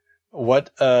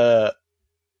 what's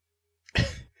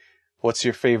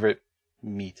your favorite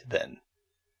meat then?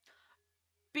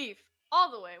 Beef,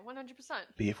 all the way, 100%.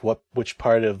 Beef. Which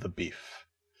part of the beef?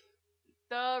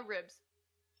 The ribs.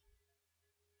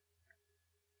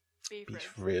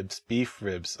 Beef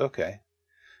ribs. Okay,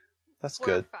 that's For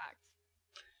good. a fact.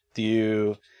 Do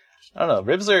you? I don't know.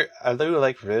 Ribs I do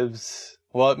like ribs.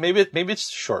 Well, maybe it's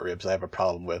short ribs I have a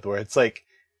problem with, where it's like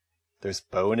there's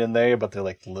bone in there, but they're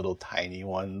like little tiny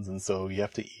ones, and so you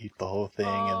have to eat the whole thing,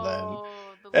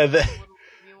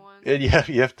 and you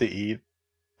have to eat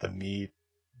the meat,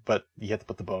 but you have to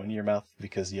put the bone in your mouth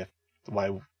because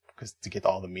because to get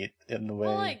all the meat in the way.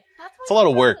 Well, like, it's a lot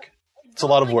of work. It's a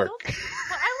lot of work. But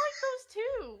I like those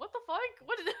too. What the fuck?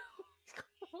 What?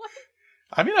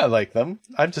 I mean, I like them.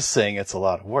 I'm just saying it's a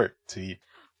lot of work to eat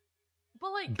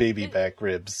baby back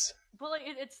ribs. But like,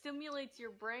 it stimulates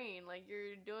your brain. Like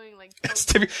you're doing like.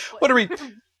 What are we?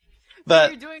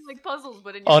 You're doing like puzzles,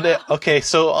 but in your mouth. Okay,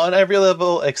 so on every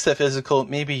level except physical,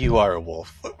 maybe you are a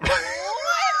wolf.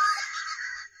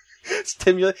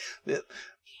 Stimulate.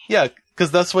 Yeah, because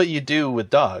that's what you do with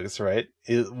dogs, right?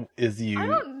 Is you I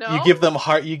don't know.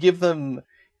 you give them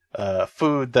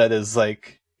food that is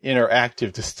like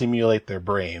interactive to stimulate their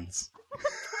brains.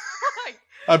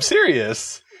 I'm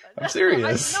serious.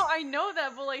 I know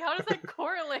that, but like, how does that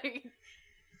correlate?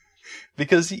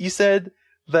 Because you said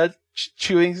that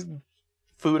chewing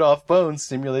food off bone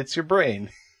stimulates your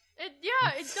brain. It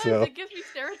does. So... It gives me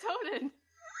serotonin.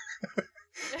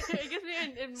 It gives me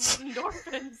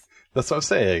endorphins. That's what I'm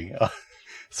saying.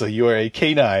 So you are a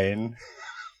canine.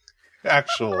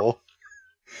 Actual.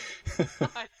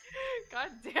 God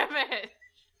damn it.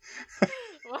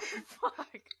 What the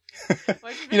fuck?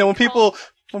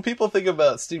 When people think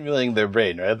about stimulating their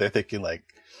brain, right? They're thinking like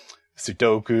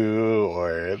Sudoku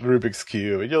or Rubik's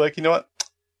Cube. And you're like, you know what?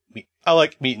 I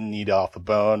like meat and eat off the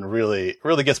bone. Really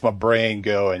gets my brain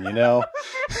going, you know?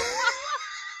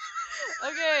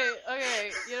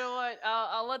 Okay. You know what?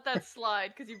 I'll let that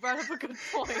slide because you brought up a good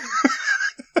point.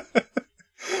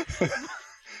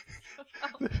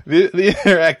 the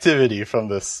interactivity from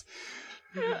this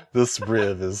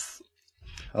rib is,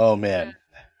 oh man,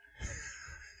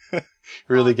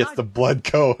 really gets the blood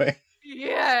going.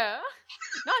 Yeah,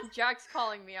 not Jack's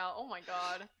calling me out. Oh my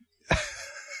god,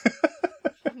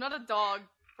 I'm not a dog.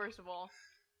 First of all,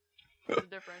 there's a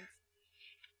difference.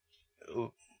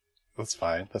 That's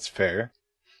fine. That's fair.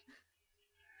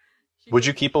 Do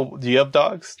you have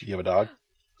dogs? Do you have a dog?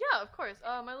 Yeah, of course.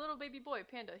 My little baby boy,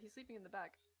 Panda. He's sleeping in the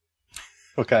back.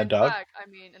 What kind of dog?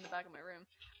 In the back of my room.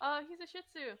 He's a Shih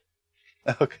Tzu.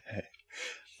 Okay.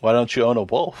 Why don't you own a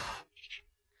wolf?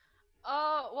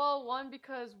 Well, one,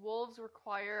 because wolves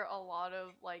require a lot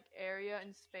of, like, area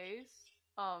and space.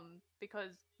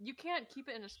 Because you can't keep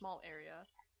it in a small area.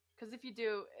 Because if you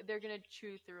do, they're gonna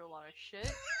chew through a lot of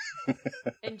shit.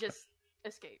 And just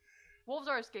escape. Wolves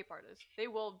are escape artists. They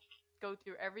will go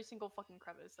through every single fucking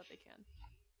crevice that they can.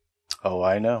 Oh,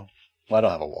 I know. Well, I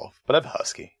don't have a wolf, but I have a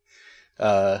husky.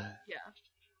 Yeah.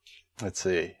 Let's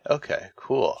see. Okay,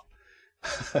 cool.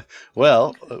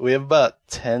 Well, we have about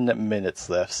 10 minutes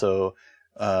left, so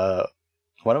why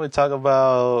don't we talk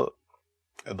about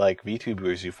like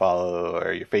VTubers you follow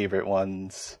or your favorite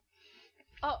ones?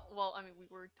 Oh, well, I mean, we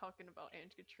were talking about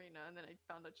Aunt Katrina, and then I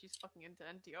found out she's fucking into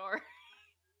NTR.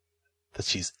 That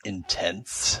she's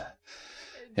intense.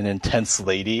 An intense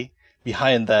lady.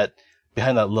 Behind that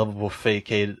lovable fake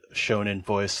shonen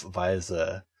voice lies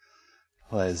a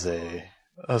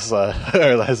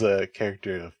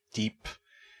character of deep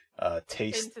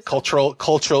Into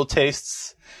cultural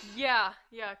tastes. Yeah,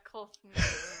 gross culture.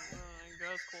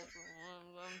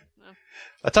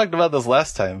 I talked about this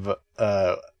last time, but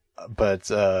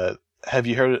have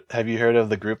you heard of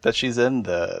the group that she's in,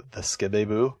 the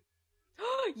Skibbe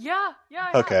Yeah.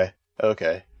 I have.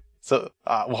 Okay. So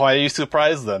why are you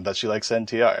surprised then that she likes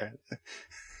NTR?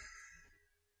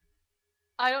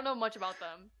 I don't know much about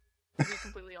them, to be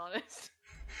completely honest.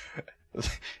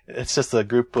 It's just a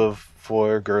group of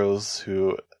 4 girls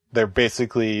who they're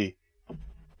basically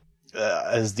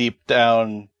as deep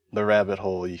down the rabbit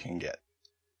hole you can get.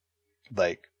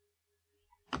 Like,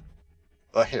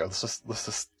 here, let's just.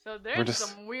 So there's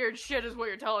some weird shit, is what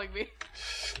you're telling me.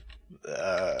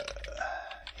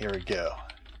 Here we go.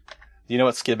 Do you know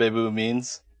what Skibbe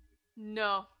means?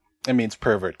 No. It means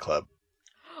pervert club.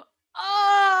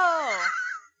 Oh!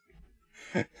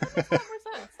 That makes a lot more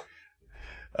sense.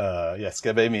 Yeah,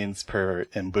 Skibbe means pervert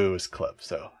and boo is club,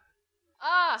 so.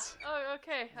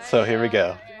 Okay. So here we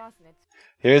go.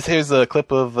 Here's a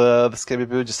clip of the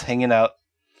Skibbe just hanging out.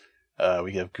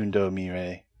 We have Gundo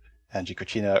Mire, Anji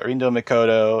Kuchina, Rindo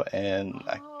Mikoto, and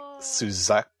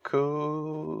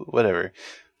Suzaku, whatever.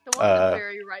 The one on the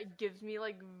very right gives me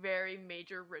like very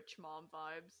major rich mom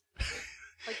vibes.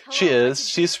 Like, hello,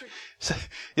 she is.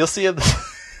 You'll see in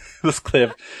this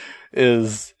clip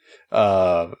is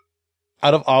out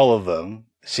of all of them,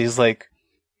 she's like.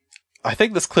 I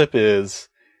think this clip is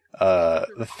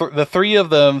the 3 of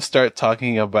them start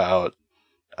talking about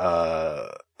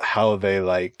how they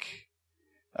like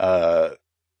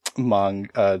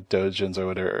dojins or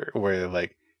whatever, where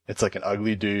like it's like an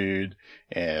ugly dude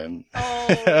and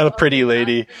and a pretty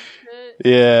lady.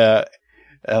 Yeah.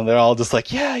 And they're all just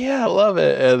like, yeah, I love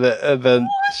it. And then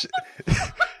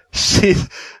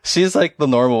she's like the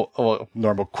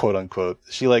normal quote unquote.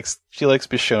 She likes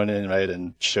Bishonen, right?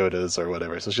 And shotas or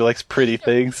whatever. So she likes pretty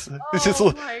things. Oh my god,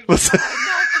 not the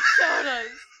shotas.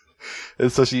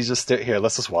 And so she's just here.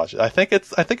 Let's just watch it. I think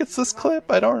it's this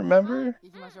clip. I don't remember.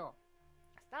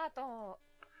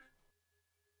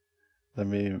 Let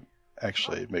me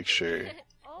actually make sure.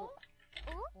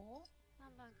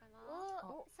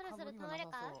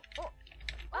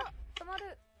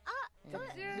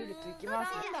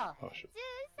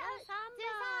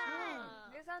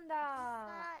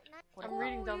 I'm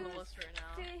reading down the list right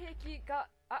now.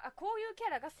 こういうキャ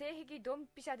ラが性癖ドン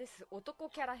ピシャです。男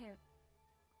キャラ編。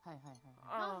はい。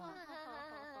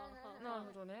なる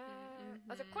ほどね。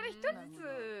じゃあこれ一つずつ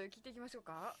聞いていきましょう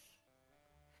か。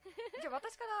じゃあ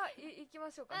私からいきま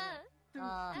しょうかね。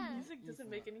Music doesn't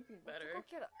make anything better.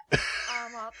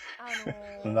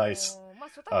 Nice.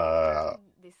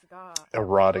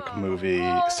 Erotic movie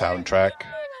soundtrack.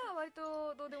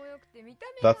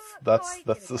 That's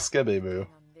the Skibbe Boo.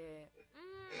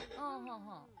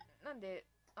 なんで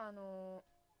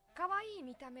可愛い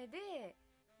見た目で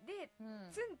ツ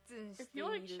ンツンしてい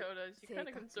る性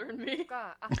格と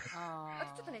か、あとち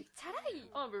ょっとねチャラい。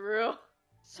I'll be real.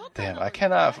 Damn, I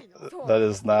cannot. That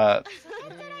is not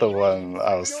the one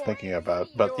I was thinking about.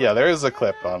 But yeah, there is a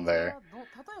clip on there.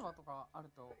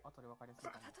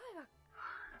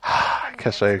 I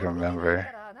guess I can remember.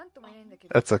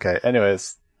 It's okay.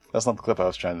 Anyways, that's not the clip I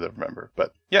was trying to remember.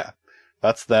 But yeah,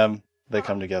 that's them. They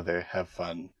come together, have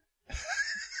fun.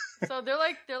 So they're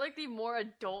like the more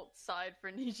adult side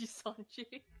for Niji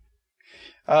Sanji.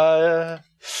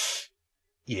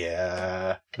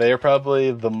 Yeah, they are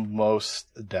probably the most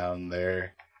down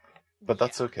there, but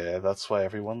that's okay. That's why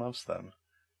everyone loves them.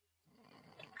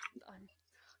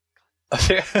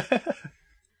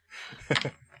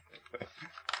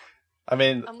 I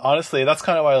mean, honestly, that's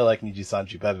kind of why I like Niji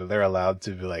Sanji better. They're allowed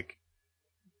to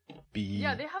be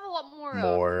they have a lot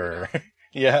more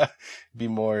be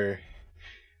more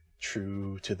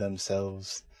true to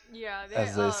themselves. Yeah,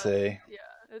 as they say.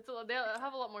 Yeah, they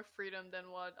have a lot more freedom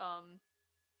than what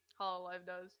Hololive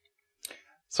does.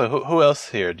 So who else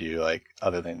here do you like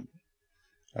other than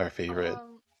our favorite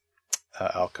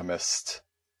alchemist?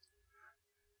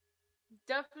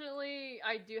 Definitely,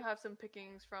 I do have some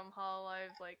pickings from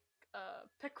Hololive, like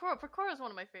Pecora. Pecora is one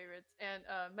of my favorites, and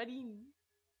Medine.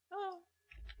 Oh,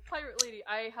 Pirate Lady.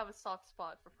 I have a soft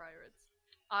spot for pirates.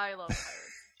 I love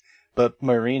pirates. But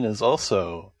Marine is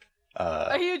also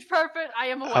a huge perfect. I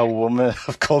am aware. A woman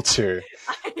of culture.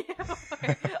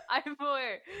 I'm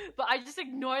aware, but I just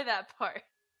ignore that part.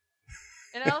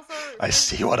 And I also I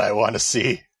see what I want to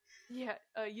see. Yeah,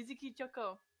 Yuzuki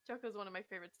Choco. Choco is one of my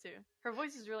favorites too. Her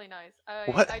voice is really nice.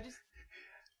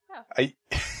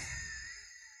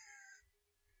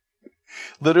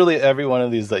 Literally every one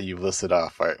of these that you've listed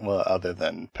off are, well, other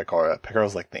than Pecora.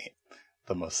 Pecora's like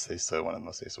the most say-so, one of the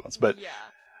most say-so ones. But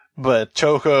But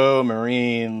Choco,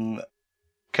 Marine,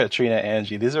 Katrina,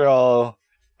 Angie, these are all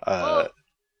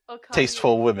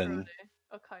tasteful women.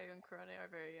 Okayu and Kurone are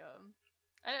very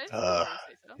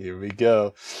here we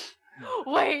go.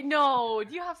 Wait, no.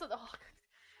 Do you have something? Oh.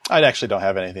 I actually don't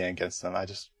have anything against them.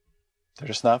 They're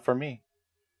just not for me.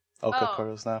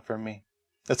 Okakoro's not for me.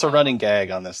 It's a running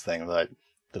gag on this thing that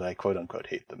I quote unquote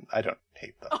hate them. I don't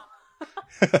hate them.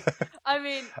 I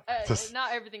mean,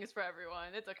 not everything is for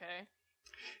everyone. It's okay.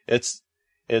 It's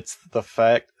the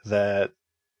fact that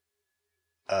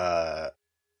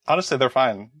honestly they're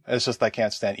fine. It's just I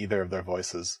can't stand either of their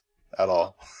voices at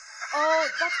all. Oh,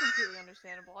 that's completely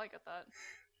understandable. I get that.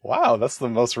 Wow, that's the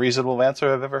most reasonable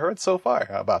answer I've ever heard so far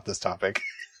about this topic.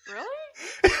 Really?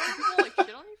 People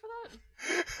shit on you for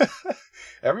that?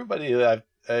 Everybody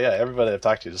I've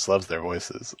talked to just loves their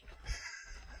voices.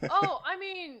 Oh, I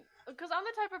mean, because I'm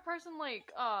the type of person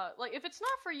if it's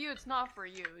not for you, it's not for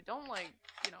you. Don't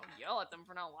yell at them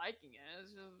for not liking it.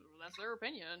 It's just, that's their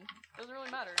opinion. It doesn't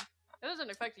really matter. It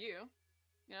doesn't affect you.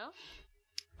 You know?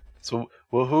 So,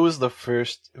 who was the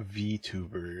first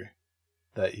VTuber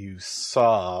that you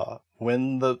saw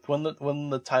when the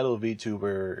title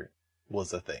VTuber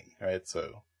was a thing, right?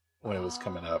 So when it was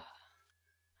coming up.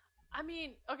 I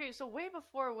mean, okay, so way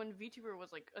before when VTuber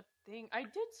was a thing, I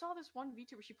saw this one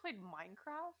VTuber. She played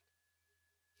Minecraft.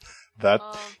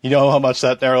 You know how much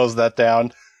that narrows that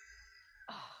down.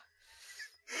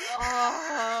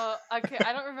 Okay,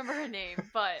 I don't remember her name,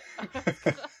 but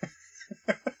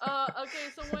okay,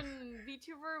 so when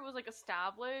VTuber was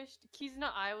established, Kizuna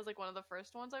Ai was one of the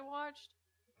first ones I watched.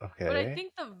 Okay. But I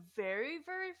think the very,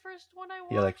 very first one I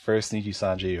watched. Yeah, first Niji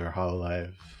Sanji or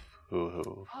Hololive.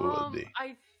 Who would be?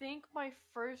 I think my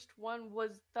first one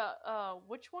was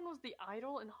which one was the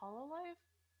idol in Hololive?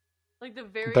 The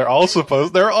very. They're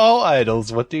all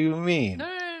idols. What do you mean?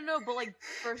 No, but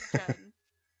first gen.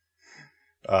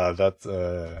 That's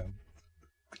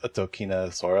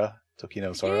Tokina Sora.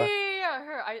 Yeah,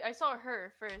 her. I saw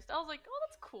her first. I was like, oh,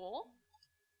 that's cool.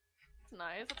 That's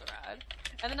nice. That's rad.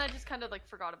 And then I just kind of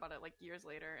forgot about it years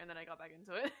later, and then I got back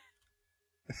into it.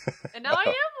 And now I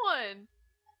am one.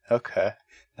 Okay.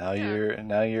 Now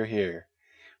you're here.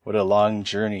 What a long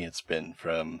journey it's been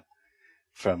from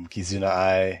Kizuna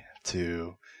Ai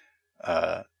to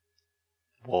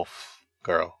Wolf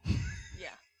Girl.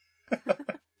 Yeah.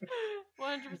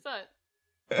 100%.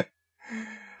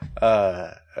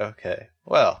 Okay.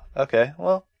 Well,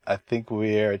 I think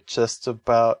we are just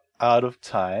about out of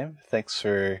time. Thanks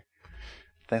for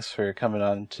coming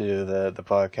on to the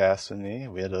podcast with me.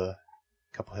 We had a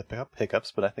couple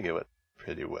hiccups, but I think it went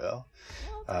pretty well.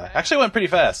 Actually, it went pretty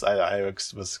fast. I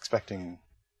was expecting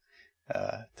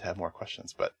to have more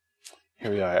questions, but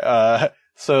here we are.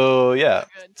 So yeah,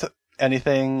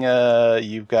 anything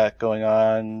you've got going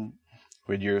on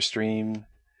with your stream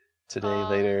today,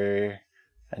 later?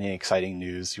 Any exciting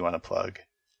news you want to plug?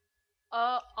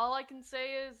 All I can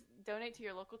say is donate to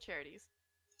your local charities.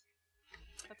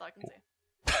 That's all I can say.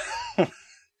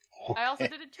 I also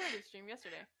did a charity stream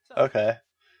yesterday. So. Okay.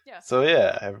 Yeah. So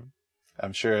yeah,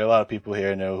 I'm sure a lot of people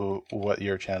here know what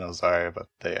your channels are, but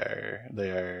they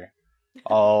are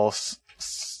all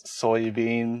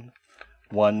soybean.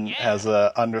 One has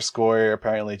a underscore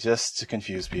apparently just to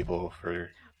confuse people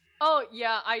for. Oh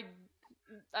yeah, I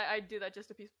do that just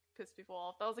to piss people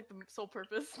off. That was the sole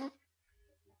purpose.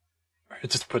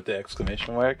 Just put the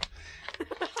exclamation mark.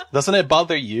 Doesn't it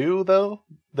bother you though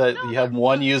that you have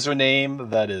one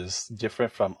username that is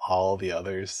different from all the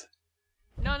others?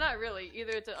 No, not really.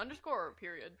 Either it's an underscore or a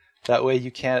period. That way you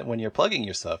can't, when you're plugging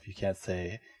yourself, you can't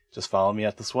say, just follow me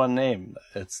at this one name.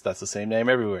 That's the same name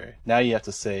everywhere. Now you have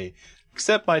to say,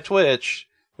 except my Twitch,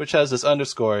 which has this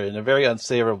underscore in a very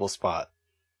unfavorable spot.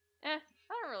 I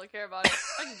don't really care about it.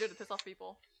 I can do it to piss off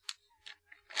people.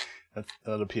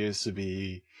 That appears to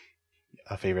be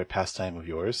a favorite pastime of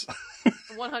yours.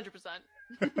 100%.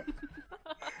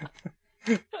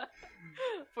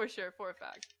 For sure, for a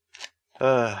fact.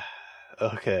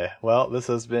 Okay, well, this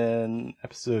has been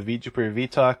episode of VTuber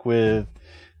V-Talk with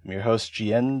your host,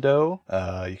 Giendo.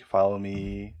 You can follow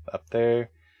me up there.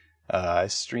 I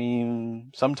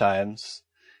stream sometimes,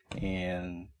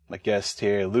 and my guest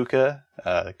here, Luca.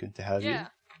 Good to have you. Yeah.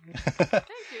 Thank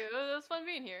you. It was fun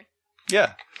being here.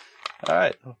 Yeah. All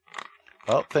right.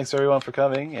 Well, thanks everyone for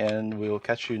coming, and we will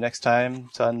catch you next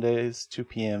time, Sundays, 2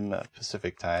 p.m.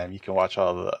 Pacific time. You can watch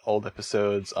all the old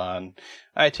episodes on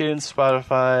iTunes,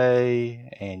 Spotify,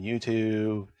 and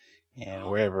YouTube, and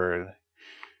wherever.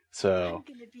 So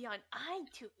I'm gonna be on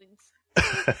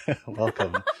iTunes.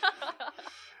 Welcome.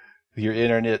 Your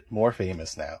internet more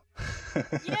famous now.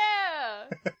 Yeah.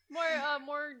 More.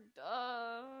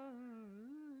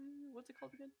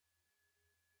 called again?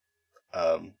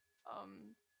 Um,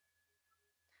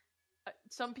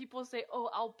 some people say, "Oh,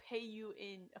 I'll pay you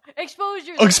in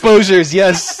exposures." Exposures,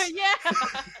 yes. Yeah.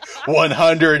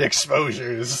 100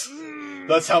 exposures.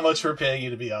 That's how much we're paying you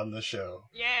to be on the show.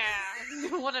 Yeah,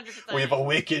 100%. We've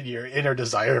awakened your inner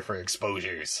desire for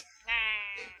exposures.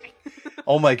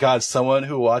 Oh my god, someone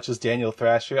who watches Daniel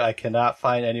Thrasher, I cannot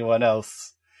find anyone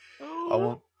else.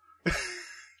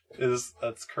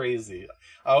 That's crazy.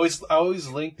 I always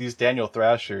link these Daniel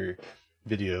Thrasher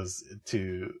videos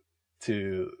to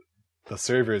the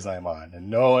servers I'm on, and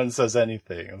no one says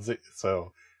anything.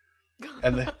 So,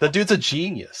 and the dude's a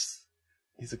genius.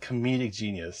 He's a comedic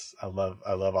genius. I love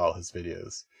all his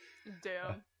videos.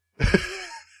 Damn.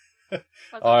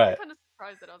 All right. I'm kind of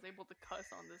surprised that I was able to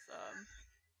cuss on this.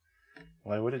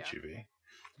 Why wouldn't you be?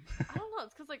 I don't know.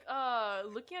 It's because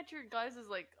looking at your guys'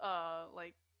 like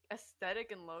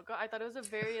aesthetic and logo, I thought it was a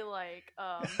very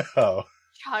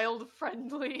child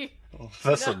friendly.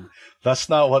 Listen, that's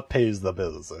not what pays the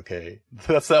bills, okay?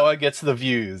 That's not what gets the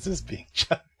views. Is being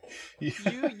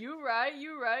you right.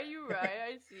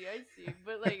 I see.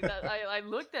 But like that, I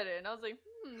looked at it and I was like,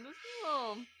 this is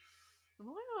I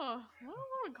don't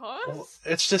want to cuss. Well,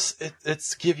 it's just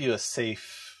it's give you a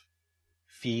safe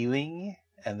feeling,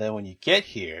 and then when you get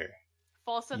here,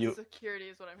 false sense of security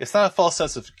is what I'm. It's not a false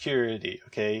sense of security,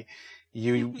 okay?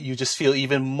 You just feel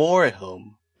even more at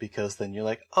home because then you're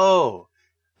like, oh,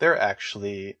 they're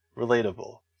actually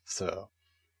relatable. So,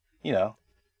 you know.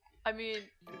 I mean,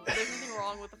 there's nothing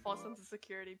wrong with the false sense of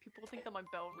security. People think that my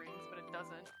bell rings, but it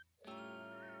doesn't.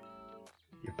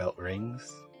 Your belt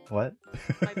rings? What?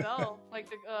 My bell, like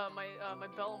my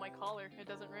bell on my collar, it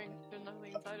doesn't ring. There's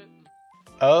nothing inside it.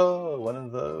 Oh, one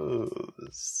of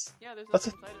those. Yeah, there's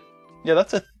nothing inside it.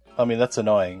 Yeah, I mean, that's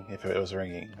annoying if it was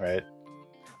ringing, right?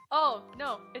 Oh,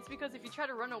 no. It's because if you try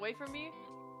to run away from me,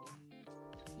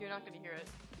 you're not going to hear it.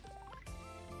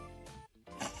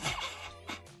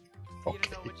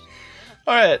 Okay.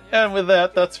 Alright, and with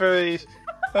that,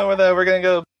 we're gonna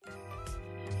go